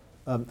comments?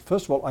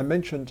 First of all, I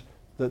mentioned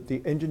that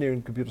the Engineering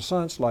and Computer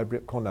Science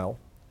Library at Cornell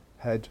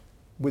had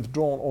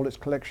withdrawn all its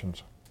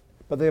collections,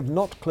 but they have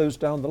not closed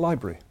down the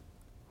library.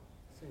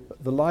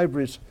 The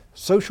library's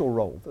social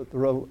role, the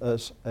role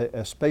as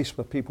a space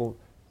where people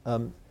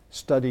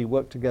study,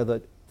 work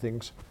together,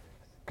 things,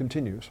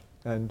 continues.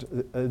 And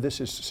this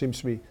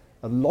seems to me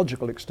a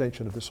logical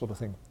extension of this sort of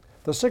thing.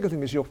 The second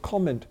thing is your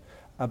comment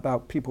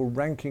about people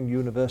ranking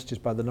universities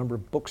by the number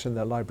of books in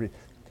their library.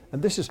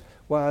 And this is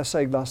why I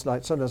say last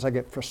night, sometimes I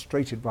get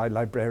frustrated by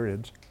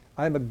librarians.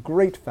 I am a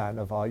great fan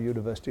of our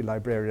university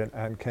librarian,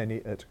 Anne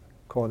Kenny at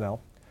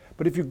Cornell.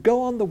 But if you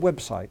go on the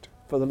website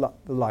for the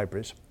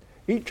libraries,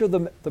 each of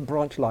the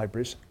branch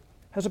libraries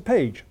has a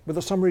page with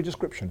a summary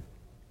description.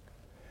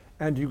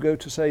 And you go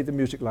to, say, the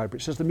music library.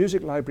 It says the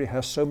music library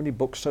has so many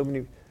books, so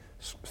many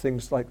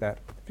things like that.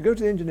 If you go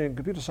to the Engineering and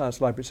Computer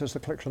Science library, it says the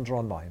collections are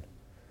online.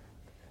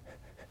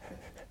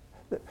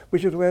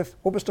 Which is a way of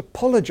almost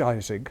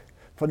apologizing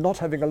for not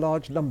having a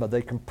large number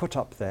they can put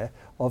up there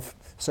of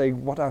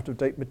saying what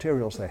out-of-date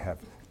materials they have.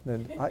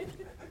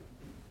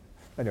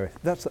 Anyway,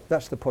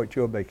 that's the point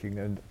you're making,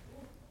 and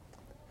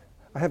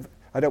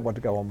I don't want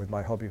to go on with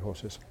my hobby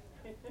horses.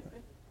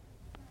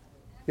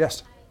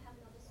 Yes? I have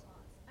another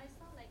thought. I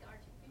thought like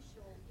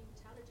artificial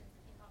intelligence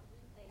cannot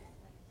replace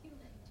like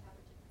human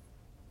intelligence.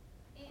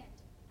 And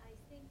I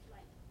think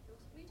like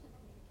those written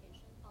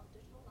communication on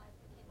digital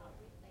library cannot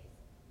replace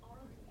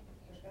oral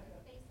communication,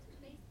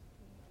 face-to-face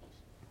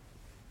communication.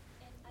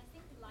 And I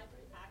think the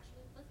library,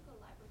 actually physical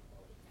library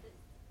will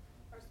exist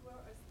as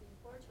well as the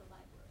virtual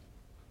library.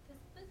 Because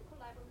physical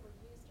library were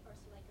used as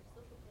like a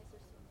social place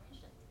as you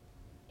mentioned.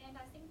 And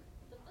I think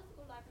the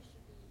physical library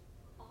should be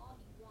all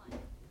in one.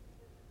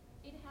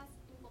 It has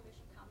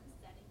information common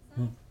set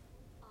inside,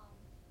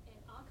 and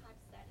archive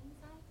set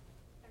inside,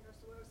 and as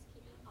well as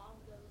keeping all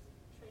of those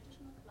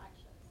traditional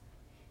collections.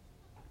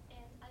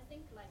 And I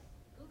think like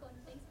Google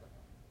and Facebook,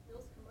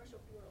 those commercial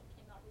bureau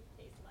cannot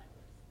replace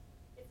libraries.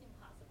 It's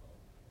impossible.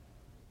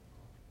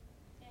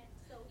 And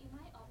so in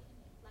my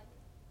opinion,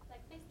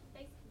 like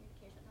face-to-face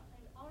communication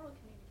and oral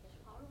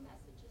communication, oral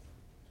messages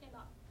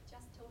cannot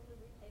just totally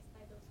replaced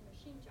by those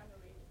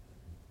machine-generated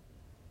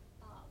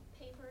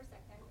papers,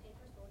 academic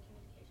papers, or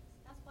communications.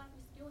 That's why we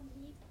still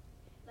need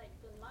like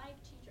the live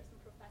teachers and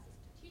professors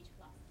to teach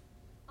classes.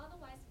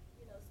 Otherwise,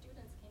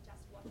 students can just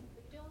watch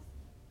videos,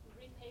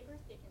 read papers,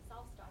 they can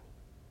self-study.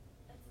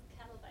 That's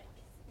kind of like,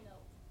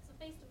 so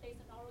face-to-face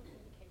and oral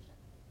communication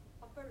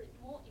are very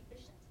more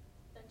efficient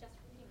than just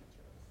reading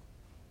materials.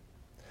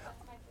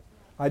 That's my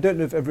personality. I don't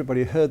know if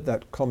everybody heard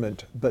that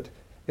comment, but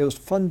it was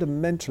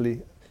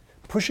fundamentally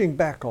pushing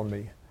back on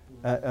me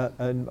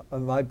and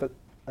my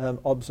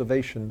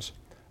observations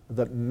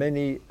that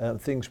many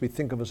things we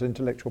think of as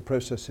intellectual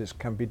processes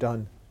can be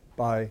done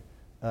by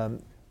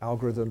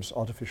algorithms,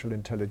 artificial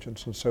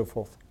intelligence, and so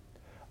forth.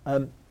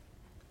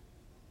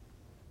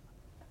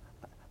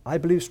 I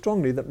believe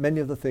strongly that many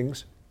of the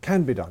things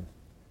can be done.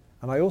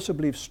 And I also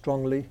believe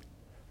strongly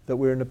that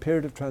we're in a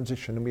period of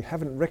transition and we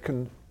haven't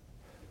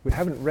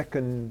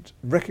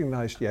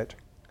recognized yet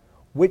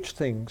which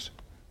things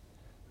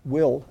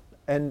will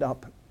end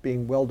up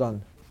being well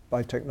done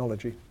by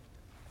technology.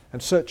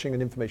 And searching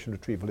and information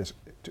retrieval is,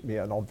 to me,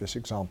 an obvious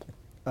example.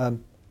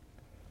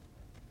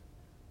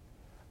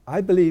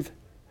 I believe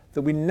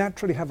that we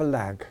naturally have a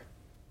lag,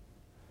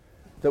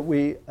 that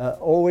we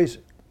always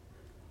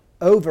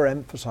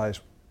overemphasize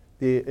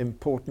the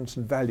importance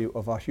and value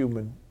of our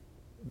human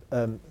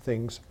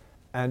things,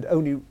 and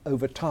only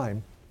over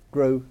time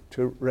grow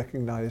to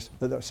recognize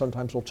that there are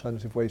sometimes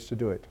alternative ways to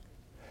do it.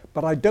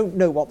 But I don't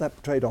know what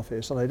that trade-off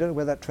is, and I don't know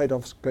where that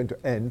trade-off is going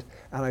to end,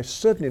 and I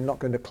certainly am not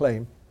going to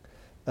claim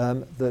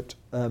that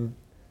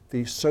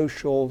the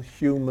social,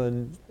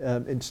 human,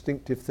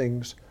 instinctive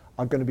things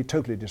are going to be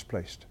totally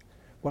displaced.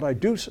 What I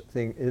do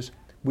think is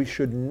we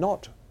should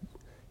not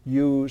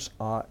use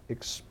our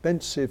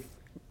expensive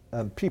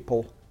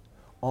people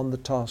on the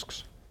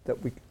tasks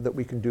that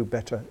we can do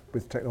better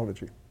with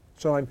technology.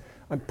 So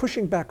I'm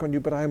pushing back on you,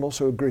 but I am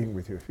also agreeing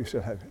with you, if you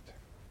still have it.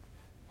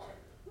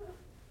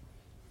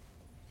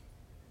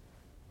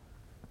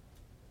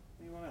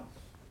 Anyone else?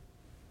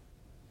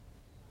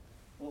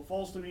 Well, it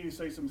falls to me to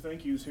say some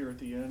thank yous here at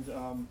the end.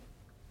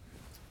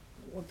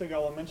 One thing I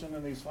will mention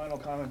in these final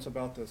comments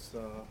about this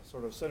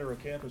sort of center of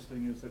campus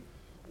thing is that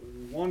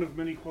one of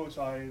many quotes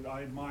I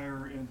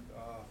admire in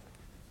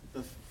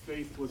the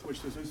faith with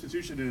which this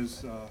institution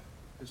is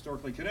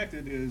historically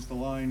connected is the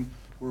line,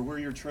 where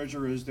your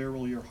treasure is, there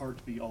will your heart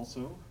be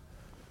also.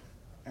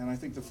 And I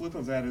think the flip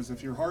of that is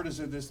if your heart is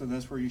in this, then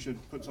that's where you should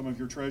put some of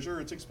your treasure.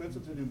 It's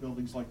expensive to do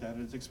buildings like that.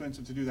 It's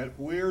expensive to do that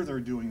where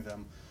they're doing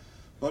them.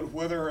 But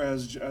whether,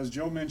 as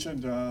Joe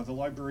mentioned, the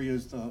library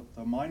is the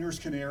miner's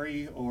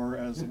canary, or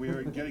as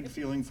we're getting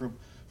feeling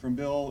from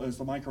Bill, as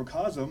the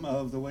microcosm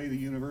of the way the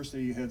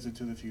university heads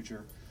into the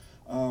future.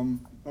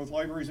 Both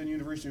libraries and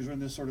universities are in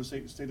this sort of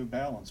state of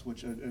balance,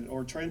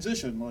 or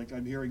transition, like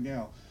I'm hearing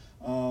now,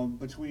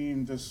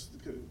 between this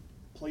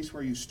place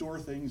where you store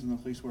things and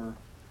the place where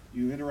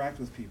you interact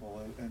with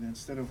people. And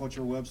instead of what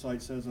your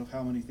website says of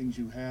how many things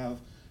you have,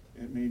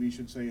 it maybe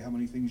should say how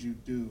many things you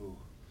do,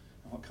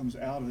 what comes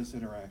out of this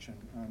interaction.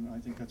 And I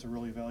think that's a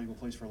really valuable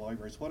place for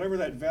libraries. Whatever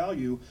that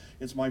value,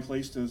 it's my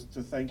place to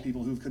thank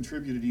people who've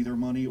contributed either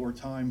money or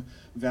time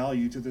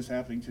value to this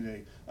happening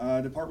today.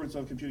 Departments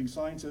of Computing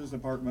Sciences,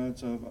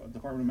 Department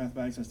of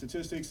Mathematics and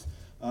Statistics,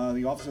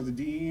 the Office of the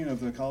Dean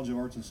of the College of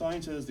Arts and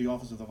Sciences, the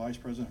Office of the Vice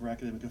President for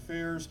Academic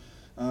Affairs,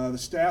 the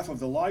staff of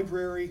the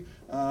library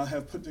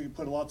have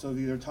put lots of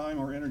either time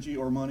or energy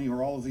or money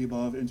or all of the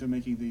above into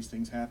making these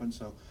things happen.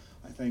 So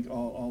I thank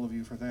all of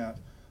you for that.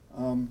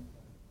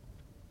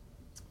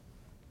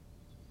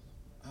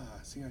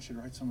 See, I should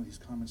write some of these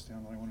comments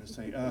down that I wanted to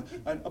say.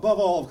 And above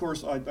all, of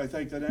course, I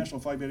thank the National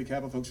Phi Beta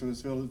Kappa folks for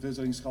this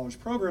Visiting Scholars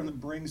Program that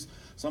brings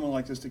someone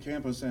like this to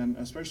campus, and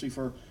especially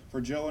for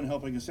Joe in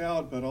helping us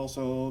out, but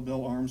also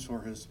Bill Arms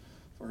for his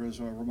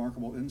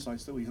remarkable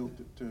insights that we hope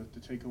to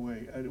take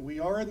away. We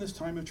are in this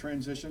time of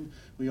transition.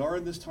 We are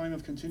in this time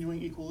of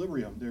continuing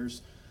equilibrium.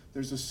 There's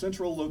a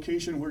central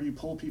location where you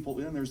pull people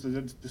in. There's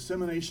the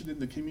dissemination in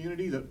the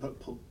community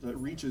that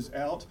reaches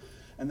out.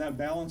 And that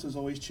balance is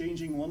always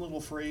changing. One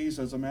little phrase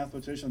as a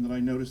mathematician that I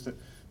noticed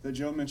that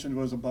Joe mentioned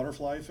was a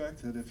butterfly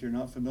effect, that if you're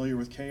not familiar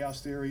with chaos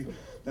theory,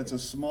 that's a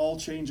small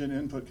change in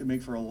input can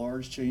make for a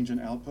large change in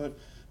output.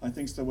 I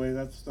think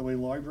that's the way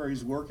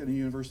libraries work in a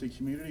university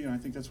community, and I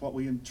think that's what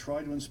we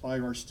try to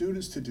inspire our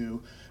students to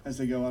do as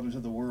they go out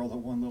into the world, that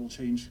one little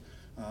change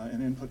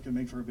in input can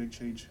make for a big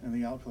change in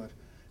the output.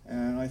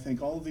 And I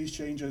think all of these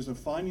changes of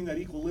finding that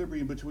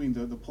equilibrium between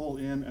the pull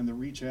in and the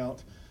reach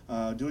out,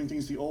 doing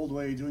things the old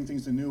way, doing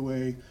things the new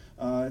way.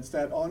 It's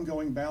that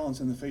ongoing balance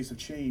in the face of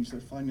change,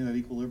 that finding that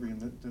equilibrium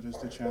that is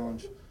the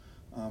challenge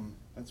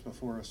that's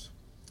before us.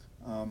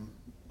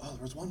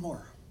 There was one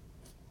more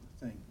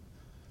thing.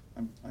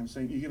 I'm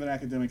saying, you give an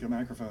academic a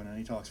microphone and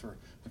he talks for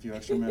a few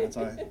extra minutes.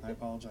 I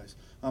apologize.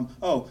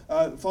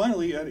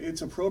 Finally,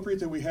 it's appropriate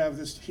that we have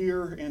this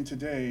here and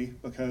today,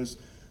 because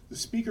the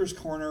Speaker's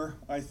Corner,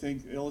 I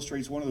think,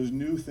 illustrates one of those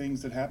new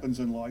things that happens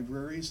in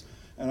libraries.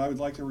 And I would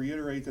like to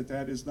reiterate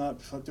that is not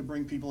to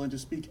bring people in to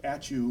speak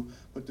at you,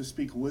 but to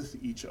speak with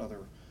each other.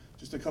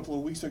 Just a couple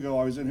of weeks ago,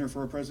 I was in here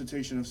for a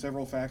presentation of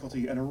several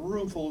faculty and a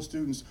room full of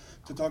students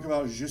to talk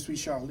about Je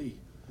suis Charlie.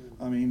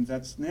 I mean,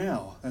 that's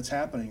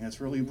happening.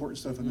 That's really important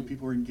stuff, and the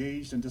people are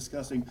engaged and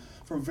discussing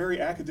from very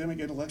academic,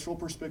 intellectual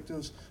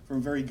perspectives,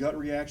 from very gut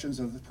reactions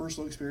of the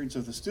personal experience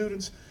of the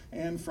students,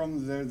 and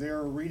from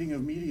their reading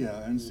of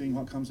media and seeing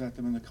what comes at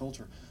them in the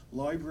culture.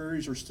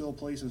 Libraries are still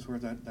places where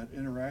that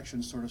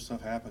interaction sort of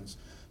stuff happens.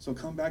 So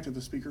come back to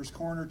the speaker's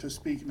corner to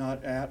speak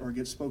not at or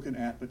get spoken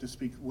at, but to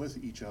speak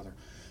with each other.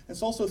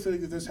 It's also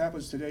fitting that this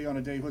happens today on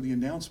a day when the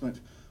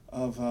announcement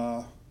of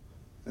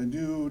the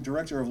new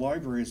director of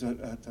libraries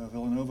at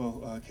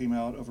Villanova came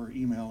out over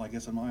email, I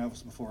guess in my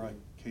office before I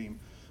came,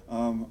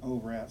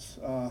 over at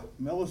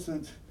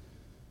Millicent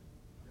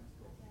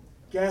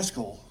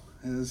Gaskell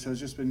has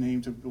just been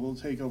named will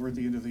take over at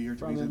the end of the year.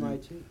 From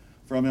MIT.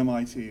 From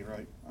MIT,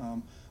 right.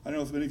 I don't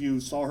know if many of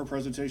you saw her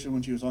presentation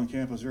when she was on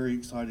campus. Very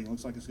exciting.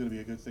 Looks like it's going to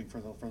be a good thing for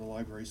the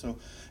library. So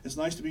it's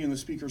nice to be in the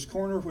speaker's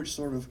corner, which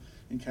sort of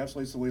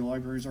encapsulates the way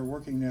libraries are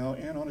working now,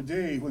 and on a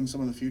day when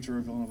some of the future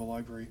of Villanova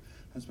Library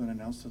has been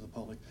announced to the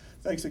public.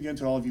 Thanks again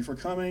to all of you for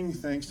coming.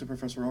 Thanks to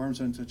Professor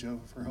Arms and to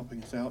Joe for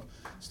helping us out.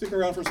 Stick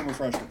around for some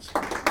refreshments.